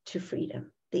way to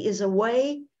freedom. There is a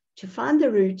way to find the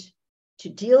root, to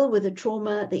deal with the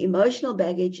trauma, the emotional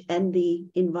baggage, and the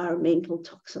environmental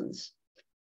toxins.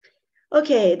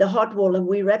 Okay, the heart wall. And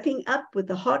we're wrapping up with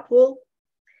the heart wall.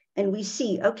 And we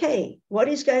see, okay, what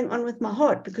is going on with my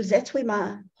heart? Because that's where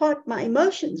my heart, my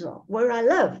emotions are, where I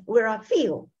love, where I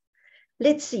feel.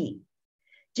 Let's see.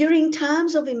 During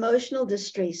times of emotional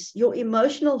distress, your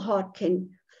emotional heart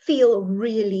can feel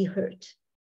really hurt,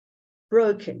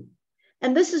 broken.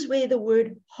 And this is where the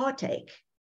word heartache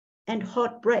and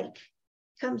heartbreak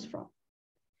comes from.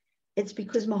 It's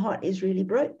because my heart is really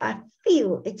broken. I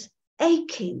feel it's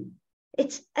aching.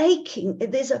 It's aching.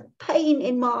 There's a pain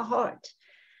in my heart.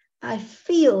 I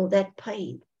feel that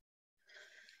pain.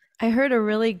 I heard a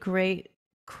really great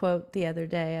quote the other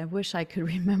day. I wish I could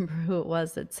remember who it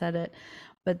was that said it,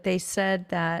 but they said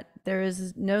that there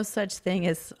is no such thing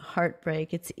as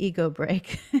heartbreak. It's ego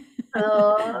break.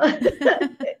 Oh.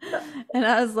 And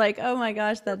I was like, oh my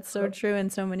gosh, that's so true in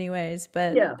so many ways.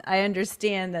 But Yeah. I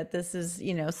understand that this is,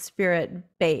 spirit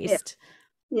based.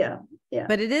 Yeah.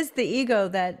 But it is the ego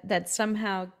that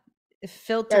somehow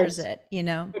filters it.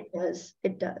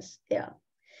 It does. Yeah.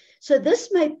 So this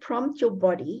may prompt your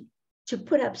body to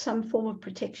put up some form of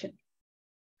protection.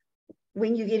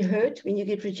 When you get hurt, when you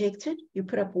get rejected, you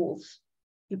put up walls.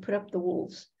 You put up the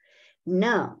walls.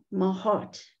 Now my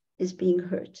heart is being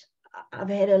hurt. I've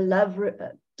had a love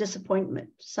disappointment.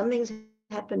 Something's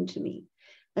happened to me.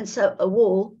 And so a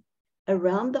wall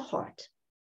around the heart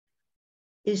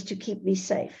is to keep me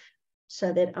safe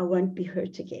so that I won't be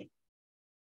hurt again.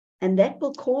 And that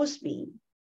will cause me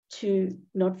to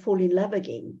not fall in love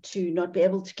again, to not be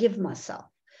able to give myself,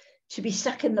 to be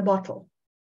stuck in the bottle.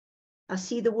 I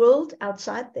see the world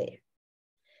outside there.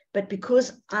 But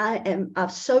because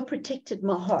I've so protected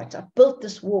my heart, I've built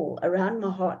this wall around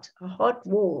my heart, a heart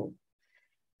wall,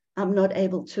 I'm not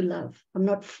able to love. I'm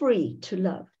not free to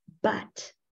love.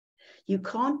 But you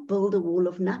can't build a wall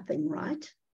of nothing, right?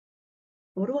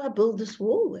 What do I build this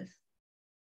wall with?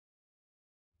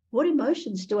 What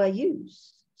emotions do I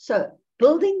use? So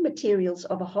building materials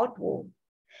of a heart wall,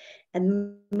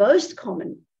 and most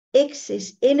common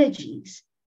excess energies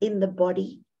in the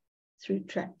body through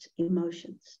trapped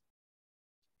emotions.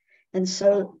 And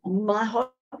so my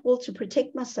heart wall, to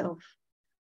protect myself,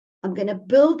 I'm going to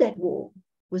build that wall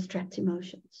with trapped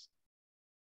emotions.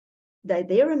 They're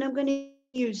there and I'm going to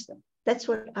use them. That's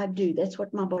what I do. That's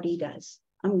what my body does.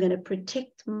 I'm going to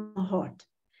protect my heart.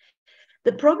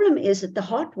 The problem is that the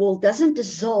heart wall doesn't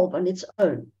dissolve on its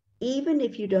own, even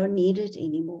if you don't need it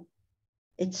anymore.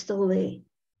 It's still there.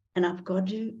 And I've got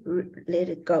to let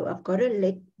it go. I've got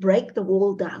to break the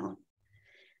wall down.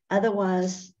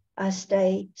 Otherwise, I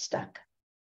stay stuck.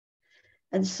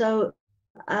 And so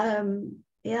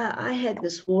Yeah, I had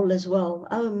this wall as well.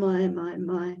 Oh,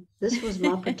 my. This was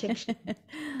my protection.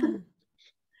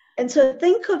 And so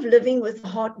think of living with a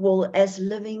heart wall as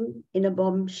living in a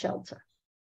bomb shelter.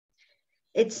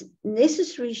 It's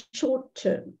necessary short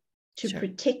term to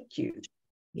protect you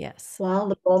while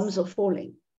the bombs are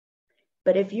falling.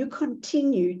 But if you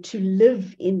continue to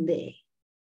live in there,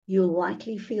 you'll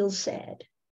likely feel sad.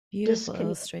 Beautiful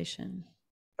illustration.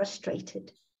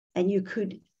 Frustrated. And you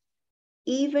could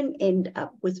even end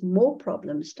up with more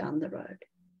problems down the road.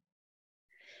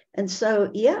 And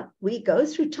so, yeah, we go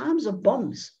through times of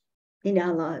bombs in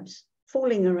our lives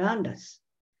falling around us.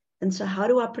 And so how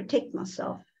do I protect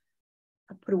myself?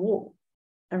 I put a wall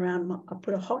around I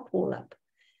put a hot wall up.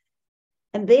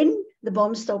 And then the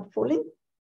bombs stop falling.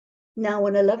 Now I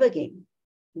want to live again.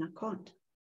 And I can't.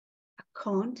 I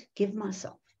can't give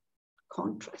myself. I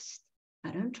can't trust.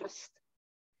 I don't trust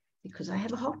because I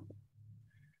have a heart.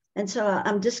 And so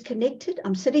I'm disconnected.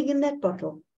 I'm sitting in that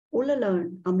bottle all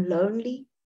alone. I'm lonely.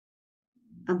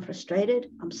 I'm frustrated.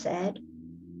 I'm sad.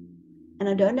 And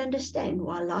I don't understand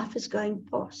why life is going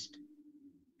past.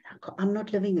 I'm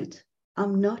not living it.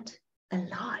 I'm not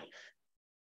alive.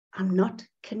 I'm not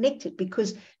connected,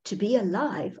 because to be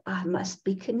alive, I must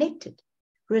be connected.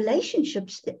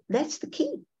 Relationships, that's the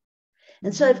key.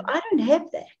 And so if I don't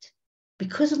have that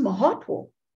because of my heart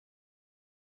wall,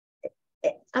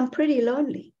 I'm pretty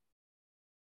lonely.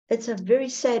 It's a very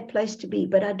sad place to be,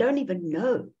 but I don't even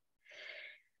know.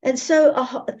 And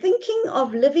so thinking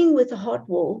of living with a heart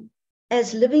wall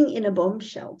as living in a bomb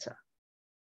shelter.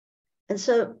 And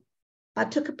so I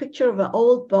took a picture of an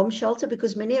old bomb shelter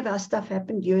because many of our stuff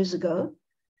happened years ago.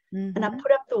 And I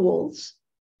put up the walls.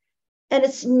 And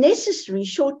it's necessary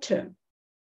short term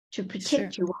to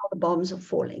protect you while the bombs are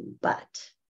falling. But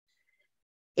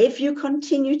if you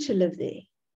continue to live there,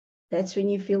 that's when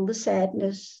you feel the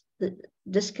sadness, the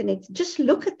disconnect. Just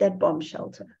look at that bomb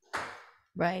shelter.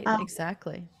 Right,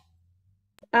 exactly.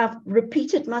 I've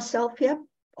repeated myself here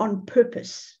on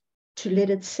purpose to let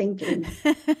it sink in.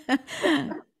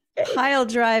 Pile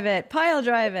drive it.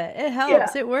 It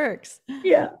helps. It works.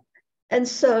 Yeah. And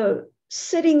so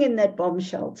sitting in that bomb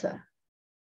shelter,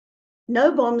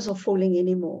 no bombs are falling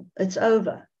anymore. It's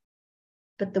over.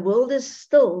 But the world is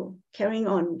still carrying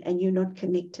on and you're not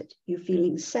connected. You're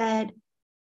feeling sad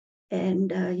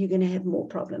and you're going to have more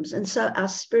problems. And so our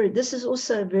spirit, this is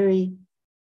also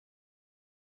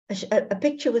a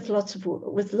picture with lots of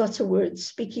words,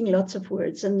 speaking lots of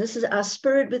words. And this is our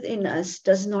spirit within us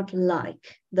does not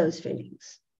like those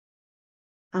feelings.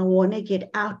 I want to get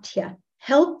out here.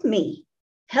 Help me.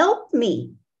 Help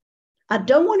me. I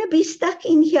don't want to be stuck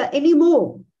in here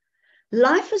anymore.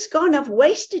 Life is gone. I've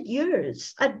wasted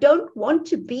years. I don't want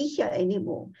to be here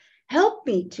anymore. Help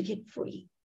me to get free.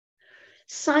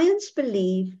 Science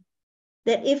believes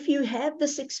that if you have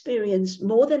this experience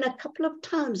more than a couple of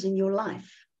times in your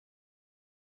life,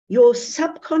 your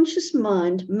subconscious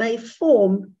mind may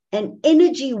form an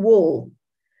energy wall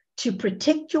to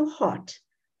protect your heart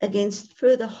against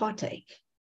further heartache.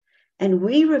 And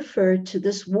we refer to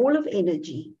this wall of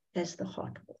energy as the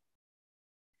heart wall.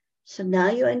 So now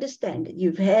you understand it.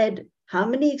 You've had how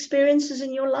many experiences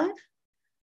in your life?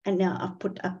 And now I've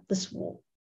put up this wall.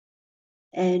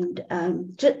 And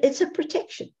it's a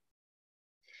protection.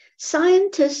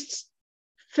 Scientists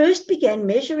first began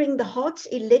measuring the heart's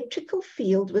electrical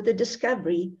field with the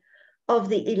discovery of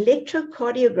the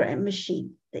electrocardiogram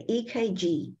machine, the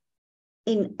EKG,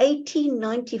 in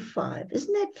 1895.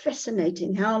 Isn't that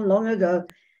fascinating how long ago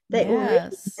they already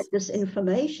had this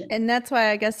information? And that's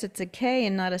why I guess it's a K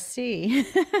and not a C.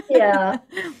 Yeah.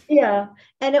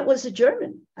 And it was a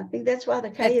German. I think that's why the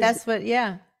K is. That's what,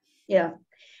 yeah.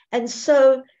 And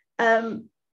so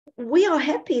we are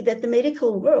happy that the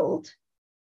medical world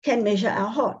can measure our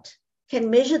heart, can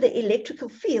measure the electrical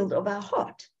field of our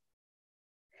heart.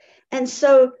 And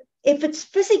so if it's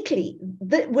physically,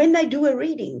 when they do a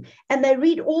reading and they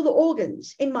read all the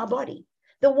organs in my body,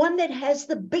 the one that has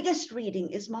the biggest reading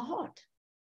is my heart.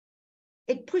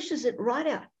 It pushes it right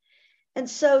out. And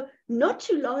so not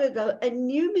too long ago, a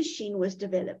new machine was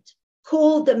developed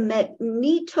called the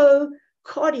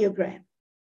magnetocardiogram,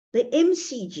 the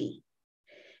MCG.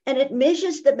 And it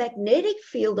measures the magnetic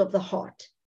field of the heart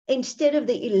instead of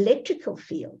the electrical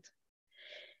field.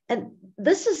 And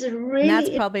this is really... And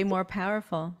that's probably more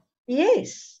powerful.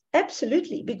 Yes,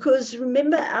 absolutely. Because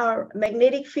remember our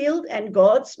magnetic field and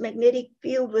God's magnetic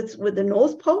field with the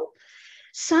North Pole?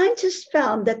 Scientists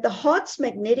found that the heart's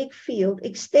magnetic field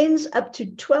extends up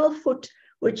to 12 foot,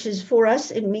 which is for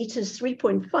us in meters,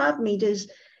 3.5 meters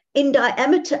in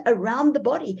diameter around the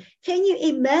body. Can you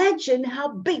imagine how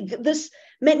big this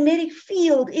magnetic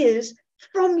field is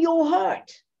from your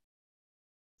heart.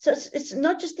 So it's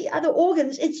not just the other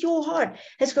organs, it's your heart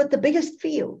has got the biggest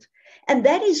field. And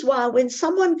that is why when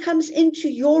someone comes into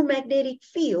your magnetic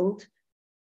field,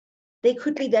 there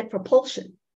could be that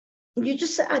propulsion. And you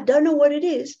just say, I don't know what it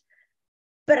is,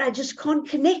 but I just can't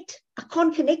connect. I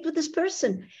can't connect with this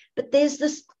person. But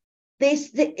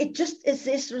it just is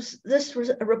this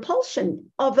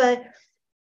repulsion of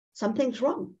something's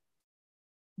wrong.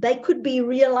 They could be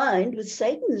realigned with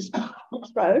Satan's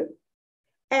throne,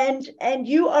 and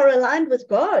you are aligned with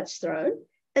God's throne.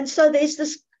 And so there's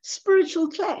this spiritual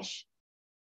clash.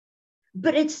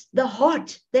 But it's the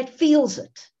heart that feels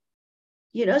it.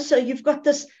 So you've got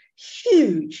this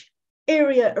huge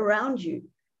area around you.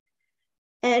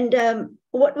 And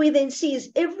what we then see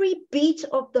is every beat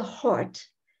of the heart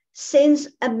sends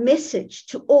a message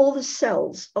to all the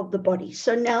cells of the body.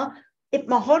 So now, if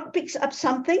my heart picks up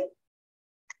something,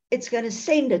 it's going to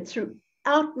send it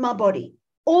throughout my body.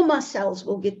 All my cells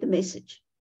will get the message.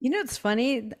 It's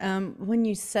funny. When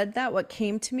you said that, what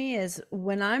came to me is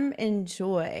when I'm in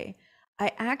joy,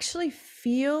 I actually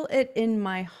feel it in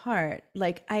my heart.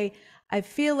 Like I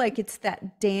feel like it's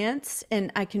that dance,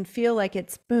 and I can feel like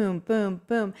it's boom, boom,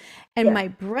 boom. And my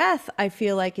breath, I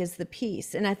feel like, is the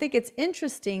peace. And I think it's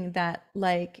interesting that,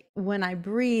 like, when I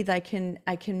breathe, I can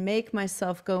make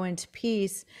myself go into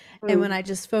peace. And when I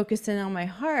just focus in on my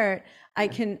heart, I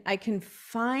can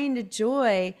find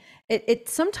joy. It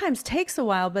sometimes takes a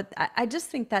while, but I just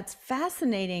think that's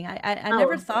fascinating. I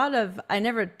never thought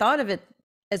of it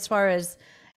as far as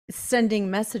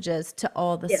sending messages to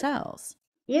all the cells.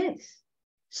 Yes.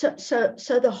 So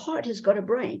the heart has got a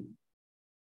brain.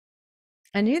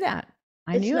 I knew that.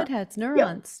 I knew it had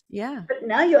neurons. Yeah. But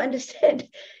now you understand,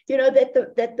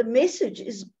 that the message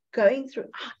is going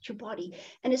throughout your body.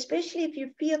 And especially if you're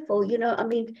fearful,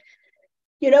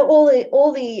 all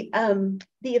the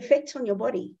effects on your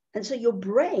body. And so your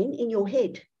brain in your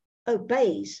head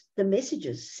obeys the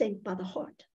messages sent by the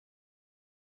heart.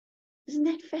 Isn't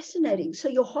that fascinating? So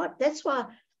your heart, that's why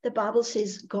the Bible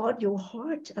says, guard your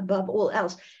heart above all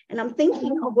else. And I'm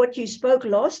thinking of what you spoke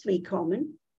last week,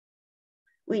 Carmen,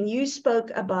 when you spoke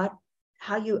about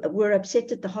how you were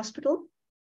upset at the hospital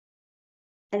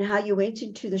and how you went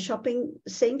into the shopping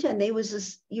center, and there was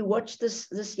this, you watched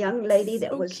this young lady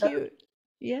that was cute.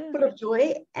 Full of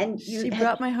joy, and she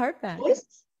brought my heart back.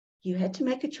 You had to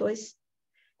make a choice,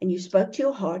 and you spoke to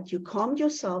your heart, you calmed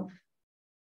yourself,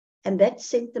 and that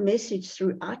sent the message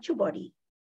throughout your body.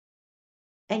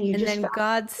 And then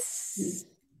God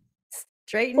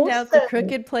straightened out the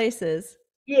crooked places.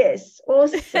 Yes,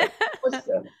 awesome.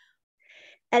 Awesome.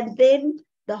 And then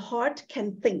the heart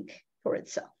can think for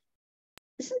itself.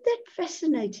 Isn't that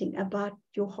fascinating about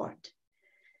your heart?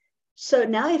 So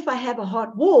now if I have a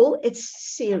heart wall, it's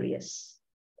serious.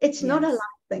 It's not a light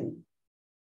thing.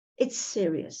 It's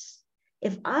serious.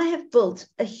 If I have built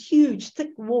a huge,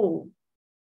 thick wall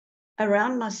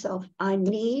around myself, I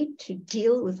need to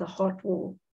deal with a heart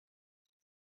wall.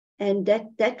 And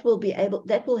that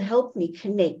will help me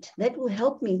connect. That will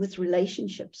help me with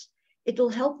relationships. It will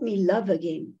help me love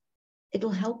again. It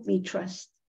will help me trust.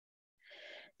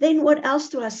 Then what else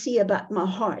do I see about my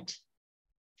heart?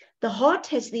 The heart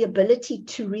has the ability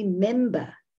to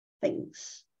remember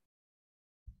things.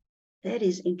 That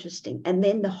is interesting. And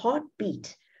then the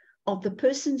heartbeat of the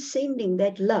person sending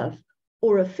that love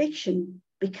or affection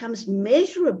becomes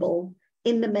measurable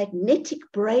in the magnetic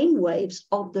brain waves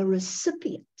of the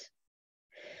recipient.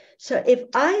 So if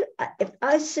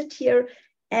I sit here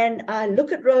and I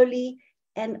look at Rolly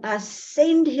and I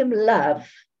send him love,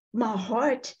 my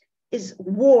heart is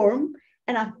warm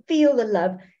and I feel the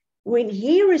love. When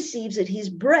he receives it, his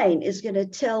brain is going to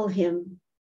tell him,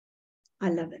 I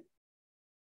love it.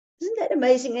 Isn't that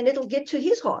amazing? And it'll get to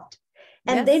his heart.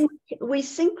 And then we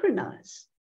synchronize.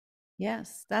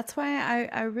 Yes, that's why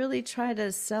I really try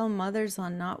to sell mothers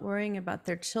on not worrying about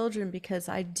their children, because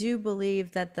I do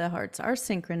believe that the hearts are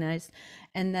synchronized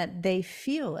and that they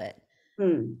feel it.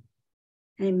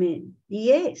 Amen.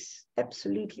 Yes,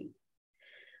 absolutely.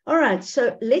 All right,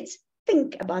 so let's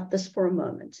think about this for a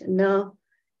moment. And now,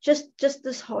 just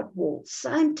this heart wall.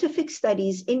 Scientific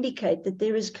studies indicate that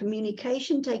there is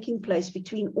communication taking place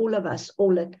between all of us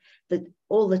all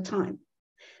the time.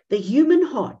 The human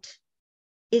heart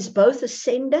is both a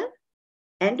sender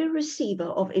and a receiver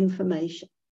of information.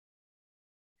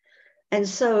 And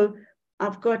so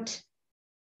I've got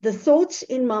the thoughts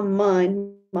in my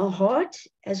mind, my heart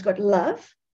has got love,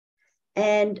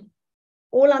 and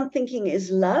all I'm thinking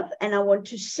is love, and I want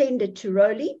to send it to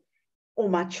Rolly or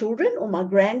my children or my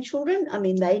grandchildren. I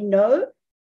mean, they know,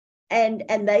 and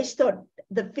they start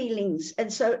the feelings.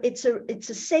 And so it's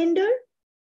a sender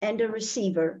and a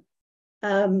receiver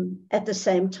at the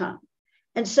same time.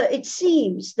 And so it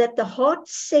seems that the heart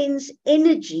sends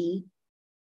energy,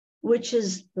 which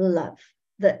is love,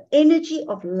 the energy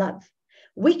of love.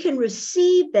 We can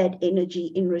receive that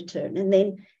energy in return. And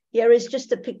then here is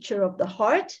just a picture of the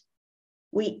heart.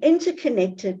 We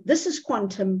interconnected. This is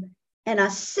quantum. And I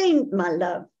send my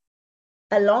love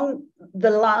along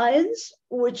the lines,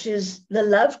 which is the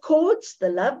love cords, the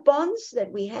love bonds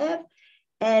that we have.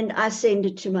 And I send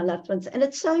it to my loved ones. And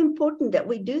it's so important that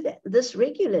we do this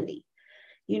regularly.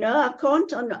 You know, I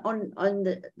can't on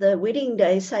the wedding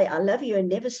day say, I love you and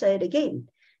never say it again.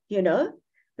 You know,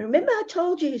 remember I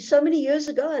told you so many years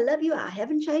ago, I love you. I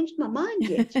haven't changed my mind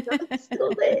yet. You know, it's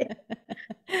still there.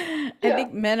 I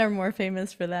think men are more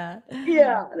famous for that.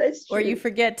 Yeah, that's true. Or you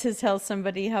forget to tell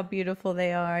somebody how beautiful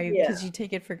they are because you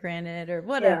take it for granted or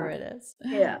whatever it is.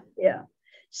 Yeah.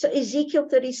 So Ezekiel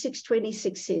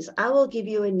 36:26 says, I will give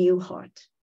you a new heart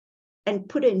and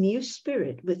put a new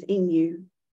spirit within you.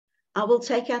 I will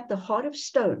take out the heart of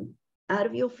stone out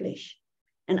of your flesh,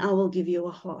 and I will give you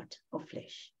a heart of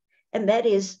flesh. And that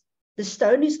is, the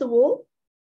stone is the wall,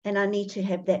 and I need to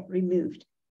have that removed.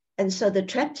 And so the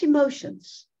trapped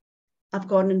emotions, I've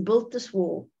gone and built this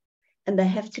wall, and they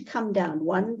have to come down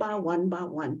one by one by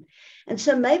one. And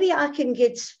so maybe I can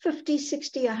get 50,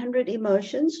 60, 100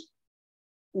 emotions,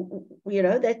 you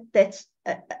know, that's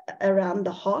around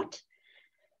the heart.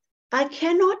 I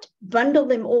cannot bundle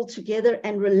them all together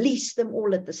and release them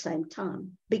all at the same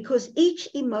time, because each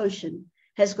emotion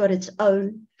has got its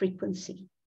own frequency.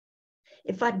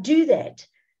 If I do that,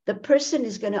 the person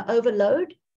is going to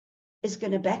overload, is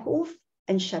going to back off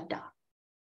and shut down.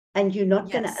 And you're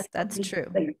not going to. That's true.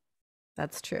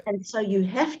 That's true. And so you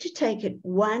have to take it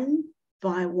one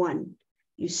by one.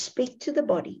 You speak to the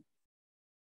body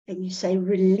and you say,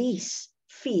 release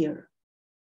fear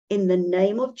in the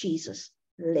name of Jesus.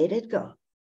 Let it go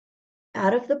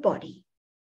out of the body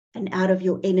and out of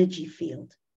your energy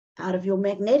field, out of your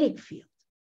magnetic field.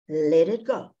 Let it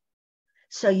go.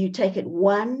 So you take it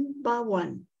one by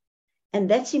one. And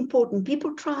that's important.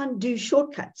 People try and do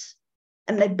shortcuts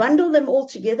and they bundle them all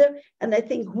together and they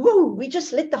think, whoa, we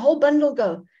just let the whole bundle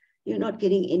go. You're not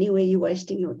getting anywhere. You're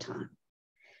wasting your time.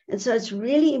 And so it's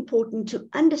really important to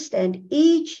understand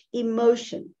each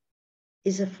emotion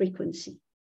is a frequency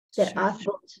that I've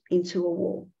built into a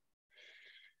wall.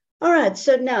 All right,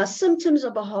 so now symptoms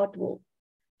of a heart wall.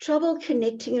 Trouble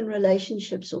connecting in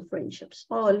relationships or friendships.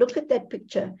 Oh, look at that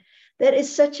picture. That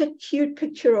is such a cute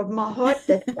picture of my heart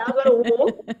that's now got a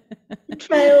wall.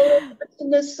 Betrayal,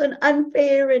 bitterness, and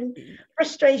unfair and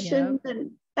frustration.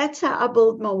 And that's how I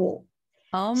build my wall.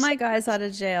 All my guys out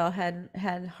of jail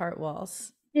had heart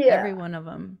walls. Yeah. Every one of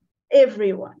them.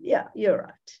 Everyone. Yeah, you're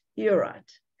right. You're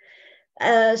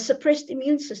right. Suppressed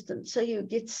immune system. So you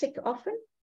get sick often.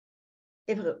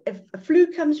 If a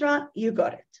flu comes around, you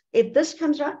got it. If this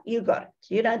comes around, you got it.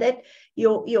 You know, that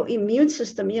your immune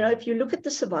system, you know, if you look at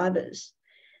the survivors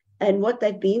and what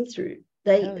they've been through,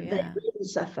 they really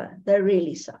suffer. They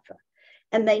really suffer.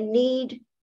 And they need,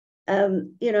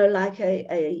 you know, like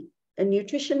a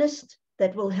nutritionist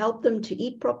that will help them to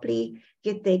eat properly,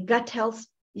 get their gut health,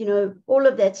 you know, all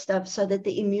of that stuff so that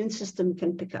the immune system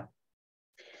can pick up.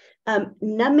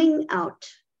 Numbing out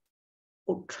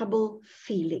or trouble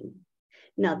feeling.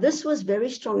 Now, this was very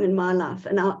strong in my life,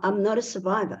 and I'm not a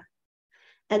survivor.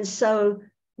 And so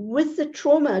with the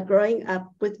trauma growing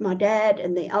up with my dad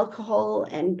and the alcohol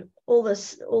and all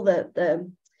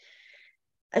the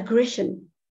aggression,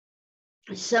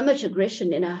 so much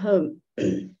aggression in our home,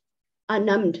 I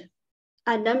numbed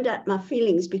out my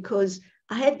feelings because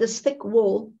I had this thick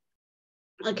wall.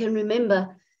 I can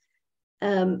remember,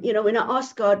 you know, when I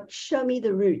asked God, show me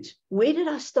the root, where did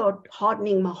I start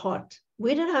hardening my heart?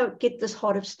 Where did I get this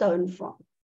heart of stone from?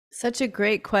 Such a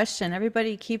great question.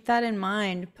 Everybody keep that in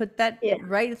mind. Put that,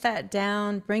 write that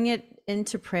down, bring it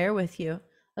into prayer with you.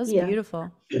 That was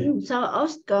beautiful. So I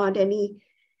asked God, and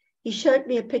he showed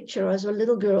me a picture. I was a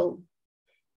little girl.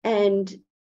 And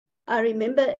I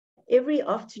remember every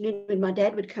afternoon when my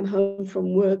dad would come home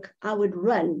from work, I would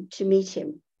run to meet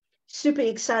him. Super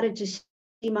excited to see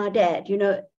my dad. You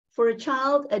know, for a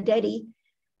child, a daddy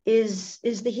is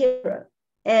the hero.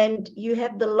 And you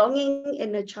have the longing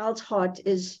in a child's heart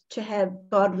is to have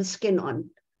God with skin on.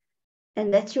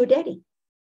 And that's your daddy.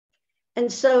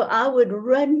 And so I would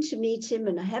run to meet him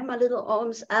and I have my little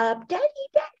arms up, daddy,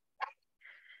 daddy,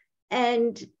 daddy.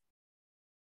 And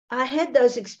I had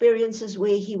those experiences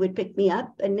where he would pick me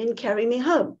up and then carry me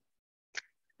home.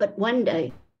 But one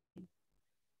day,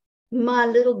 my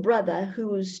little brother, who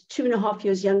was 2.5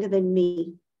 years younger than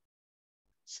me,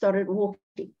 started walking.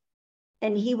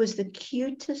 And he was the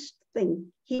cutest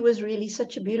thing. He was really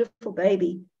such a beautiful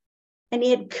baby. And he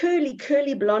had curly,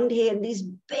 curly blonde hair and these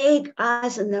big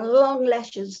eyes and the long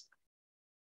lashes.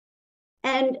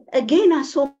 And again, I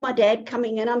saw my dad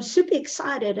coming and I'm super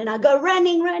excited. And I go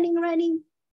running, running, running.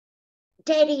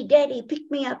 Daddy, Daddy,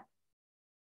 pick me up.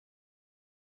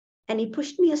 And he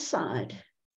pushed me aside.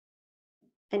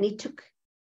 And he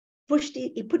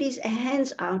put his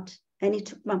hands out and he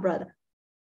took my brother.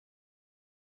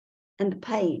 And the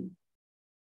pain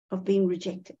of being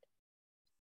rejected.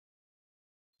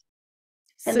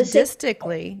 And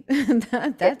sadistically,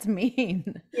 that's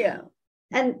mean. Yeah.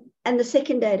 And the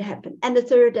second day it happened. And the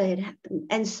third day it happened.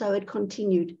 And so it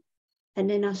continued. And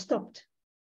then I stopped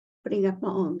putting up my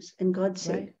arms. And God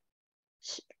said,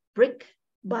 brick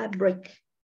by brick,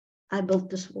 I built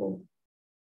this wall.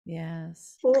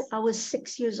 Yes. Before I was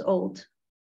 6 years old,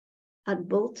 I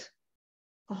built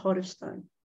a heart of stone.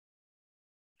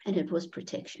 And it was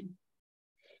protection.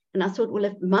 And I thought, well,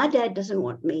 if my dad doesn't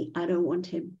want me, I don't want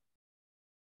him.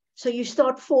 So you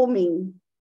start forming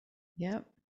the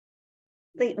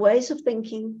ways of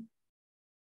thinking.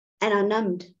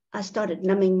 And I started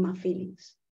numbing my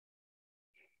feelings.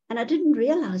 And I didn't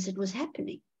realize it was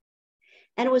happening.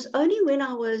 And it was only when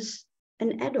I was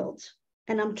an adult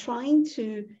and I'm trying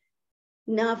to,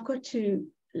 now I've got to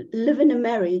live in a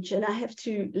marriage and I have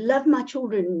to love my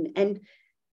children, and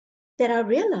that I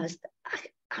realized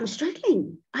I'm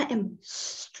struggling. I am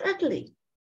struggling.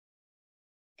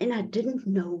 And I didn't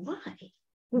know why.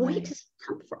 Where does it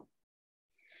come from?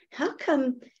 How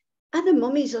come other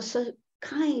mommies are so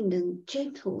kind and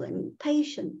gentle and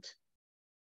patient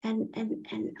and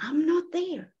I'm not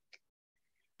there?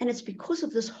 And it's because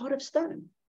of this heart of stone.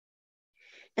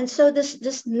 And so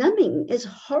this numbing is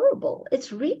horrible.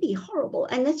 It's really horrible.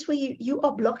 And that's where you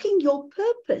are blocking your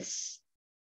purpose.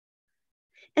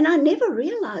 And I never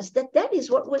realized that is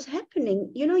what was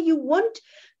happening. You know, you want,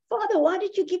 Father, why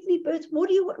did you give me birth? What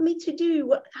do you want me to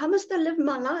do? How must I live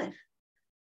my life?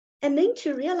 And then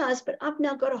to realize, but I've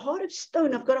now got a heart of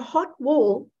stone. I've got a heart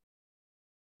wall.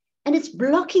 And it's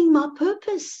blocking my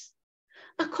purpose.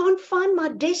 I can't find my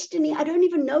destiny. I don't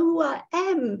even know who I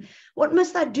am. What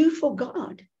must I do for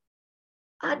God?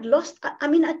 I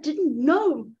didn't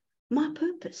know my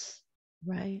purpose.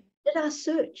 Right. Did I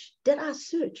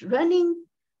search? Running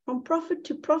from prophet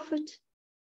to prophet,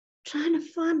 trying to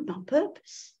find my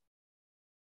purpose.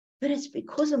 But it's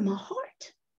because of my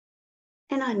heart.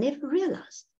 And I never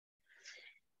realized.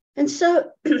 And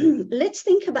so let's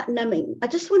think about numbing. I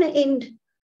just want to end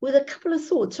with a couple of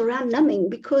thoughts around numbing,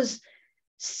 because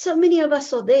so many of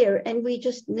us are there and we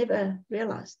just never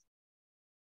realized.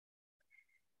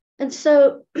 And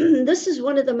so this is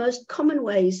one of the most common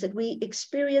ways that we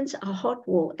experience our heart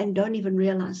wall and don't even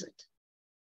realize it.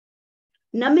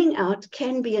 Numbing out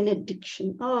can be an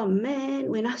addiction. Oh man,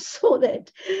 when I saw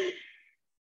that,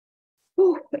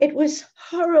 it was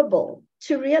horrible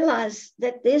to realize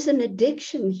that there's an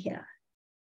addiction here.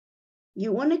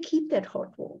 You want to keep that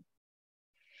heart wall.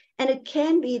 And it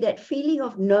can be that feeling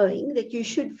of knowing that you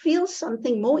should feel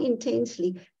something more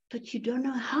intensely, but you don't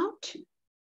know how to.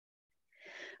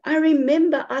 I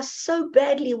remember I so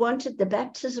badly wanted the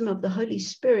baptism of the Holy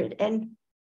Spirit, and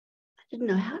I didn't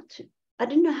know how to.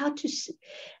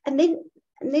 And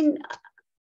then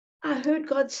I heard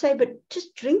God say, but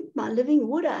just drink my living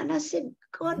water. And I said,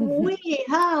 God, where?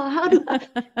 How do I?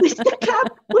 Where's the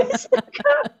cup? Where's the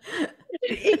cup?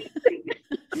 Anything.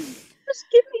 Just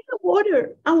give me the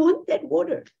water. I want that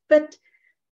water. But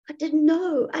I didn't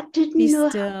know. Be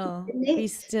still. Be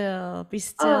still. Be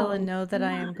still and know that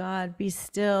I am God. Be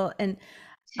still. And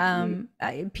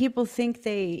people think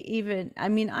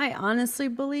I honestly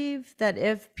believe that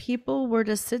if people were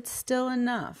to sit still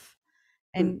enough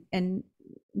and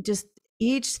just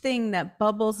each thing that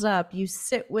bubbles up, you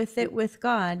sit with it with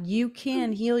God, you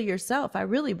can heal yourself. I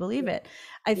really believe it.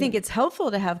 I think it's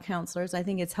helpful to have counselors. I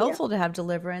think it's helpful to have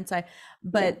deliverance.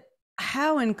 But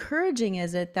how encouraging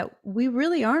is it that we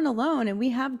really aren't alone and we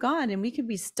have God, and we could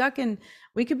be stuck in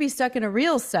a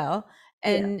real cell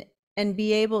and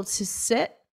be able to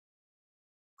sit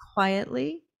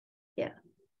quietly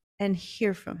and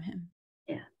hear from him.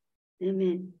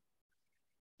 Amen.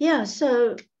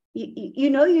 So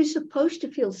you're supposed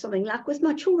to feel something. Like with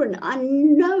my children, I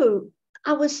know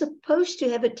I was supposed to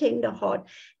have a tender heart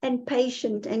and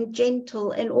patient and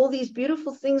gentle and all these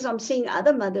beautiful things I'm seeing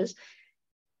other mothers,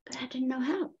 but I didn't know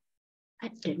how. I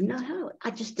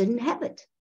just didn't have it.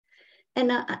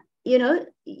 And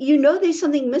there's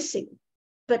something missing,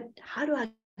 but how do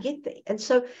I get there? And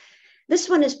so this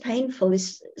one is painful,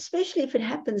 especially if it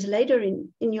happens later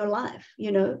in your life.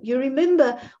 You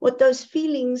remember what those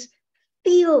feelings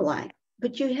feel like.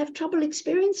 but you have trouble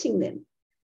experiencing them,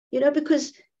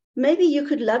 because maybe you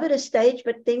could love at a stage,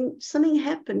 but then something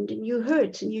happened and you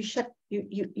hurt and you shut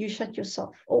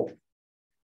yourself off.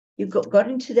 You got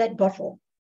into that bottle,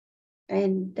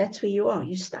 and that's where you are.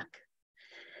 You're stuck.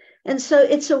 And so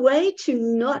it's a way to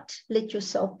not let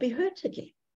yourself be hurt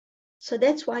again. So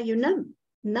that's why you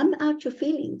numb out your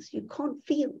feelings. You can't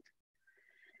feel.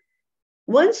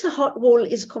 Once the hot wall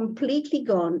is completely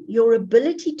gone, your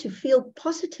ability to feel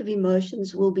positive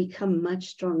emotions will become much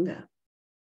stronger.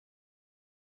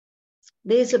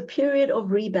 There's a period of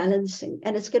rebalancing,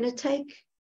 and it's going to take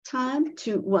time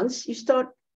once you start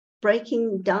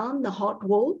breaking down the hot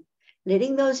wall,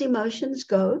 letting those emotions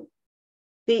go,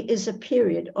 there is a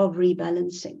period of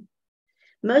rebalancing.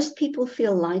 Most people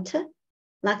feel lighter,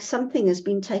 like something has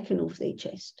been taken off their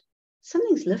chest.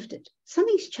 Something's lifted.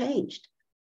 Something's changed.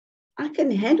 I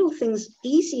can handle things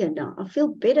easier now. I feel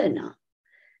better now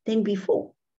than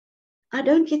before. I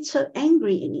don't get so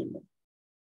angry anymore.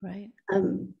 Right.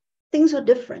 Things are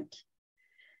different.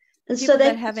 And people so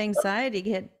that have anxiety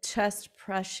get chest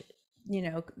pressure,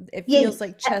 it yes, feels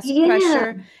like chest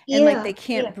pressure and like they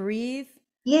can't breathe.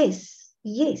 Yes.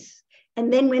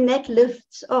 And then when that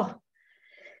lifts,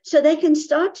 so they can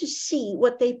start to see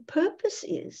what their purpose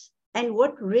is and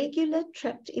what regular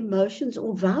trapped emotions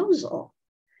or vows are.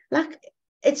 Like,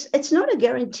 it's not a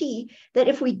guarantee that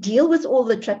if we deal with all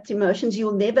the trapped emotions,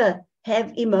 you'll never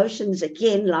have emotions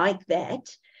again like that.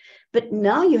 But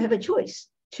now you have a choice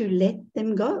to let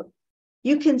them go.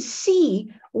 You can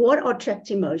see what are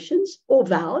trapped emotions or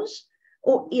vows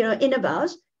or, inner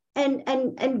vows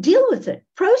and deal with it,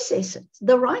 process it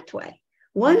the right way.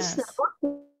 Once the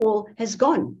hot wall has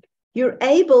gone, you're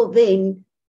able then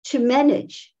to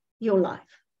manage your life,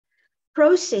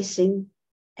 processing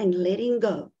and letting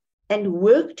go, and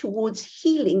work towards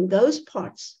healing those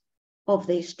parts of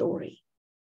their story.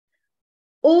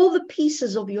 All the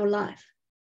pieces of your life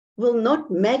will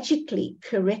not magically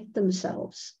correct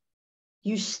themselves.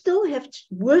 You still have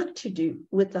work to do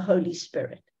with the Holy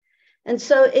Spirit. And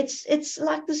so it's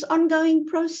like this ongoing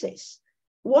process,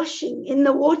 washing in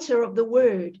the water of the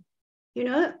word,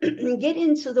 get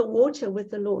into the water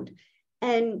with the Lord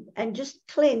and just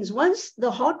cleanse. Once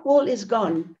the hot wall is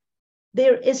gone,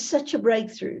 there is such a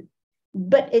breakthrough,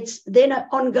 but it's then an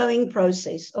ongoing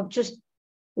process of just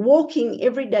walking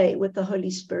every day with the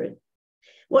Holy Spirit.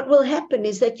 What will happen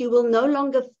is that you will no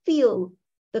longer feel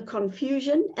the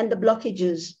confusion and the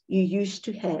blockages you used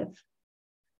to have.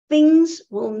 Things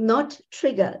will not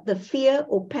trigger the fear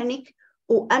or panic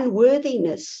or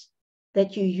unworthiness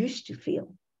that you used to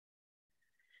feel.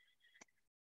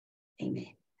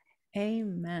 Amen.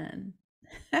 Amen.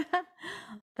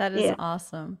 That is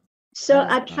awesome. So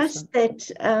I trust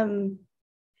that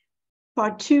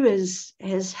part 2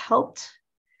 has helped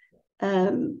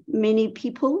many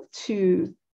people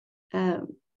to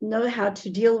know how to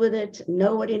deal with it,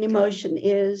 know what an emotion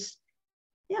is,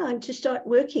 and to start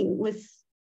working with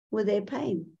their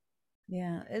pain.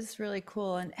 Yeah, it's really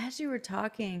cool. And as you were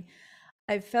talking,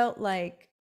 I felt like,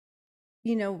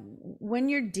 when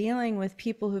you're dealing with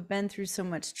people who've been through so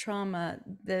much trauma,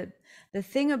 the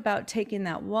thing about taking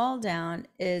that wall down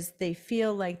is they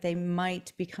feel like they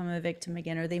might become a victim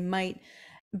again, or they might,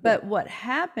 but what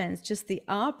happens, just the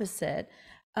opposite,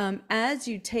 as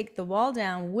you take the wall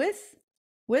down with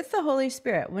the Holy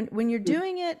Spirit, when you're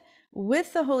doing it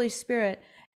with the Holy Spirit,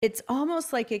 it's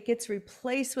almost like it gets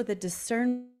replaced with a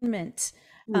discernment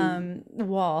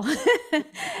wall.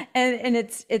 and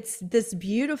it's this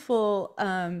beautiful,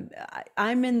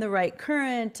 I'm in the right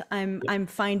current. I'm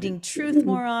finding truth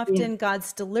more often.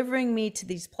 God's delivering me to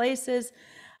these places.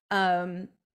 And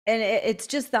it's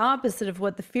just the opposite of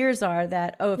what the fears are,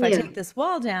 that, if I take this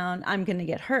wall down, I'm going to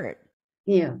get hurt.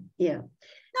 Not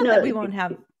that we won't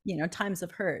have, times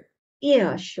of hurt.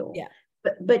 Yeah, sure. Yeah.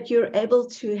 But you're able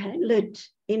to handle it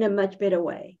in a much better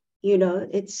way.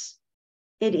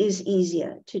 It is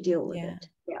easier to deal with it.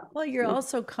 Yeah. Well, you're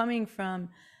also coming from,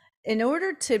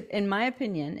 in my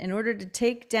opinion, in order to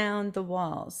take down the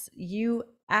walls, you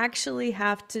actually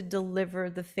have to deliver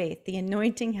the faith. The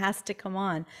anointing has to come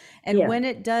on. And when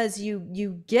it does,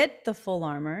 you get the full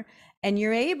armor, and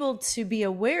you're able to be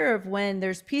aware of when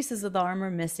there's pieces of the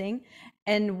armor missing.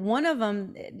 And one of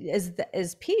them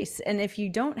is peace. And if you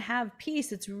don't have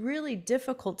peace, it's really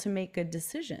difficult to make good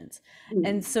decisions.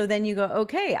 And so then you go,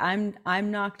 okay,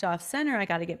 I'm knocked off center. I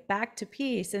got to get back to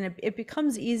peace. And it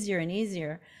becomes easier and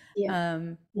easier.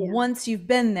 Once you've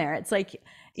been there. It's like,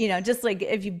 just like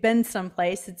if you've been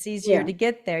someplace, it's easier to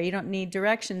get there. You don't need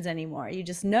directions anymore. You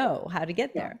just know how to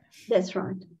get there. That's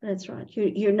right.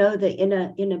 You know the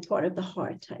inner part of the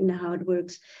heart and how it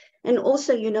works. And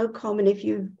also, Carmen, if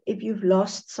you've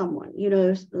lost someone,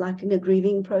 like in a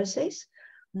grieving process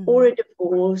or a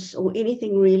divorce or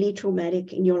anything really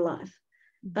traumatic in your life,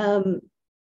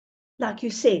 like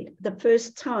you said,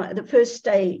 the first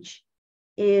stage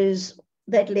is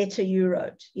that letter you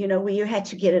wrote, where you had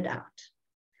to get it out,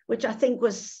 which I think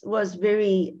was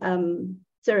very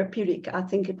therapeutic. I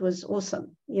think it was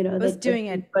awesome, I was doing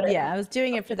it. Yeah, I was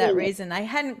doing it for that reason. I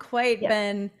hadn't quite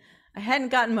I hadn't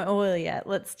gotten my oil yet.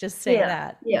 Let's just say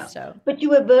that. Yeah. So, but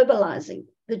you were verbalizing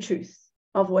the truth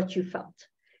of what you felt.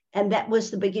 And that was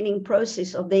the beginning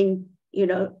process of then,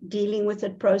 dealing with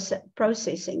it,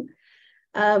 processing.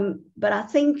 But I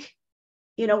think,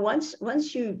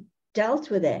 once you dealt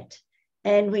with that,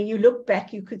 and when you look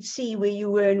back, you could see where you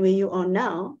were and where you are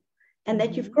now, and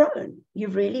that you've grown.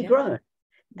 You've really grown.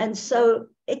 And so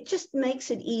it just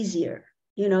makes it easier.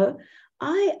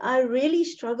 I really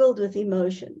struggled with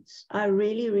emotions. I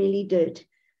really, really did,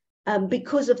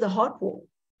 because of the heart wall.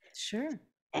 Sure.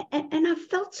 And I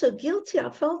felt so guilty.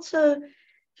 I felt so,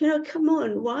 come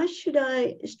on, why should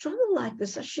I struggle like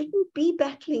this? I shouldn't be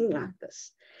battling like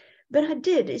this. But I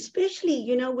did,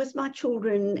 especially, with my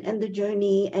children and the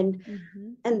journey, and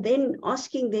then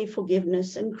asking their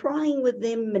forgiveness and crying with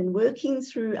them and working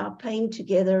through our pain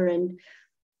together, and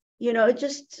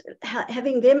just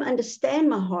having them understand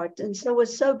my heart. And so it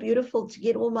was so beautiful to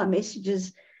get all my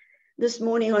messages this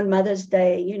morning on Mother's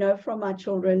Day, from my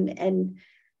children, and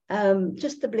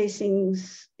just the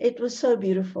blessings. It was so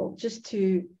beautiful just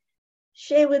to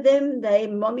share with them. They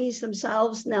mommies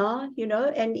themselves now,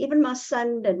 and even my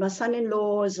son and my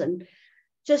son-in-laws, and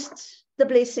just the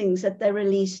blessings that they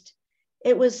released.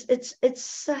 It's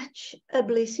such a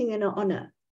blessing and an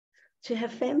honor to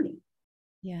have family.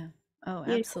 Yeah. Oh,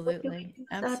 absolutely.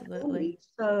 Absolutely.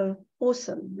 So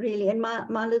awesome, really. And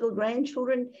my little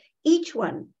grandchildren, each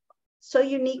one so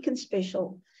unique and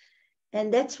special.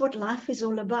 And that's what life is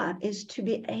all about, is to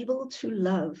be able to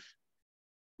love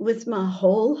with my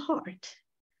whole heart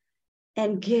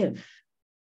and give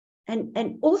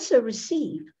and also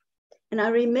receive. And I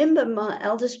remember my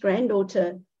eldest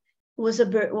granddaughter was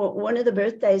one of the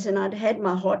birthdays, and I'd had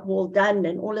my heart wall done,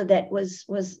 and all of that was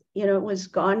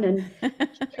gone. And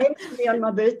she came to me on my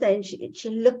birthday, and she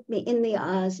looked me in the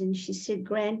eyes and she said,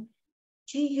 "Gran,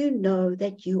 do you know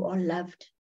that you are loved?"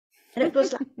 And it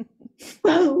was like,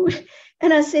 whoa.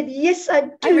 And I said, "Yes, I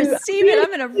do. I receive it.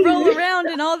 I'm going to roll around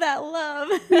in all that love."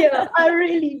 Yeah, I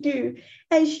really do.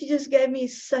 And she just gave me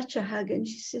such a hug, and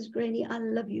she says, "Granny, I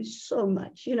love you so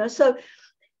much." So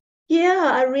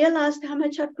yeah, I realized how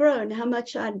much I'd grown, how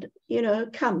much I'd,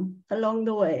 come along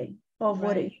the way of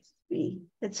what it used to be.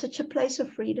 It's such a place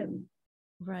of freedom.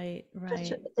 Right.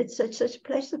 It's such a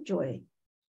place of joy.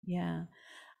 Yeah.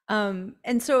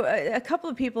 And so a couple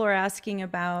of people are asking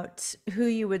about who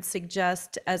you would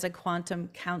suggest as a quantum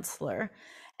counselor.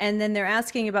 And then they're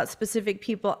asking about specific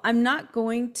people. I'm not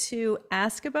going to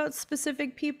ask about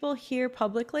specific people here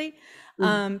publicly.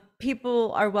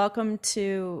 People are welcome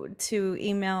to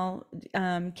email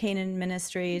Canaan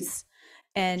Ministries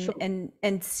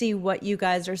and see what you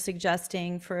guys are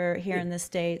suggesting for here in the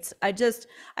States. I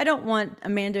don't want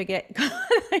Amanda to get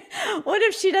what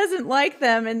if she doesn't like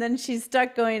them and then she's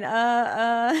stuck going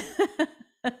Yeah,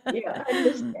 I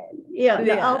understand. Yeah,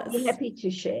 no, I'll be happy to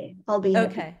share. I'll be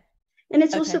happy. Okay. And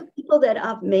it's also people that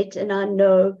I've met and I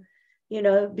know,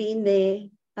 been there.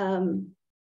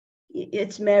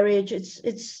 It's marriage.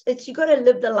 It's you got to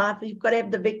live the life. You've got to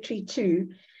have the victory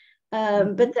too.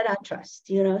 But that I trust,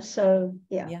 So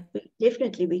yeah.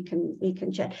 We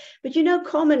can chat. But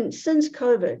Carmen, since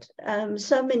COVID,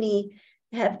 so many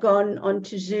have gone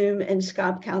onto Zoom and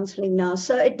Skype counseling now,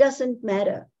 so it doesn't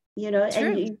matter, True.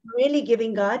 And you're really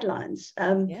giving guidelines.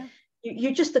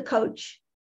 You're just the coach,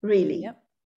 really.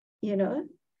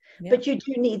 But you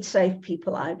do need safe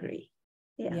people. I agree.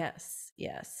 Yeah.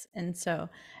 Yes. And so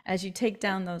as you take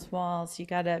down those walls, you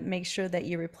got to make sure that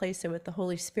you replace it with the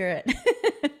Holy Spirit.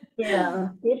 Yeah,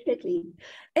 definitely.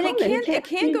 And it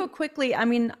can go quickly. I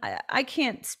mean, I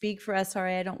can't speak for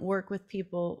SRA. I don't work with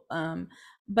people.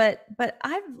 But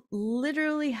I've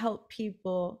literally helped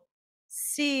people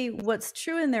see what's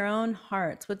true in their own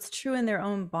hearts, what's true in their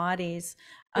own bodies.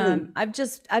 I've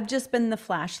just been the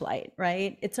flashlight,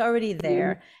 right? It's already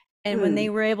there. And when they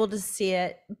were able to see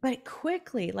it, but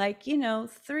quickly, like,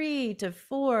 3 to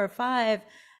 4 or 5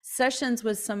 sessions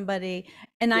with somebody.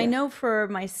 And I know for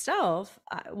myself,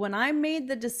 when I made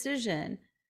the decision,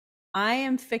 I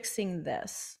am fixing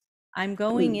this, I'm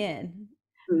going in,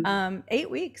 8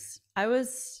 weeks. I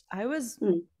was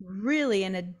Mm. really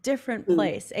in a different Mm.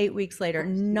 place 8 weeks later,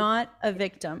 not a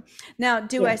victim. Now,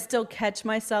 do I still catch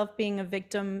myself being a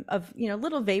victim of,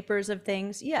 little vapors of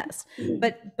things? Yes,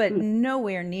 but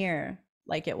nowhere near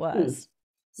like it was.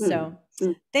 So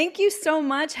thank you so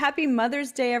much. Happy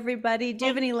Mother's Day, everybody. Do you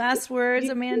have any last words,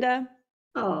 Amanda?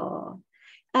 Oh,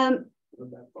 can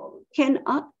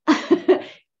I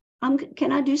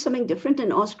can I do something different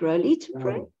and ask Roly to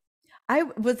pray? I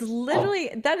was literally,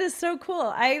 that is so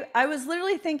cool. I was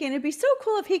literally thinking it'd be so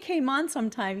cool if he came on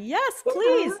sometime. Yes,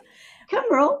 please.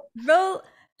 Come, Ro. Ro,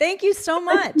 thank you so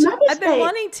much. I've been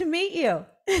wanting to meet you.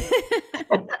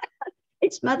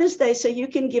 It's Mother's Day, so you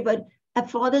can give a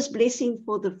father's blessing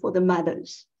for the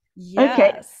mothers.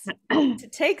 Yes. Okay. To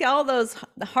take all the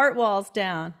heart walls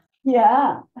down.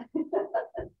 Yeah.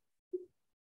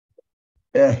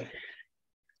 Yeah.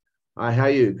 Hi, how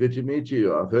are you? Good to meet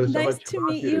you. I've heard so much. Nice to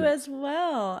meet you as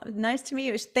well. Nice to meet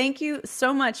you. Thank you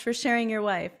so much for sharing your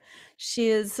wife. She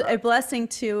is a blessing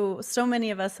to so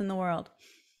many of us in the world.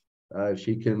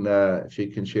 She can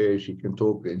share, she can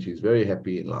talk, and she's very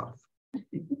happy in life.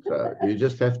 So you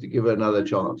just have to give her another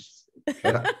chance.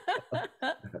 Yeah,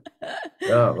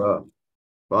 well,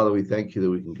 Father, we thank you that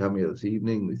we can come here this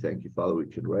evening. We thank you, Father, we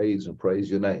can raise and praise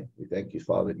your name. We thank you,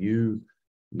 Father, you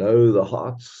know the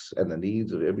hearts and the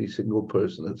needs of every single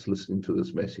person that's listening to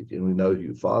this message. And we know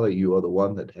you, Father, you are the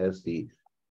one that has the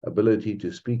ability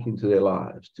to speak into their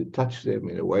lives, to touch them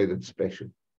in a way that's special.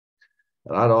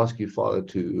 And I'd ask you, Father,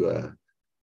 to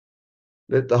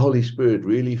let the Holy Spirit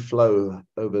really flow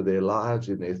over their lives,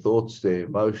 in their thoughts, their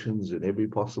emotions, in every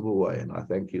possible way. And I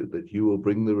thank you that you will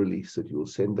bring the release, that you will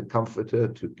send the comforter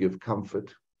to give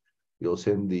comfort. You'll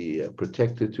send the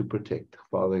protector to protect.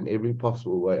 Father, in every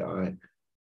possible way,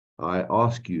 I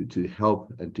ask you to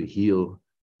help and to heal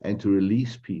and to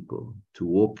release people to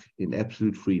walk in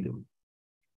absolute freedom.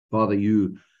 Father,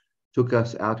 you took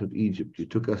us out of Egypt. You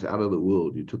took us out of the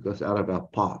world. You took us out of our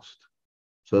past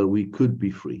so that we could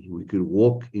be free. We could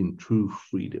walk in true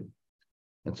freedom.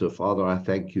 And so, Father, I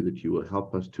thank you that you will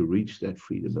help us to reach that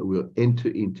freedom, that we'll enter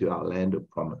into our land of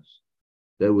promise,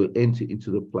 that we'll enter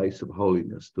into the place of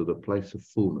holiness, to the place of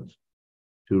fullness,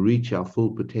 to reach our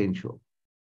full potential.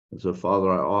 And so, Father,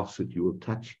 I ask that you will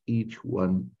touch each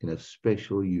one in a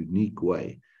special, unique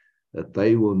way, that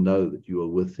they will know that you are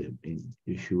with them. In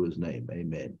Yeshua's name,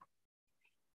 amen.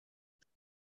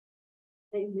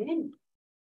 Amen.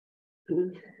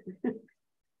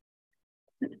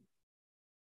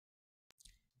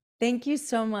 Thank you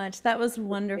so much. That was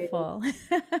wonderful.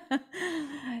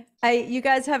 You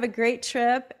guys have a great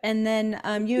trip, and then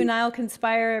you and I will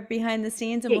conspire behind the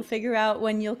scenes, and we'll figure out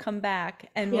when you'll come back,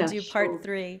 and we'll do part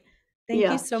 3.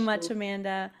 Thank you so much,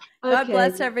 Amanda. God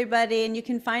bless everybody, and you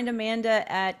can find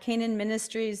Amanda at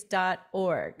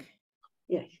canaanministries.org.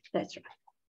 Yes, that's right.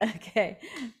 Okay.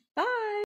 Bye.